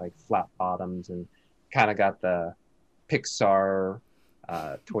sky like flat bottoms, and kind of got the Pixar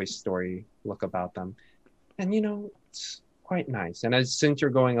Toy Story look about them. And it's quite nice. And since you're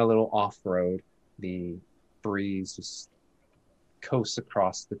going a little off-road, the breeze just coasts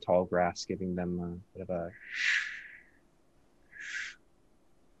across the tall grass, giving them a bit of a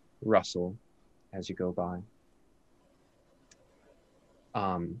rustle as you go by.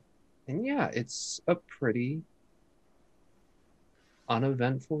 And yeah, it's a pretty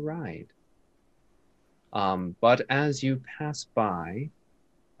uneventful ride. But as you pass by,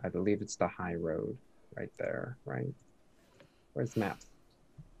 I believe it's the high road right there, right? Where's the map?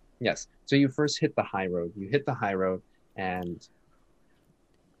 Yes. So you first hit the high road. You hit the high road, and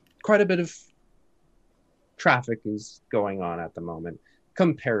quite a bit of traffic is going on at the moment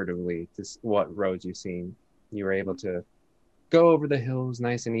comparatively to what roads you've seen. You were able to go over the hills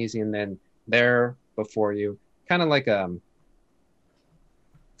nice and easy, and then there before you, kind of like a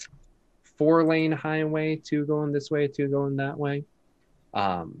 4-lane highway, 2 going this way, 2 going that way.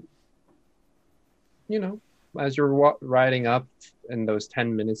 As you're riding up in those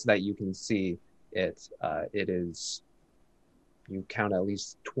 10 minutes that you can see it, it is, you count at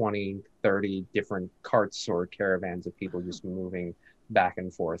least 20, 30 different carts or caravans of people just moving back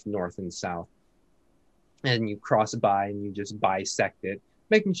and forth, north and south. And you cross by and you just bisect it,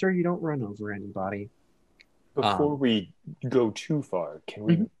 making sure you don't run over anybody. Before we go too far, can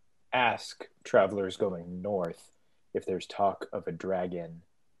we ask travelers going north if there's talk of a dragon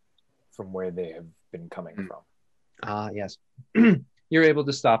from where they have been coming from? Yes. You're able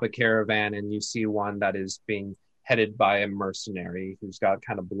to stop a caravan, and you see one that is being headed by a mercenary who's got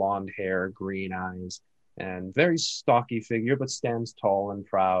kind of blonde hair, green eyes, and very stocky figure, but stands tall and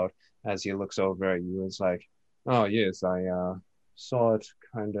proud as he looks over at you. It's like, oh yes, I saw it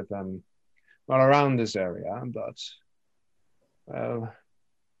kind of around this area, but well,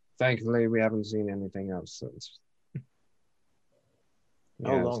 thankfully we haven't seen anything else since.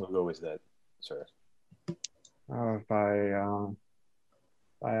 How long ago was that, sir? By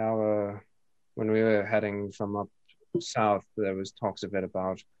our, when we were heading from up south, there was talks of it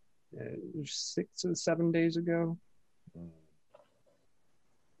about 6 or 7 days ago.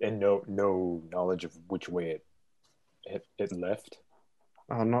 And no knowledge of which way it left?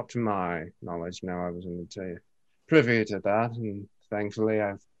 Not to my knowledge, no. I wasn't privy to that, and thankfully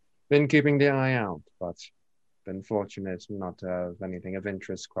I've been keeping the eye out, but been fortunate not to have anything of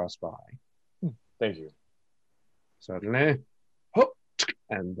interest cross by. Thank you. Certainly.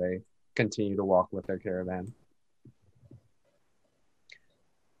 And they continue to walk with their caravan.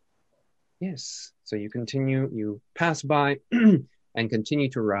 Yes, so you pass by and continue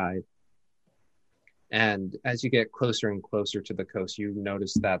to ride. And as you get closer and closer to the coast, you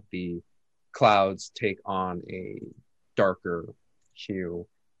notice that the clouds take on a darker hue,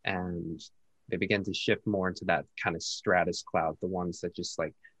 and they begin to shift more into that kind of stratus cloud, the ones that just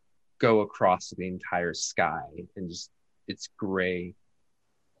like go across the entire sky and just, it's gray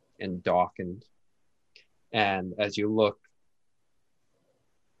and darkened. And as you look,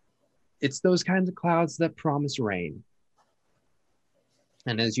 it's those kinds of clouds that promise rain.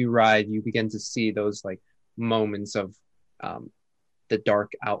 And as you ride, you begin to see those like moments of the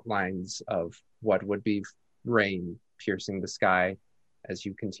dark outlines of what would be rain piercing the sky as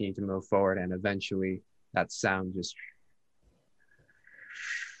you continue to move forward. And eventually that sound just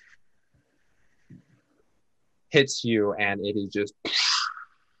hits you, and it is just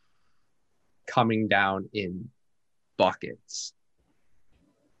coming down in buckets.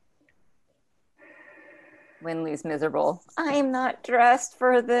 Winley's miserable. I'm not dressed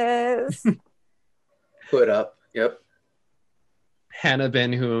for this. Put up. Yep.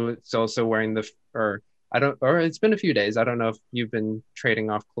 Hannibin, who is also wearing it's been a few days. I don't know if you've been trading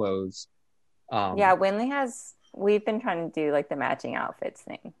off clothes. Yeah, we've been trying to do like the matching outfits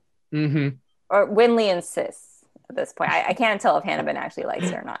thing. Mm-hmm. Or Winley insists at this point. I can't tell if Hannibin actually likes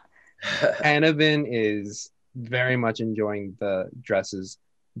it or not. Hannibin is very much enjoying the dresses,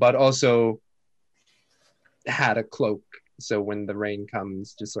 but also had a cloak, so when the rain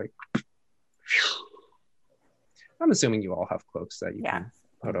comes, just like I'm assuming you all have cloaks that you can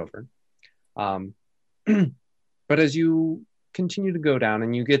put over. But as you continue to go down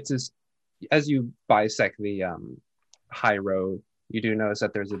and you get to, as you bisect the high road, you do notice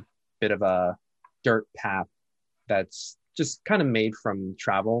that there's a bit of a dirt path that's just kind of made from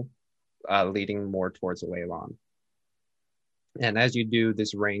travel, leading more towards Leylon. And as you do,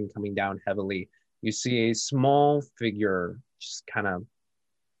 this rain coming down heavily, you see a small figure just kind of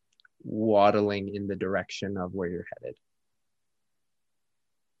waddling in the direction of where you're headed.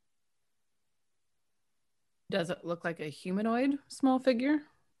 Does it look like a humanoid small figure?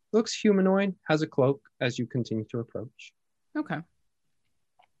 Looks humanoid, has a cloak as you continue to approach. Okay.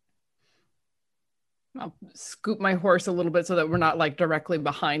 I'll scoop my horse a little bit so that we're not like directly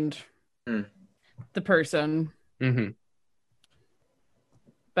behind the person. Mm-hmm.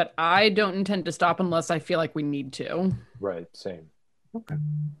 But I don't intend to stop unless I feel like we need to. Right, same. Okay.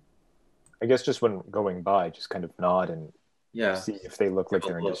 I guess just when going by, just kind of nod and see if they look like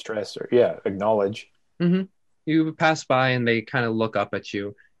they're in distress or acknowledge. Mm-hmm. You pass by and they kind of look up at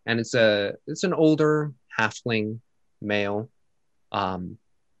you, and it's an older halfling male.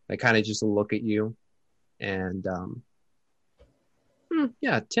 They kind of just look at you, and Tim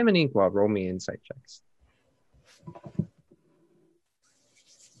and Inqua, roll me insight checks.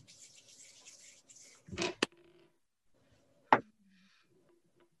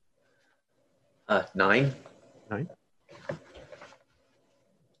 9.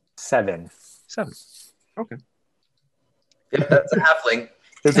 7. Okay. Yep, that's a halfling.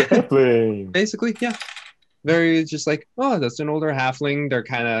 It's a halfling. Basically, yeah. Very just like, oh, that's an older halfling. They're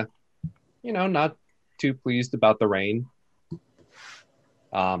kind of, not too pleased about the rain.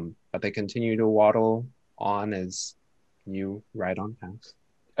 But they continue to waddle on as you ride on past.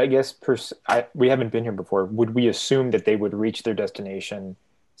 I guess we haven't been here before. Would we assume that they would reach their destination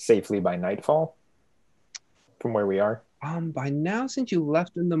safely by nightfall from where we are? By now, since you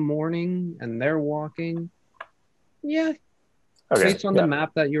left in the morning and they're walking, yeah. Okay. Based on the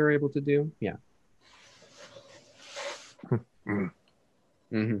map that you're able to do, yeah.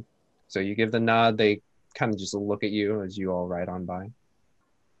 Mm-hmm. So you give the nod. They kind of just look at you as you all ride on by.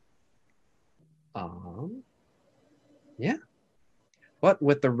 Yeah. But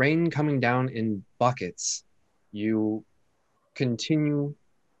with the rain coming down in buckets, you continue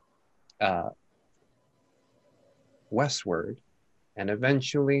westward and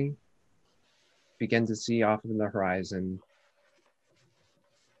eventually begin to see off in the horizon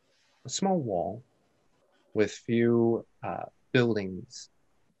a small wall with few buildings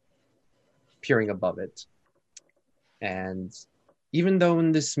peering above it. And even though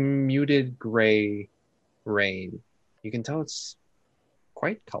in this muted gray rain, you can tell it's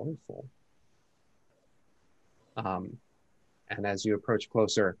quite colorful. And as you approach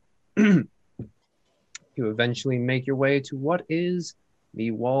closer, you eventually make your way to what is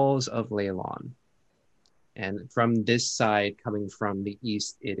the walls of Leylon. And from this side, coming from the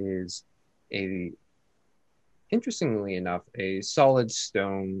east, it is interestingly enough, a solid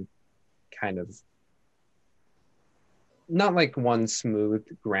stone kind of, not like one smooth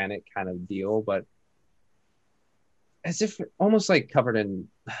granite kind of deal, but as if almost like covered in,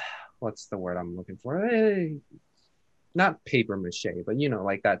 what's the word I'm looking for? Not paper mache, but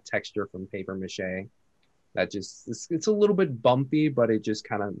like that texture from paper mache. That just, it's a little bit bumpy, but it just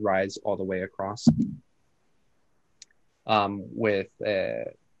kind of rides all the way across. With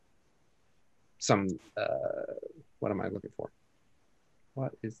some, what am I looking for?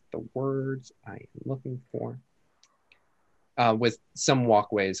 What is the words I am looking for? With some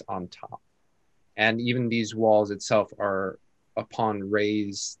walkways on top. And even these walls itself are upon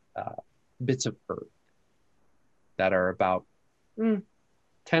raised bits of earth that are about 10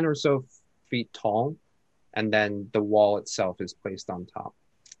 or so feet tall, and then the wall itself is placed on top.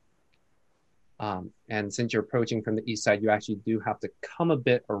 And since you're approaching from the east side, you actually do have to come a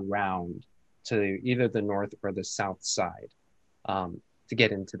bit around to either the north or the south side to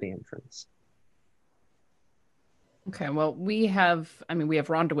get into the entrance. Okay, well, we have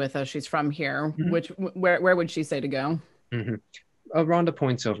Rhonda with us. She's from here. Where would she say to go? Rhonda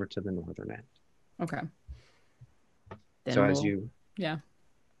points over to the northern end. Okay. Then So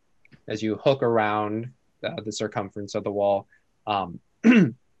as you hook around the circumference of the wall,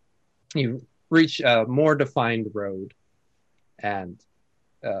 you reach a more defined road, and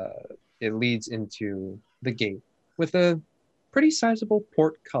it leads into the gate with a pretty sizable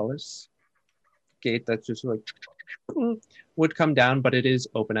portcullis gate that's just like would come down, but it is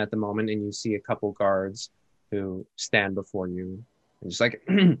open at the moment, and you see a couple guards who stand before you and just like,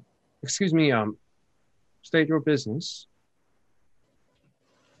 excuse me, state your business.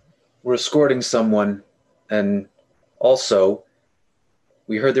 We're escorting someone, and also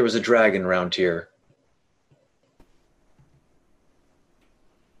we heard there was a dragon around here.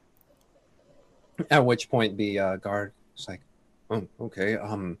 At which point the guard is like, oh, okay,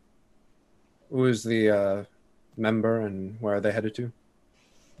 who is the member and where are they headed to?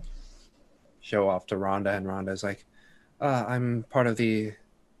 Show off to Rhonda, and Rhonda's like, I'm part of the,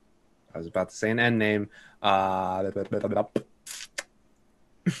 I was about to say an N name, I'm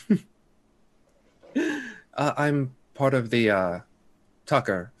part of the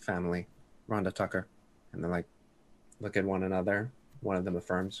Tucker family, Rhonda Tucker. And they're like, look at one another. One of them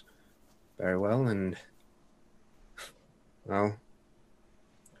affirms, very well, and well,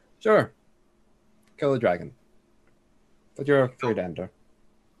 sure, kill the dragon. But you're free to enter.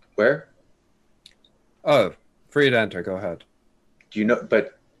 Where? Oh, free to enter, go ahead. Do you know,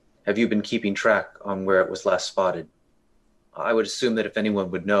 but have you been keeping track on where it was last spotted? I would assume that if anyone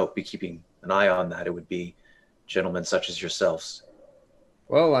would know, be keeping an eye on that, it would be gentlemen such as yourselves.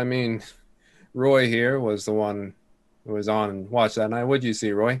 Well, I mean, Roy here was the one who was on and watched that night. What'd you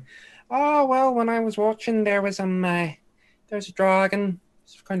see, Roy? Oh, well, when I was watching, there was there's a dragon.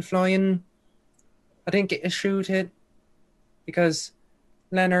 It's kind of flying. I didn't get to shoot it because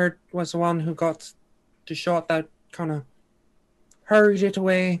Leonard was the one who got the shot that kind of hurried it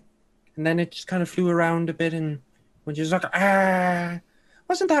away. And then it just kind of flew around a bit, and when she was like,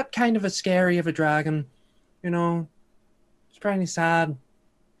 wasn't that kind of a scary of a dragon? You know, it's pretty sad.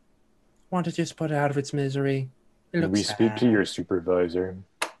 Want to just put it out of its misery. Can we speak to your supervisor?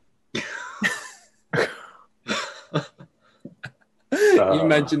 You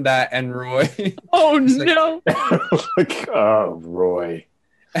mentioned that, and Roy. Oh no! Like, oh, Roy.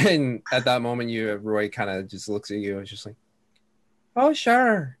 And at that moment, Roy kind of just looks at you and just like, oh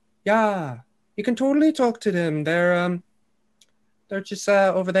sure, yeah, you can totally talk to them. They're just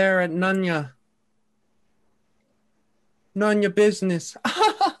over there at Nanya. None your business.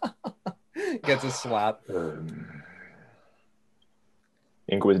 Gets a slap.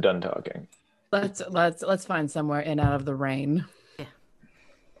 Ink was done talking. Let's find somewhere in out of the rain. Yeah.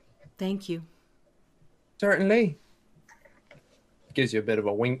 Thank you. Certainly. Gives you a bit of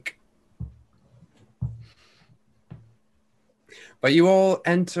a wink. But you all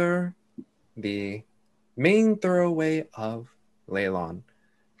enter the main thoroughway of Leylon.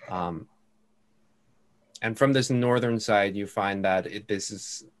 And from this northern side, you find that this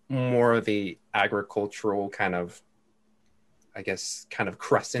is more of the agricultural kind of, I guess, kind of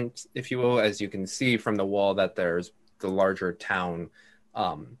crescent, if you will, as you can see from the wall that there's the larger town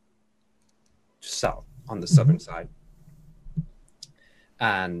south on the southern side.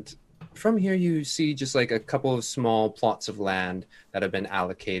 And from here, you see just like a couple of small plots of land that have been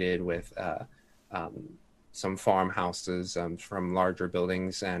allocated with some farmhouses from larger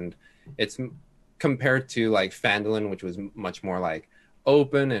buildings. And it's compared to like Phandalin, which was much more like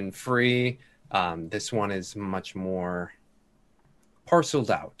open and free. This one is much more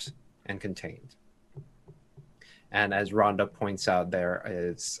parceled out and contained. And as Rhonda points out, there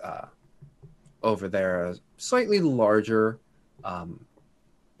is over there a slightly larger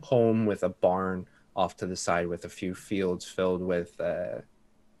home with a barn off to the side with a few fields filled with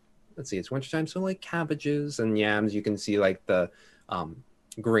let's see, it's wintertime, so like cabbages and yams. You can see like the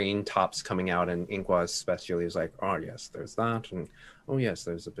green tops coming out, and Inkwa especially is like, oh yes, there's that, and oh yes,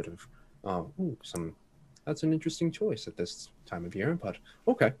 there's a bit of some. That's an interesting choice at this time of year, but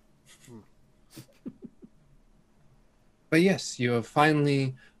okay. But yes, you have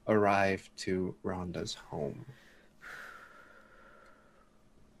finally arrived to Rhonda's home.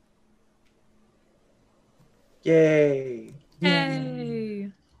 Yay!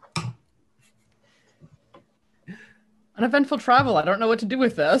 Yay! Uneventful travel. I don't know what to do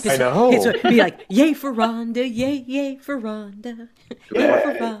with this. I know. It's be like, yay for Rhonda, yay for Rhonda, yay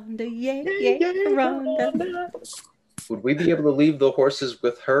for Rhonda, yay for Rhonda. Would we be able to leave the horses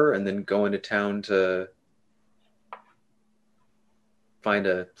with her and then go into town to find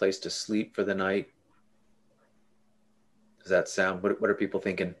a place to sleep for the night? Does that sound? What are people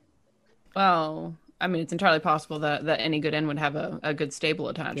thinking? Well, I mean, it's entirely possible that any good inn would have a good stable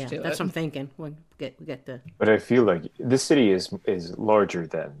attached Yeah, to it. that's what I'm thinking. We get the. But I feel like this city is larger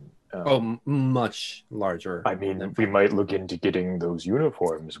than. Much larger. I mean, we might look into getting those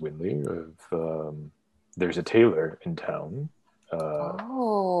uniforms, Winley. If there's a tailor in town,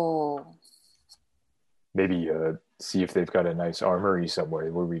 maybe see if they've got a nice armory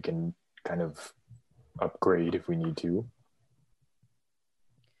somewhere where we can kind of upgrade if we need to.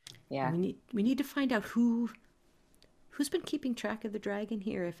 Yeah, we need to find out who's been keeping track of the dragon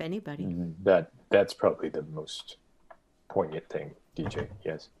here, if anybody. That's probably the most poignant thing, DJ.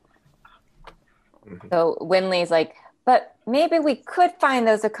 Yes. So Winley's like, but maybe we could find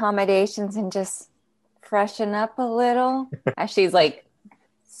those accommodations and just freshen up a little. As she's like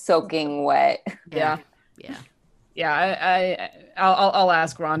soaking wet. Yeah. I'll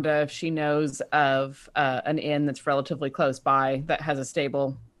ask Rhonda if she knows of an inn that's relatively close by that has a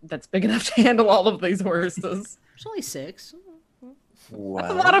stable that's big enough to handle all of these horses. There's only 6. That's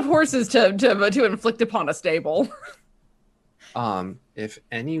a lot of horses to inflict upon a stable. If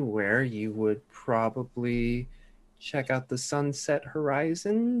anywhere, you would probably check out the Sunset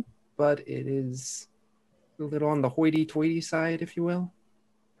Horizon, but it is a little on the hoity-toity side, if you will.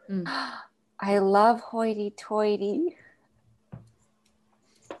 I love hoity-toity.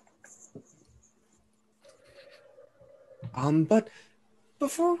 But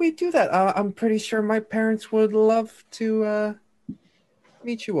before we do that, I'm pretty sure my parents would love to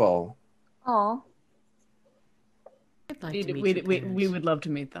meet you all. Oh. We would love to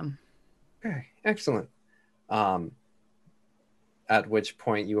meet them. Okay, excellent. At which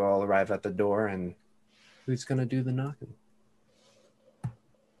point you all arrive at the door, and who's gonna do the knocking?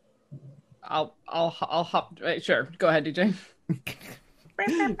 I'll hop. Sure, go ahead, DJ.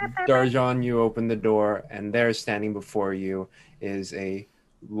 Darjan, you open the door, and there, standing before you, is a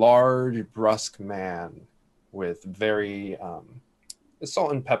large, brusque man with very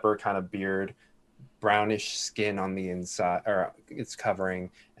salt and pepper kind of beard, brownish skin on the inside, or it's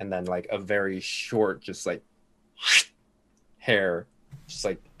covering, and then like a very short, just like hair, just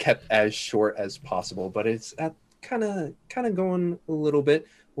like kept as short as possible, but it's at kind of going a little bit.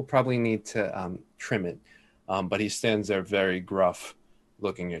 We'll probably need to trim it, but he stands there very gruff,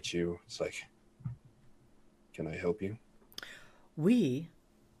 looking at you. It's like, can I help you? We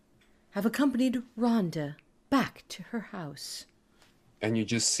have accompanied Rhonda back to her house. And you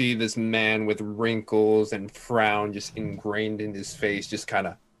just see this man with wrinkles and frown just ingrained in his face, just kind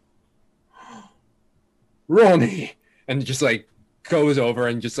of, Ronnie, and just like goes over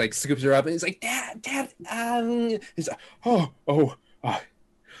and just like scoops her up, and he's like, Dad, he's like,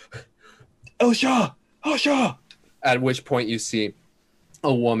 Elsha. At which point you see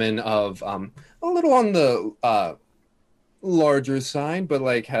a woman of a little on the larger side, but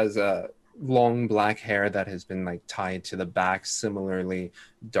like has a long black hair that has been like tied to the back, similarly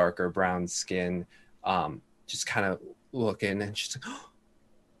darker brown skin, just kind of looking, and she's like, oh,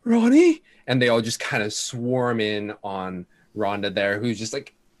 Ronnie, and they all just kind of swarm in on Rhonda there, who's just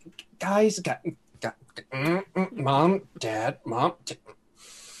like, guys, mom, dad.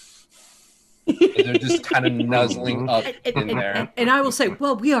 They're just kind of nuzzling up in there. And I will say,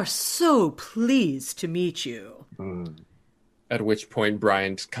 well, we are so pleased to meet you. At which point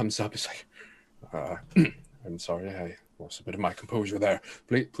Brian comes up, is like, I'm sorry, I lost a bit of my composure there.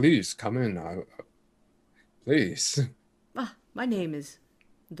 Please come in. Please. My name is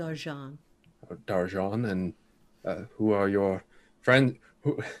Darjan. Darjan, and who are your friends?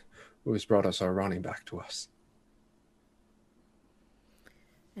 Who has brought us our Ronnie back to us?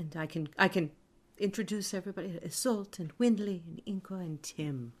 And I can introduce everybody: Isolt and Windley and Inqua and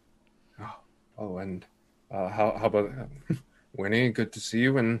Tim. Oh, and how about Winnie? Good to see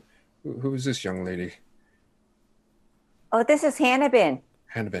you. And who is this young lady? Oh, this is Hannibin.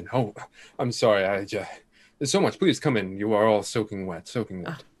 Hannibin. Oh, I'm sorry. There's so much. Please come in. You are all soaking wet.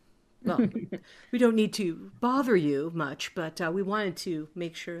 Well, we don't need to bother you much, but we wanted to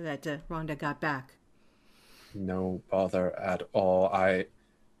make sure that Rhonda got back. No bother at all.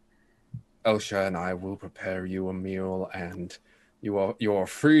 Elsha and I will prepare you a meal, and you're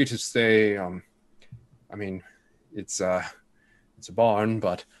free to stay. I mean, it's a barn,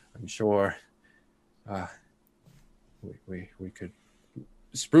 but I'm sure we could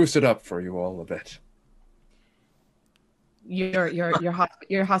spruce it up for you all a bit.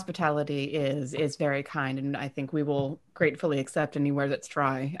 Your hospitality is very kind, and I think we will gratefully accept anywhere that's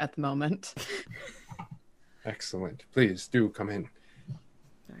dry at the moment. Excellent. Please do come in. All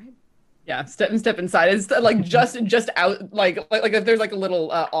right. Yeah, step inside. It's like just out, like if there's like a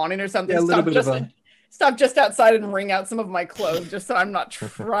little awning or something. Yeah, stop just outside and wring out some of my clothes, just so I'm not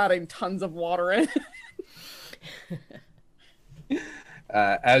trotting tons of water in.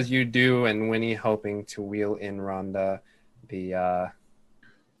 As you do, and Winnie helping to wheel in Rhonda, I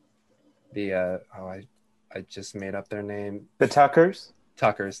just made up their name. The Tuckers?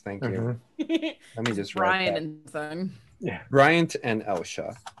 Tuckers, thank you. Let me just write Brian that. and son. Yeah. Bryant and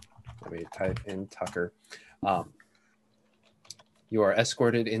Elsha. Let me type in Tucker. You are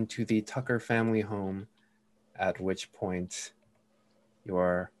escorted into the Tucker family home, at which point you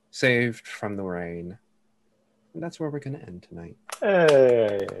are saved from the rain. And that's where we're going to end tonight.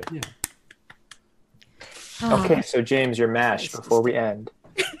 Hey. Yeah. Okay, so James, you're mashed before we end.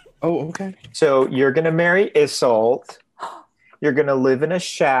 Oh, okay. So you're going to marry Isolde. You're going to live in a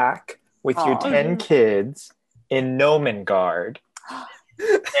shack with your 10 kids in Nomengard.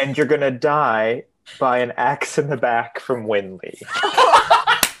 And you're going to die by an axe in the back from Winley.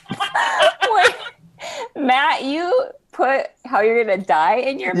 Wait, Matt, you put how you're going to die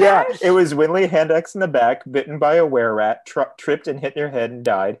in your mash? Yeah, it was Winley, hand axe in the back, bitten by a were-rat, tripped and hit your head and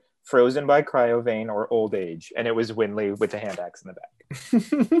died, frozen by cryovane or old age. And it was Winley with the hand axe in the back.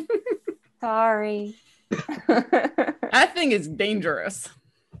 Sorry. That thing is dangerous.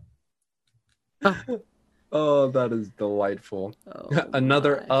 Oh, that is delightful. Oh,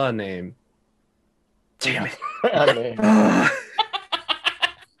 another name. Damn it.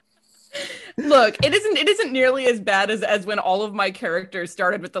 Look, it isn't nearly as bad as when all of my characters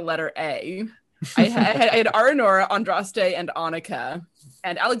started with the letter A. I had Aranora, Andraste, and Annika,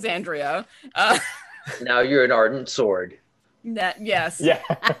 and Alexandria. Now you're an ardent sword. Yes. Yeah.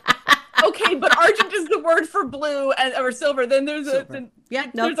 Okay, but argent is the word for blue or silver. Then there's a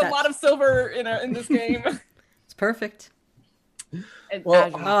lot of silver in this game. It's perfect.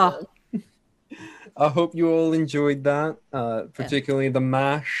 Well, I hope you all enjoyed that, particularly the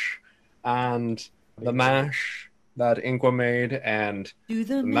mash and the mash that Inqua made and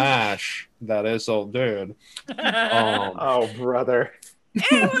the mash that Isolde did. Oh, brother.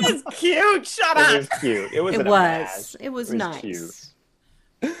 It was cute. Shut up. It was cute. It was nice. Cute.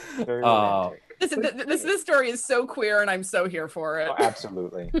 Very romantic. This story is so queer, and I'm so here for it. Oh,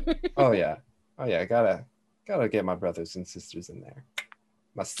 absolutely. Oh yeah. Gotta get my brothers and sisters in there,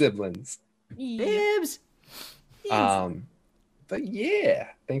 my siblings. Bibs. But yeah,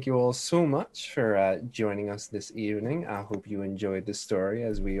 thank you all so much for joining us this evening. I hope you enjoyed the story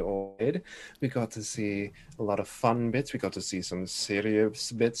as we all did. We got to see a lot of fun bits. We got to see some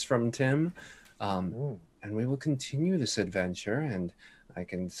serious bits from Tim, and we will continue this adventure. And I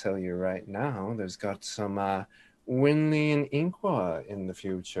can tell you right now, there's got some Winley and Inqua in the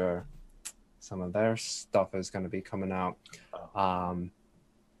future. Some of their stuff is going to be coming out.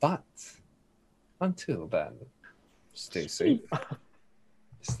 But until then, stay safe,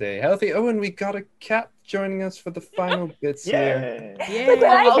 stay healthy. Oh, and we got a cat joining us for the final bits here. Look what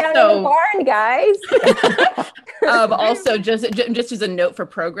I found in the barn, guys. Also, just as a note for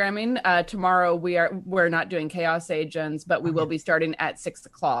programming, tomorrow we're not doing Chaos Agents, but we will be starting at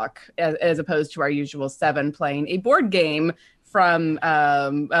 6:00 as opposed to our usual 7, playing a board game from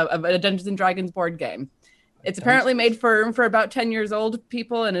a Dungeons and Dragons board game. It's apparently made for about 10 years old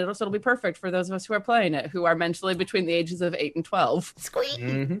people, and it'll be perfect for those of us who are playing it, who are mentally between the ages of 8 and 12. Squeak.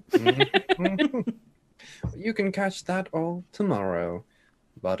 You can catch that all tomorrow.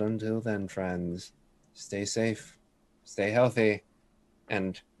 But until then, friends, stay safe, stay healthy,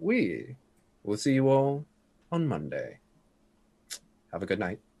 and we will see you all on Monday. Have a good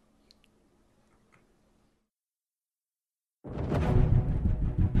night.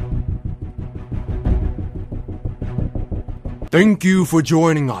 Thank you for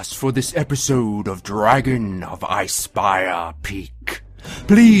joining us for this episode of Dragon of Icespire Peak.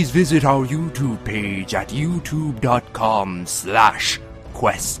 Please visit our YouTube page at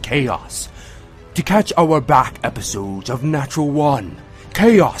youtube.com/QuestChaos to catch our back episodes of Natural One,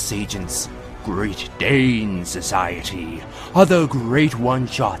 Chaos Agents, Great Dane Society, other great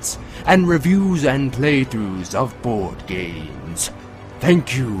one-shots, and reviews and playthroughs of board games.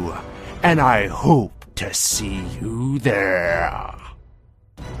 Thank you, and I hope to see you there.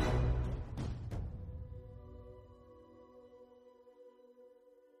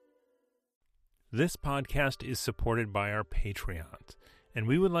 This podcast is supported by our Patreons, and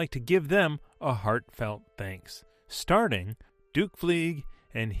we would like to give them a heartfelt thanks. starting Duke Fleeg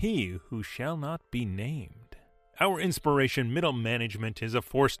and He Who Shall Not Be Named. Our inspiration middle management is a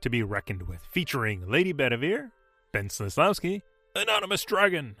force to be reckoned with, featuring Lady Bedivere, Ben Slislawski, Anonymous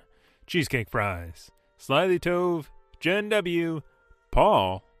Dragon, Cheesecake Fries, Slyly Tove, Jen W.,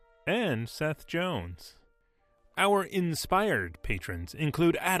 Paul, and Seth Jones. Our inspired patrons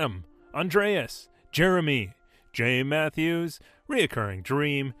include Adam, Andreas, Jeremy, Jay Matthews, Reoccurring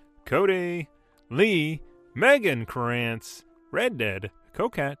Dream, Cody, Lee, Megan Krantz, Red Dead,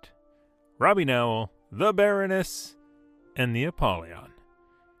 Coquette, Robbie Nowell, The Baroness, and the Apollyon.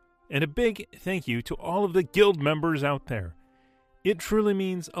 And a big thank you to all of the guild members out there. It truly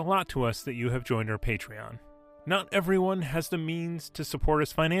means a lot to us that you have joined our Patreon. Not everyone has the means to support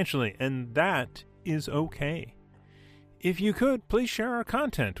us financially, and that is okay. If you could, please share our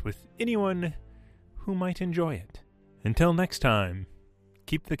content with anyone who might enjoy it. Until next time,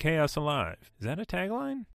 keep the chaos alive. Is that a tagline?